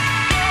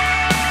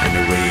and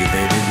the way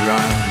they did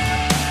run.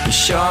 You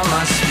sure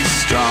must be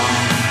strong,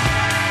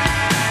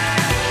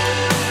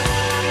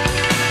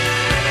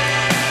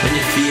 and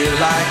you feel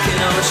like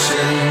an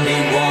ocean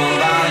made warm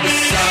by the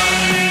sun.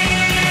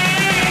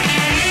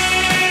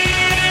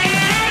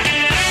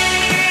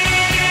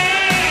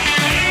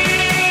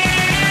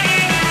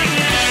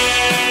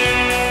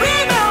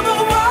 Remember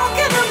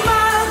walking a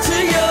mile to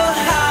your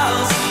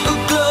house, a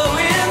glow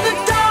in the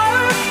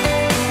dark.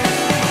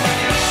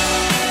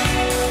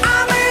 I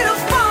made a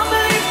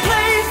fumbling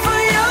play for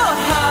your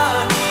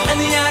heart, and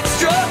the axe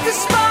struck a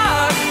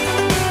spark.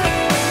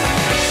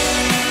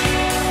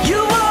 You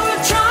wore a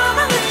charm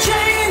and a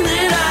chain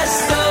that I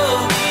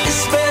stole,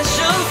 especially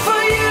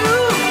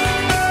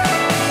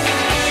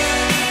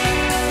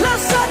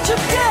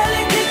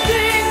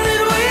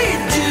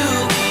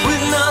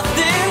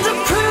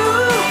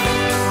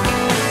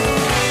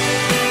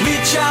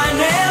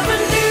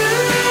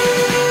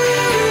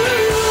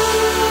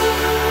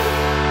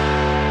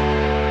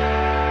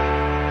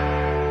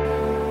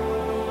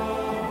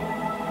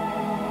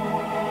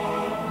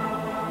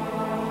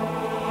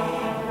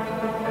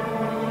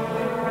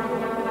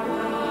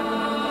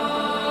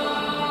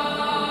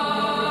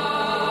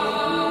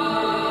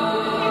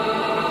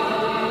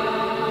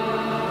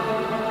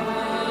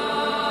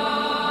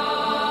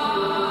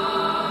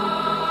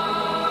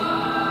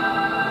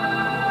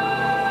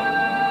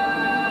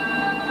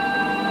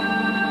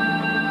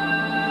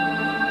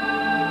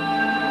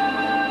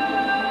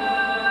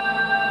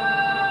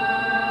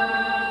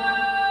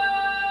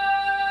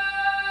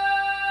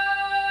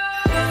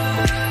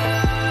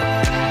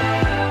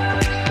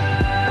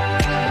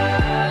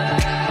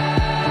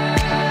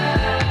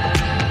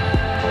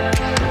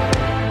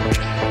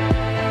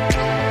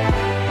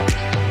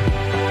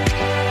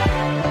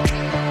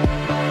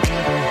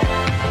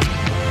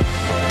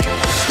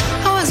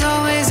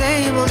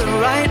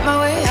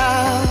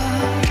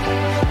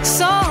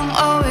Song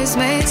always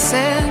made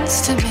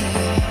sense to me.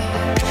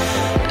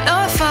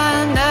 Now I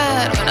find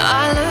that when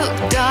I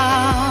look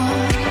down,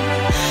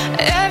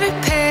 every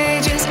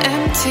page is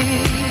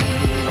empty.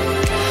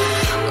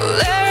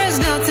 There is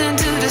nothing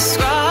to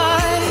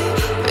describe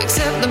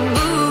except the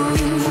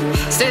moon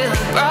still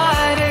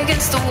bright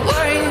against the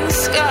worrying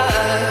sky.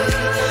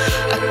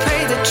 I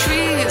pray the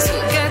trees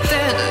will get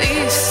their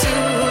leaves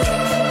soon.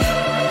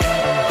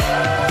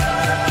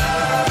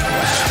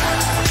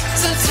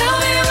 So tell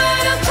me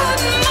where to put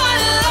my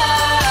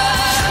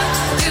life.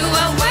 Do I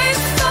wait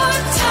for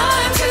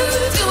time to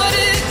do what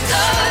it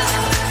does?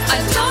 I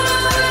don't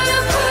know where to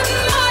put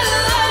my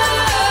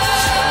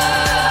life.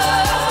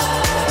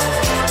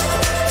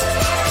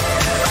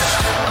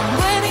 And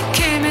when it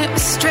came, it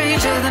was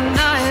stranger than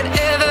I had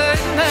ever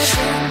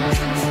imagined.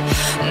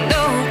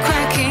 No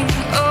cracking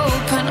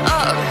open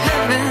of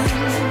heaven,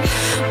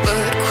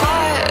 but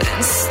quiet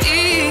and still.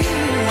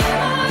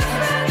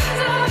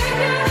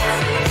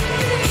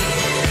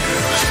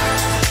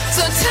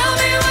 So tell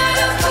me where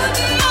to put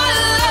my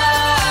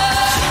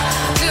life.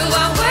 Do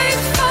I wait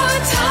for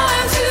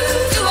time to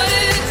do what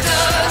it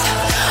does?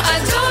 I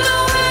don't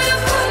know where to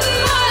put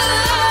my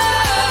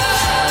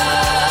life.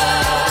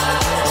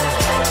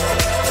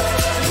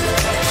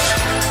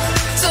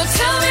 So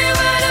tell me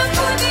where to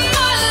put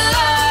my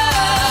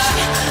life.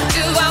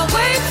 Do I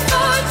wait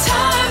for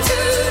time to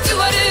do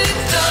what it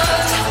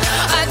does?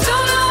 I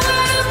don't know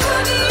where to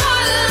put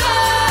my life.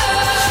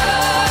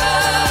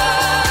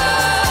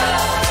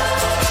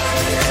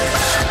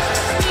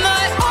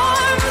 My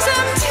arms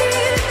empty,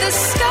 the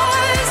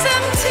sky's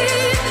empty,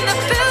 the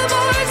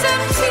billboard's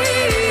empty.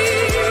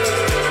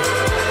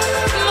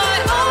 My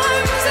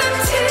arms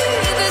empty,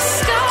 the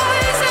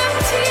sky's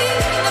empty,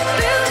 the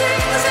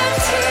building's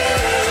empty.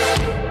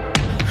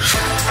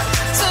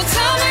 So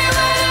tell me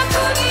where to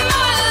put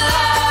my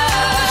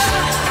life.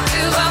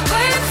 Do I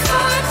wait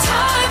for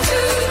time to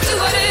do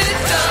what it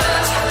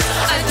does?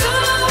 I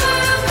don't know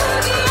where to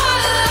put my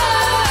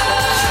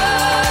life.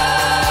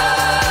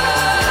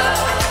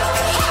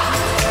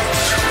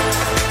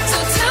 So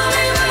tell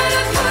me where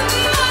to put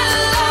my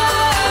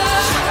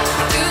life.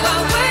 Do I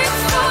wait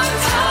for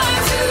time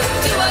to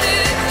do what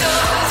it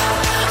does?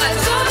 I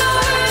don't know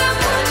where to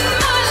put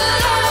my life. My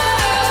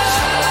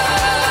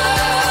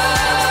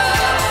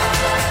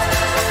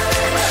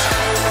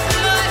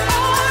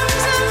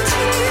arms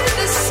empty,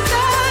 the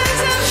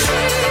sky's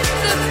empty,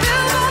 the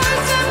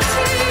billboard's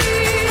empty.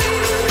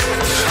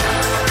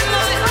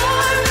 My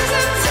arms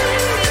empty,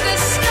 the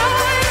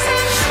sky's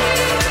empty,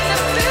 the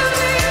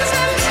building's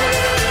empty.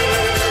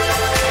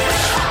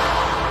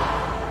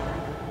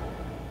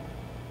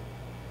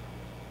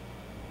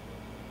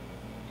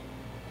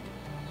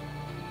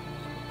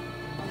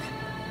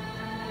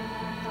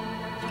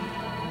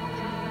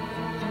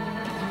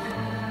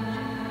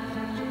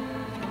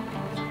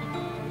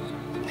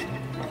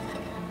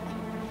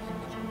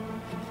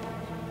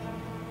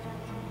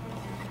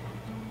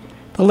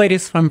 The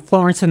latest from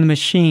Florence and the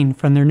Machine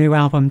from their new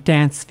album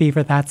Dance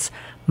Fever. That's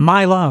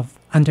My Love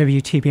on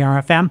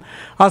WTBR FM.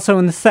 Also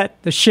in the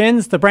set, The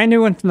Shins, the brand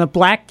new one from the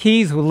Black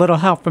Keys with a little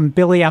help from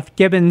Billy F.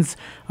 Gibbons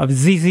of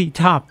ZZ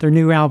Top. Their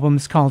new album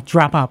is called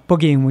Dropout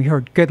Boogie, and we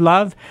heard Good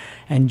Love.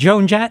 And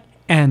Joan Jett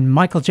and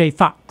Michael J.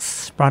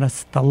 Fox brought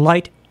us The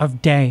Light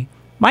of Day.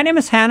 My name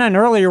is Hannah, and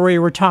earlier we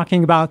were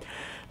talking about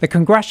the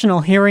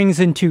congressional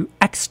hearings into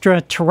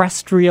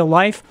extraterrestrial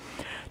life.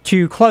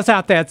 To close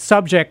out that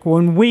subject,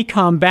 when we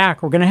come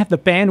back, we're going to have the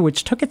band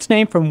which took its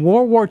name from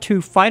World War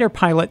II fighter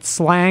pilot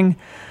slang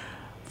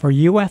for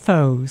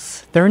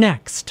UFOs. They're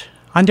next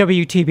on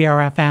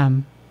WTBR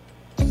FM.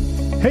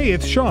 Hey,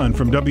 it's Sean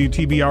from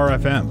WTBR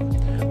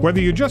FM.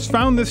 Whether you just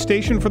found this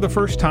station for the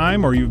first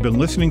time or you've been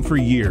listening for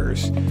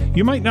years,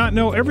 you might not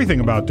know everything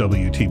about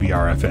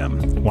WTBR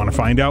FM. Want to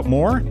find out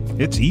more?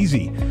 It's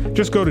easy.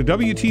 Just go to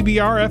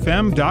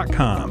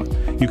WTBRFM.com.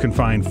 You can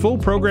find full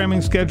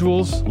programming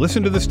schedules,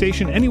 listen to the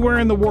station anywhere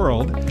in the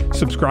world,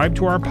 subscribe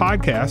to our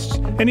podcasts,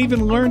 and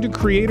even learn to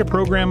create a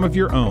program of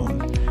your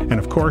own. And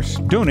of course,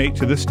 donate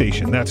to the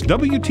station. That's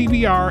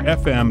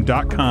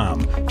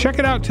WTBRFM.com. Check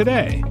it out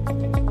today.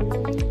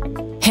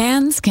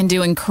 Hands can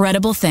do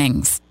incredible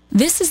things.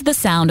 This is the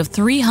sound of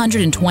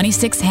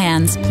 326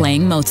 hands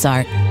playing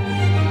Mozart.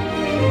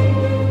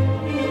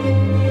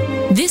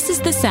 This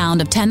is the sound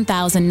of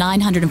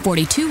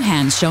 10,942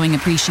 hands showing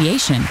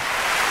appreciation.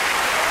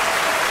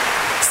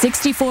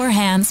 64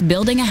 hands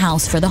building a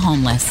house for the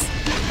homeless.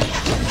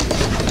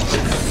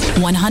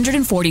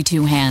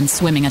 142 hands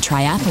swimming a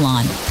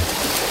triathlon.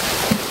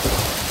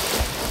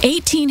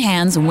 18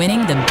 hands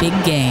winning the big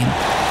game.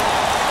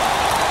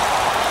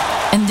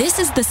 And this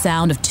is the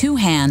sound of 2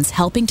 hands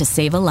helping to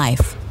save a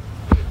life.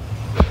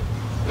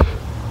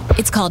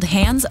 It's called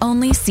Hands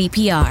Only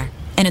CPR,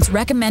 and it's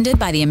recommended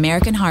by the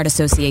American Heart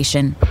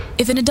Association.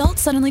 If an adult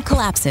suddenly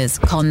collapses,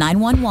 call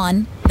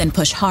 911, then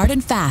push hard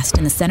and fast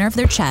in the center of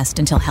their chest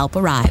until help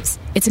arrives.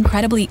 It's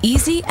incredibly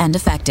easy and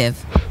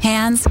effective.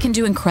 Hands can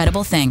do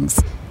incredible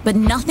things, but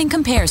nothing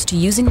compares to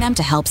using them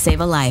to help save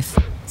a life.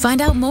 Find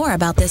out more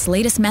about this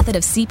latest method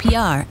of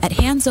CPR at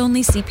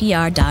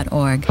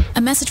handsonlycpr.org.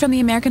 A message from the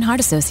American Heart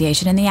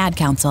Association and the Ad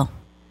Council.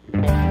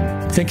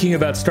 Thinking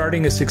about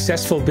starting a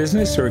successful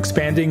business or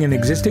expanding an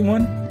existing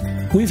one?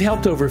 We've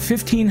helped over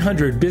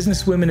 1,500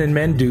 businesswomen and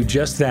men do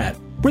just that.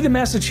 We're the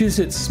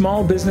Massachusetts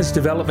Small Business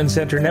Development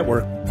Center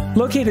Network,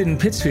 located in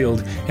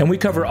Pittsfield, and we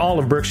cover all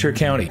of Berkshire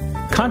County.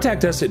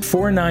 Contact us at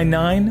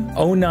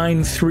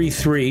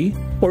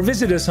 499-0933 or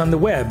visit us on the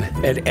web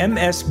at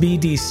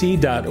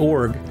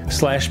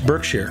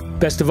msbdc.org/Berkshire.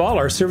 Best of all,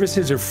 our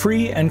services are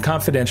free and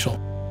confidential.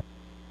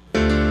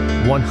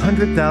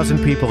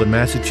 100,000 people in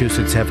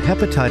Massachusetts have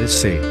hepatitis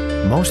C.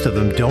 Most of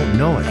them don't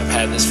know it. I've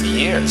had this for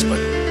years, but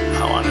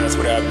how on earth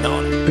would I have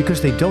known it?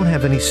 Because they don't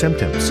have any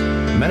symptoms.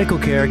 Medical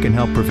care can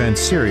help prevent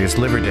serious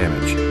liver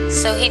damage.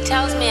 So he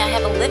tells me I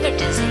have a liver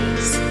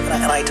disease.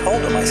 And I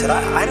told him, I said,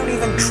 I don't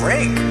even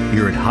drink.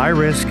 You're at high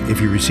risk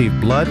if you receive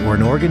blood or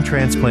an organ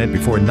transplant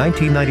before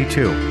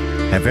 1992,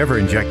 have ever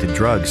injected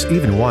drugs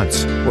even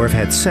once, or have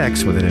had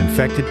sex with an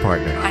infected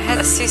partner. I had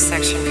a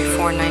C-section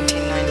before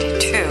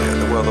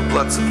 1992. Well, the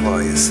blood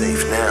supply is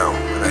safe now.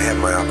 When I had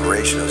my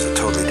operation, it was a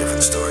totally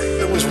different story.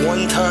 It was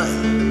one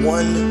time,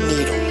 one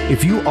needle.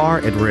 If you are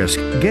at risk,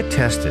 get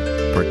tested.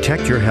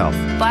 Protect your health.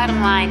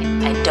 Bottom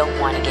line, I don't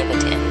want to give it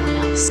to anyone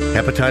else.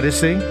 Hepatitis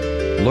C?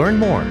 Learn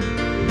more.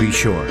 Be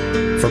sure.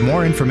 For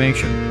more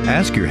information,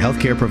 ask your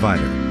healthcare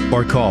provider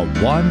or call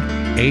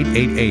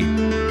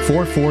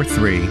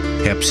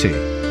 1-888-443-HEP-C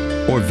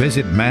or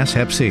visit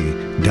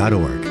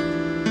masshepc.org.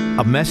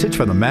 A message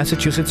from the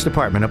Massachusetts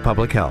Department of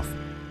Public Health.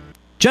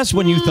 Just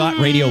when you thought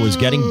radio was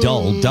getting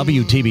dull,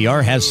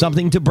 WTBR has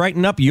something to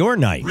brighten up your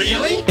night.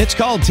 Really? It's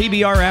called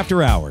TBR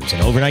After Hours,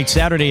 and overnight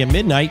Saturday at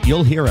midnight,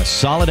 you'll hear a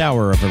solid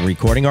hour of a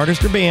recording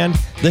artist or band,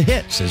 the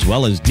hits, as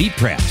well as deep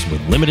tracks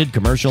with limited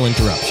commercial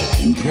interruption.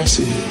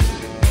 Impressive.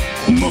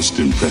 Most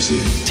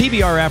impressive.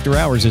 TBR After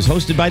Hours is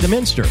hosted by The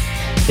Minster.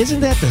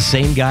 Isn't that the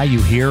same guy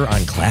you hear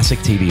on classic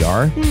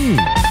TBR?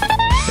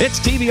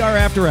 It's TBR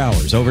After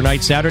Hours,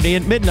 overnight Saturday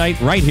at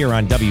midnight, right here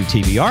on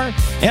WTBR,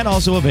 and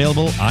also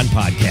available on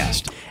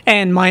podcast.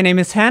 And my name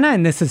is Hannah,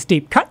 and this is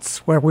Deep Cuts,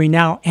 where we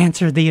now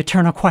answer the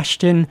eternal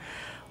question,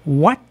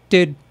 what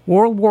did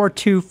World War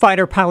II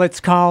fighter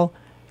pilots call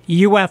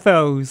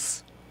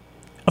UFOs?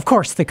 Of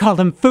course, they called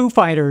them Foo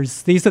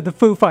Fighters. These are the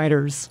Foo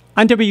Fighters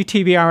on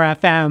WTBR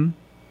FM.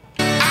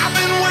 I've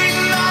been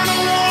waiting on a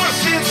war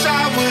since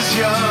I was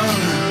young.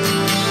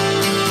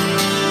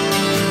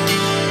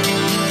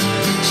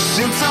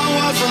 Since I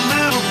was a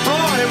little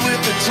boy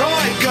with a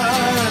toy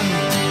gun.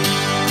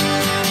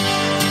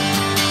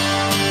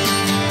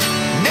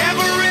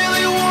 Never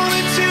really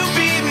wanted to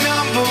be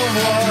number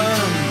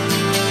one.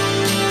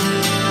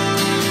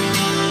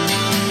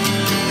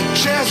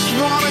 Just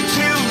wanted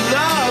to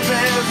love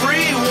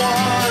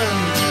everyone.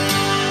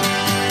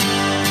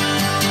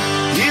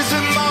 Is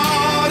it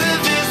more to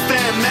this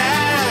than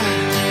that?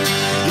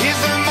 Is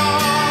it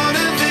more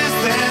to this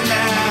than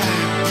that?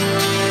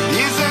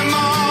 Is it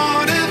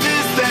more to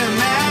this than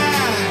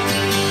that?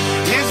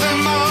 Is it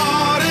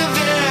more to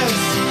this?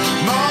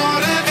 More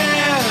to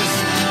this?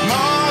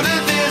 More to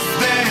this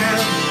than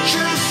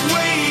just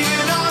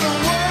waiting on a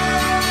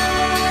world?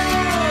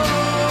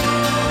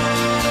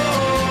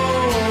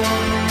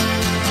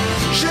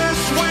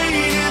 Just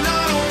waiting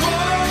on a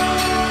world.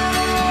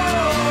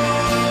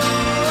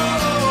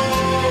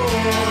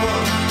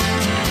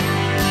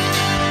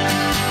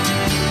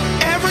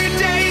 Every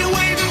day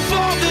waiting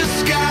for the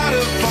sky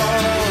to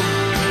fall.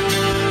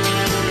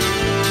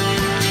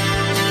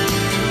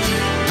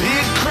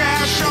 Big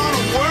crash on a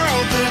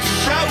world that's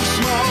so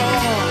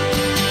small.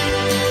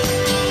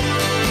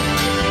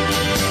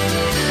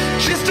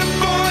 Just a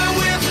boy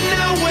with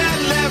nowhere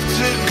left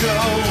to go.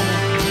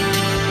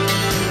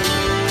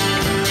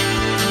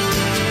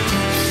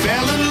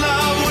 Fell in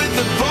love with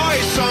the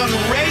voice on the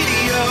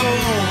radio.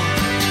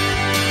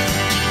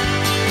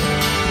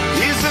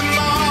 Is it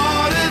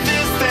more to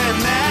this than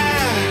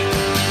that?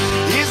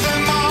 Is it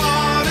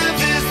more to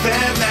this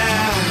than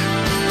that?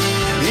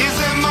 Is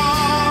it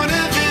more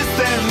to this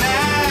than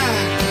that?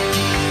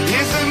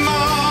 Is it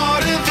more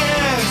to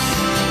this?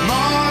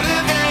 More to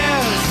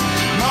this?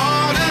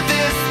 More to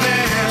this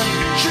than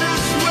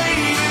just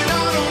waiting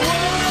on a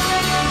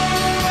world?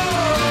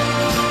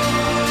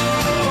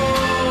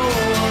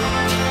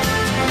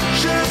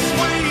 Just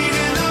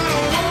waiting on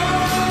a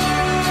world.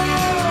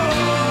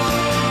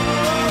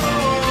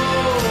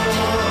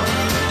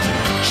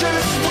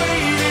 Just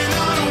waiting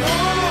on a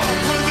world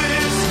for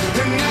this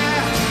and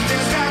that.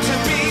 There's got to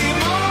be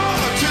more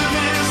to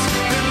this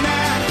than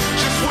that.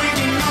 Just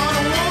waiting on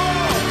a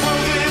world for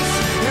this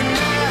and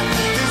that.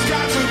 There's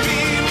got to be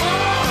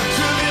more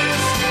to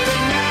this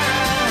than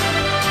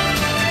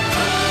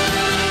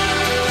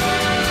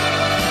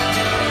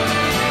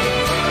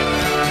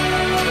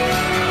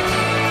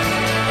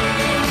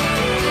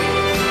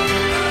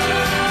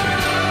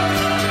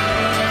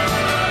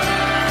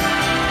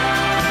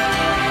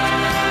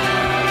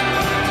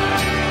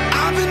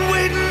I've been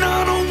waiting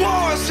on a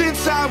war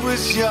since I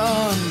was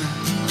young.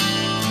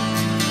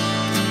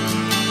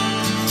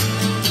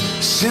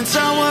 since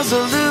I was a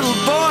little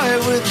boy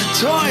with a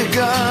toy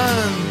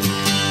gun.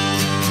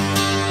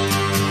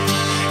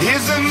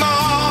 Is there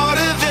more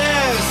to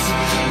this,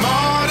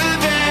 more to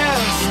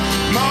this,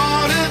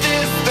 more to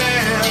this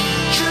than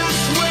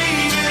just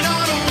waiting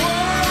on a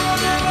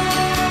world?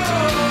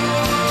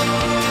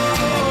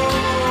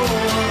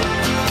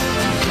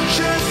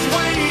 Just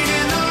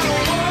waiting on a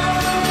world.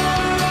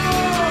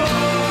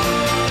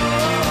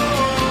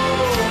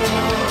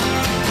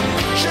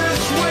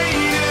 Just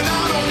waiting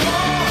on a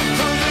war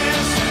for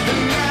this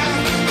and that.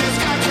 There's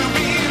got to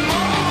be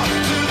more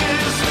to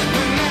this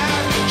than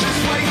that.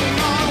 Just waiting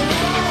on a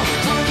war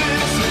for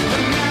this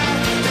and that.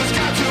 There's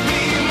got to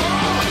be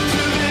more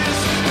to this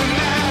than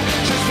that.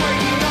 Just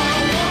waiting on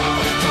a war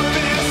for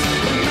this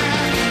and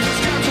that.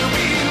 There's got to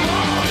be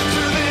more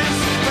to this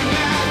than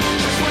that.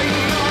 Just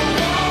waiting on a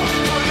war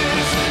for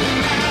this and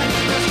that.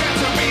 There's got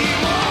to be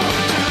more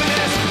to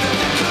this than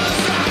that.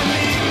 'Cause I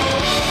need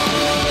more.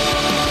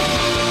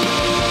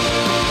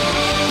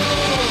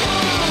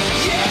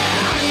 Yeah,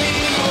 I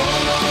need more.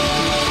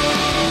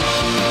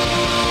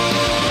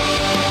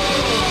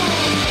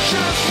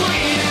 Just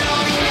waiting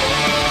on a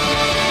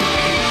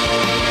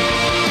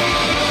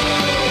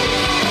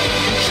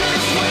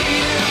just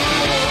waiting on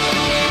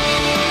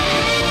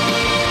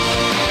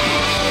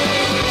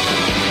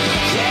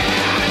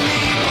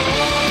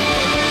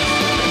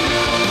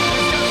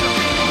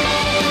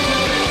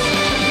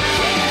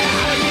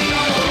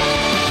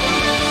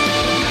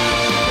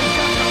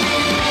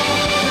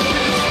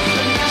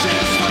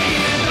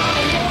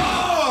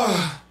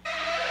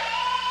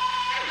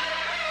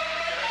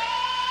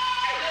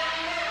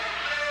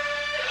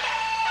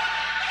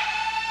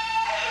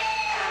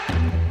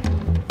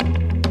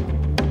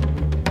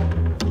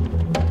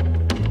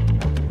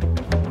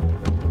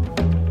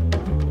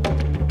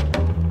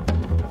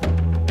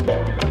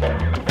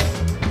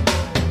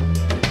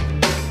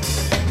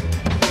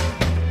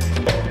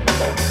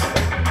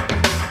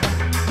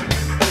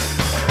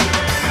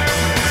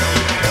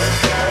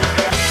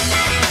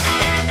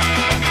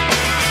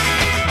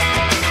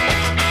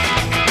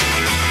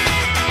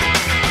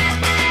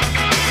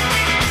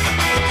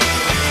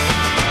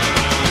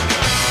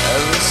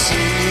haven't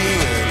seen you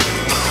in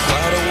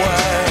quite a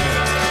while.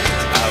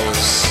 I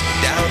was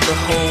down the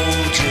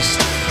hole, just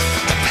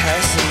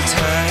passing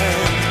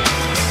time.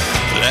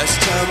 Last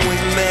time we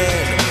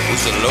met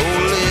was a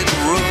low-lit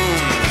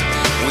room.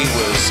 We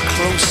was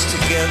close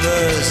together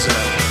as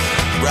a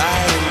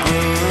bride and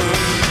groom.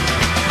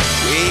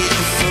 We ate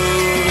the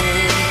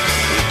food,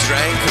 we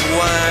drank the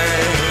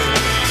wine.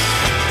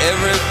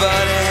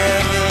 Everybody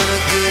having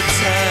a good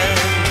time,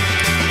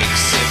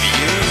 except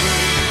you.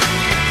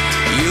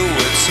 You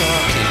were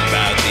talking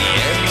about the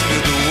end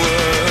of the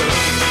world.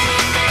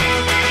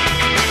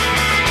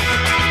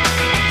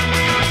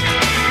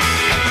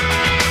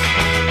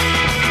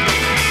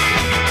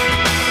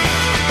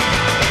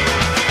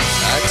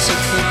 I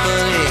took the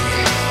money,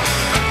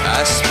 I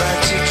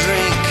spiked your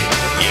drink.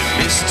 You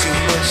miss too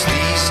much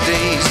these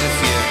days if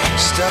you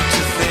stop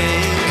to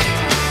think.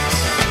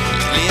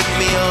 You lead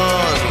me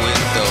on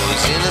with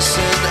those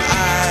innocent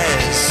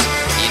eyes.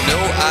 You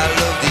know I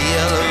love the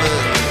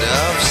element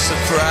of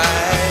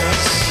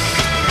surprise.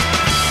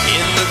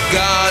 In the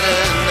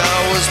garden I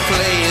was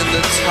playing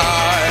the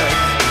tarp.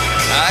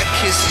 I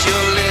kissed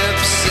your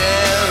lips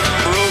and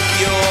broke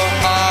your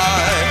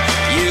heart.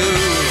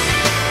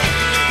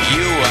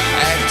 You were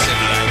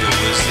acting like it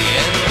was the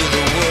end of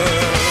the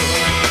world.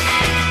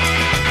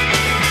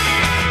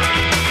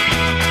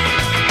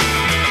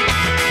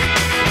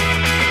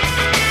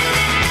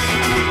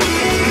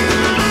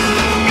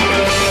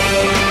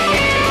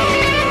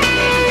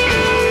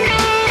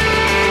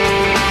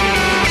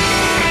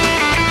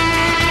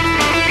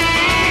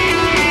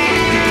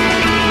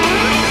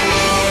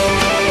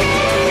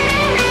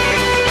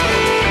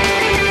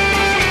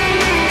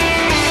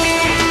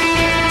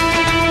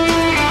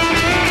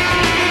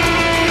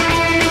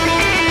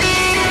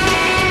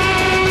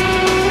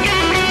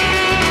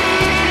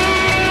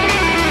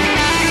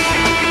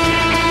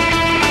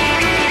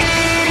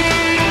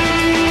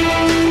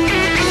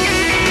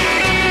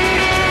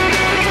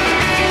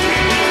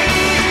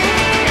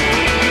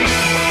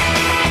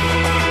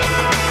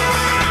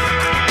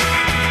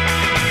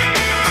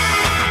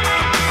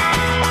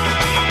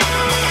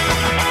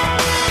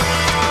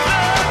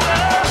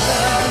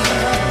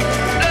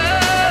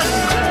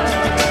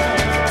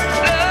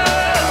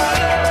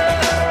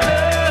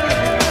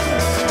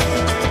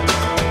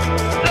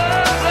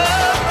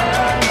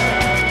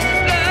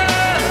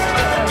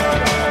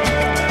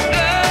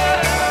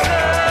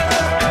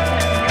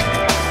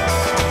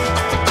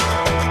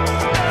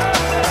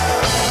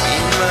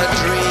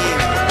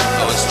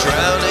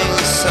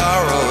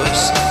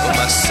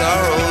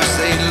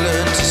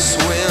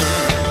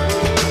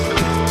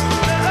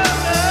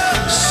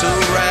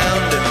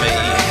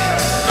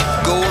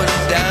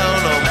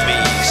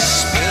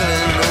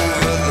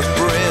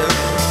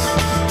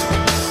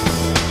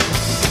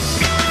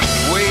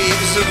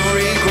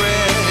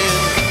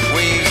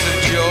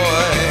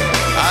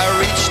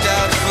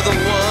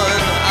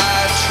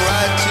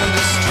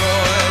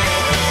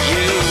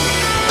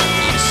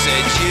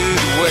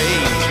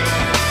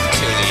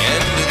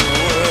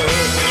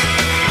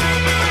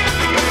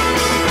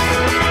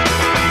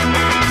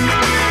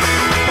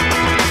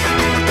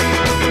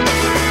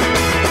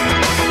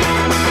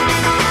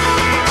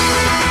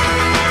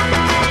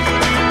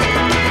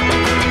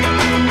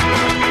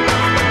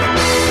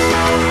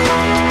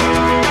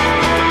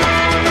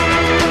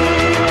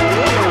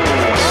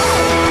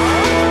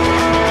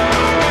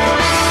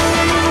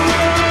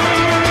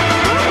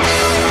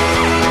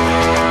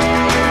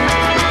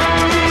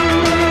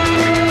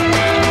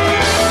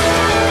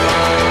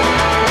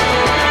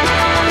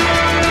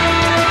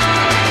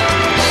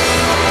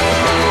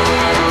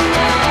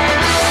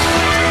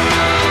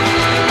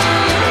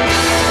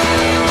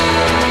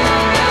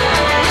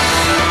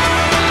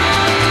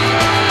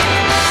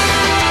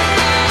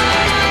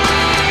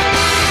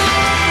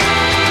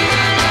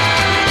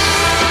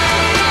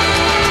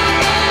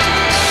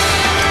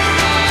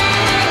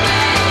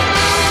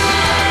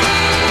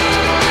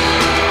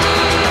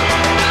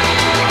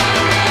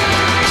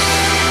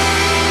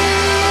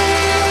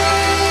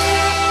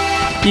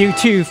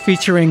 U2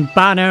 featuring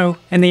Bono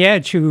and The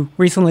Edge, who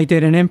recently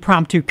did an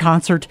impromptu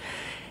concert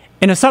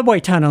in a subway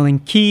tunnel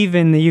in Kyiv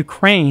in the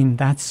Ukraine.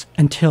 That's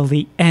Until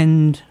the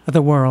End of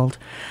the World.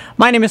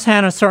 My name is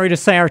Hannah. Sorry to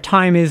say our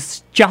time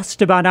is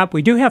just about up.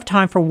 We do have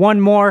time for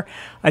one more,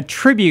 a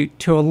tribute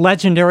to a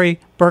legendary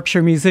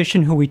Berkshire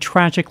musician who we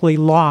tragically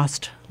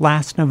lost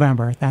last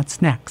November.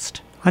 That's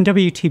next on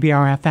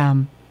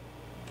WTBR-FM.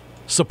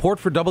 Support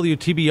for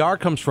WTBR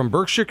comes from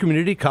Berkshire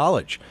Community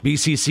College.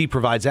 BCC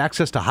provides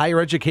access to higher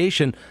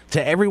education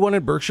to everyone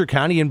in Berkshire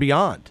County and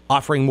beyond,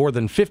 offering more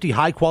than 50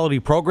 high-quality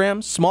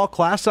programs, small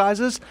class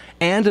sizes,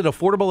 and an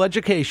affordable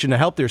education to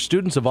help their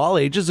students of all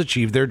ages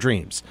achieve their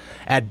dreams.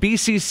 At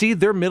BCC,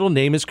 their middle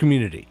name is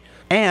Community.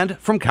 And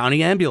from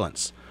County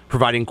Ambulance,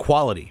 providing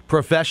quality,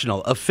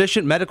 professional,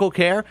 efficient medical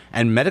care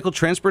and medical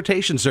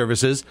transportation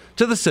services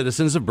to the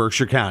citizens of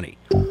Berkshire County.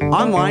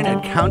 Online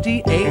at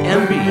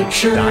countyamb.com.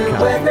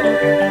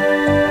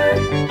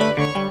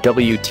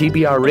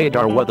 WTBR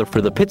radar weather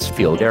for the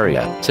Pittsfield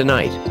area.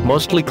 Tonight,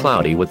 mostly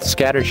cloudy with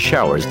scattered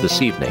showers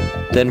this evening,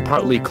 then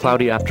partly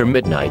cloudy after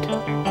midnight.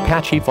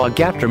 Patchy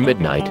fog after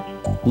midnight.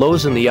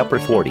 Lows in the upper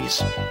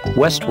 40s.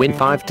 West wind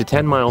 5 to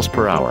 10 miles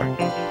per hour.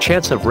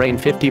 Chance of rain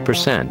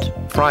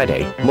 50%.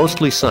 Friday,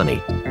 mostly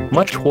sunny.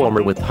 Much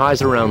warmer with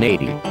highs around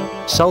 80.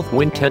 South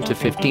wind 10 to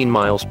 15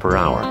 miles per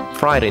hour.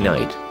 Friday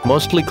night,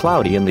 mostly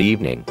cloudy in the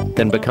evening,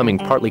 then becoming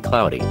partly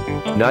cloudy.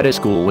 Night is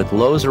cool with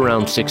lows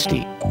around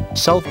 60.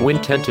 South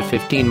wind 10 to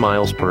 15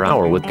 miles per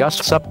hour with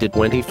gusts up to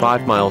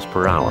 25 miles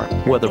per hour.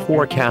 Weather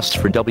forecasts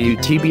for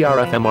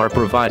WTBR-FM are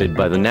provided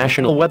by the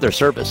National Weather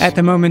Service. At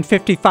the moment,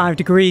 55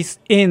 degrees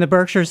in the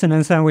Berkshires, and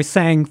as I was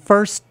saying,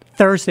 First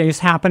Thursday is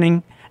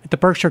happening at the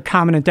Berkshire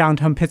Common in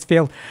downtown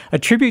Pittsfield, a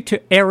tribute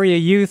to area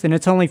youth, and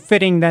it's only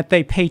fitting that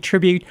they pay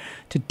tribute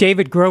to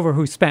David Grover,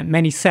 who spent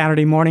many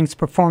Saturday mornings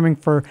performing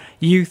for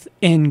youth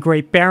in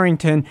Great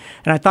Barrington.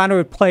 And I thought I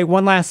would play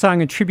one last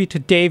song in tribute to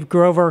Dave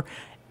Grover,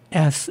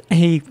 as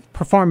he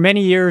performed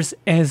many years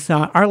as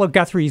Arlo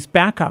Guthrie's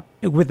backup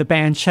with the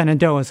band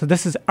Shenandoah. So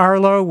this is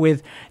Arlo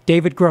with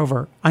David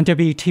Grover on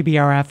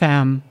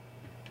WTBR-FM.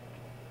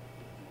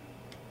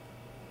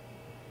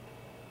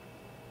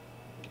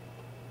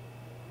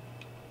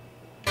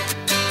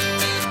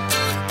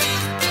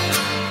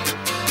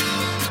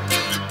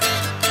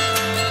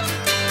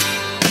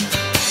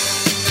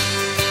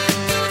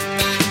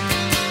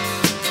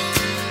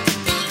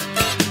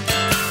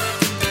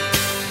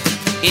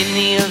 In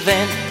the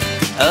event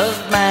of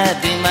my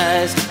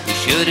demise, be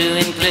sure to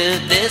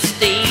include this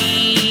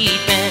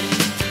statement.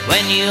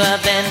 When you are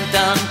bent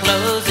on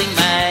closing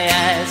my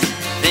eyes,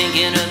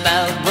 thinking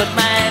about what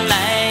my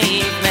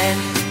life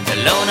meant.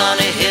 Alone on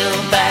a hill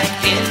back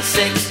in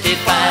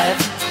 65,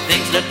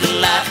 things looked a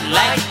lot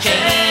like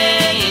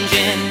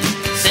changing.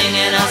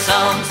 Singing our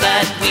songs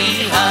that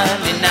we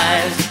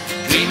harmonize,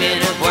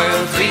 dreaming of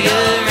worlds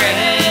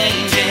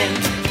rearranging.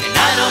 And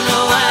I don't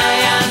know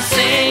why I'm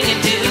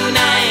singing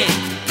tonight.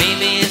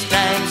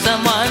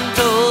 Someone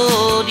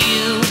told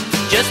you,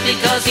 just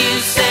because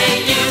you say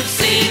you've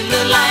seen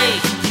the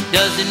light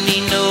doesn't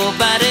mean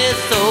nobody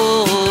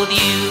told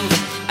you.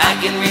 I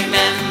can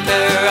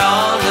remember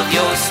all of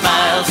your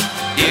smiles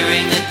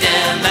during the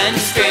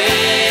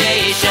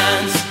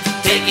demonstrations,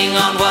 taking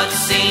on what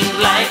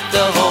seemed like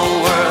the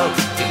whole world,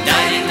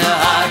 uniting the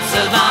hearts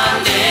of our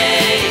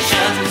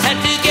nations. And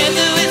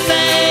together we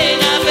sang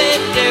our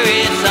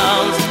victory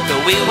songs,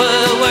 though we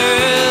were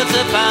worlds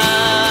apart.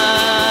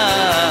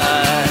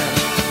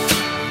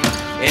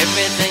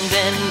 Everything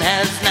then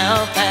has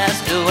now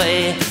passed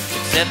away,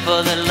 except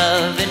for the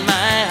love in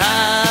my heart.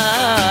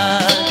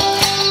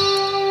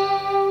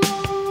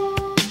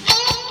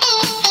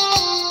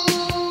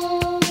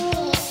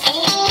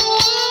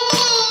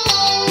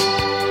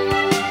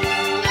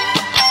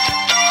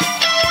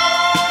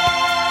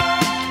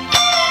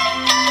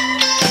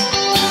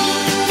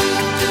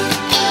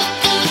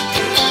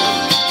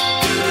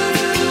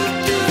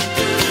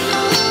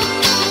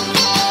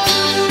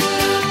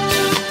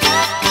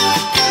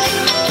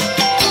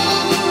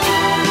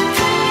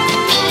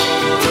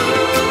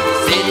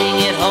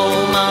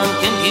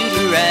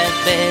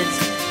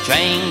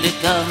 Trying to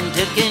come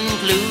to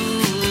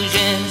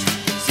conclusions,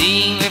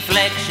 seeing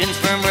reflections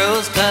from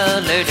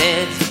rose-colored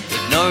heads,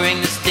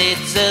 ignoring the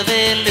states of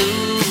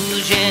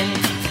illusion.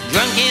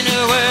 Drunk in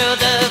a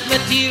world of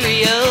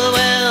material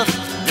wealth,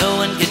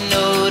 no one can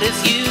notice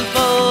you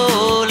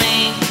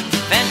falling.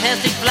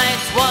 Fantastic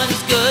flights once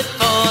good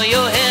for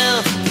your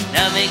health,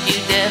 now make you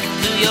deaf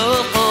to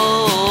your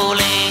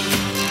calling.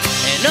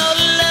 And all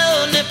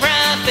alone the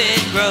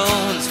prophet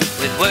groans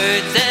with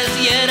words as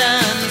yet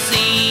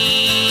unseen.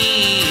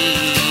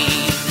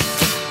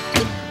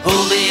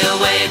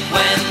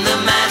 When the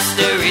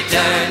master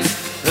returns,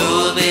 who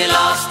will be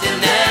lost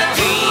in their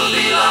dreams?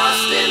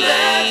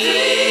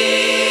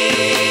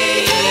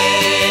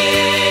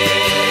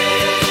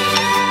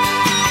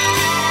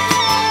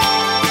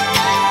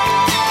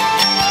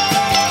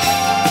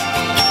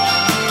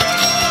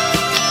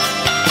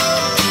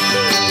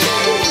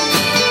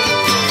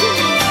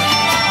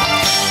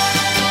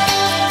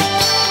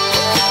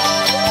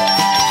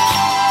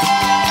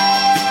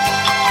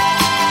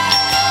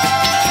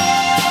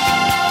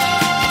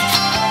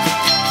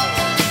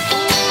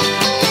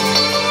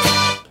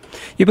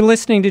 You've been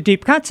listening to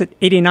Deep Cuts at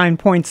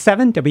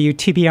 89.7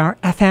 WTBR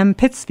FM,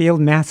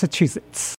 Pittsfield, Massachusetts.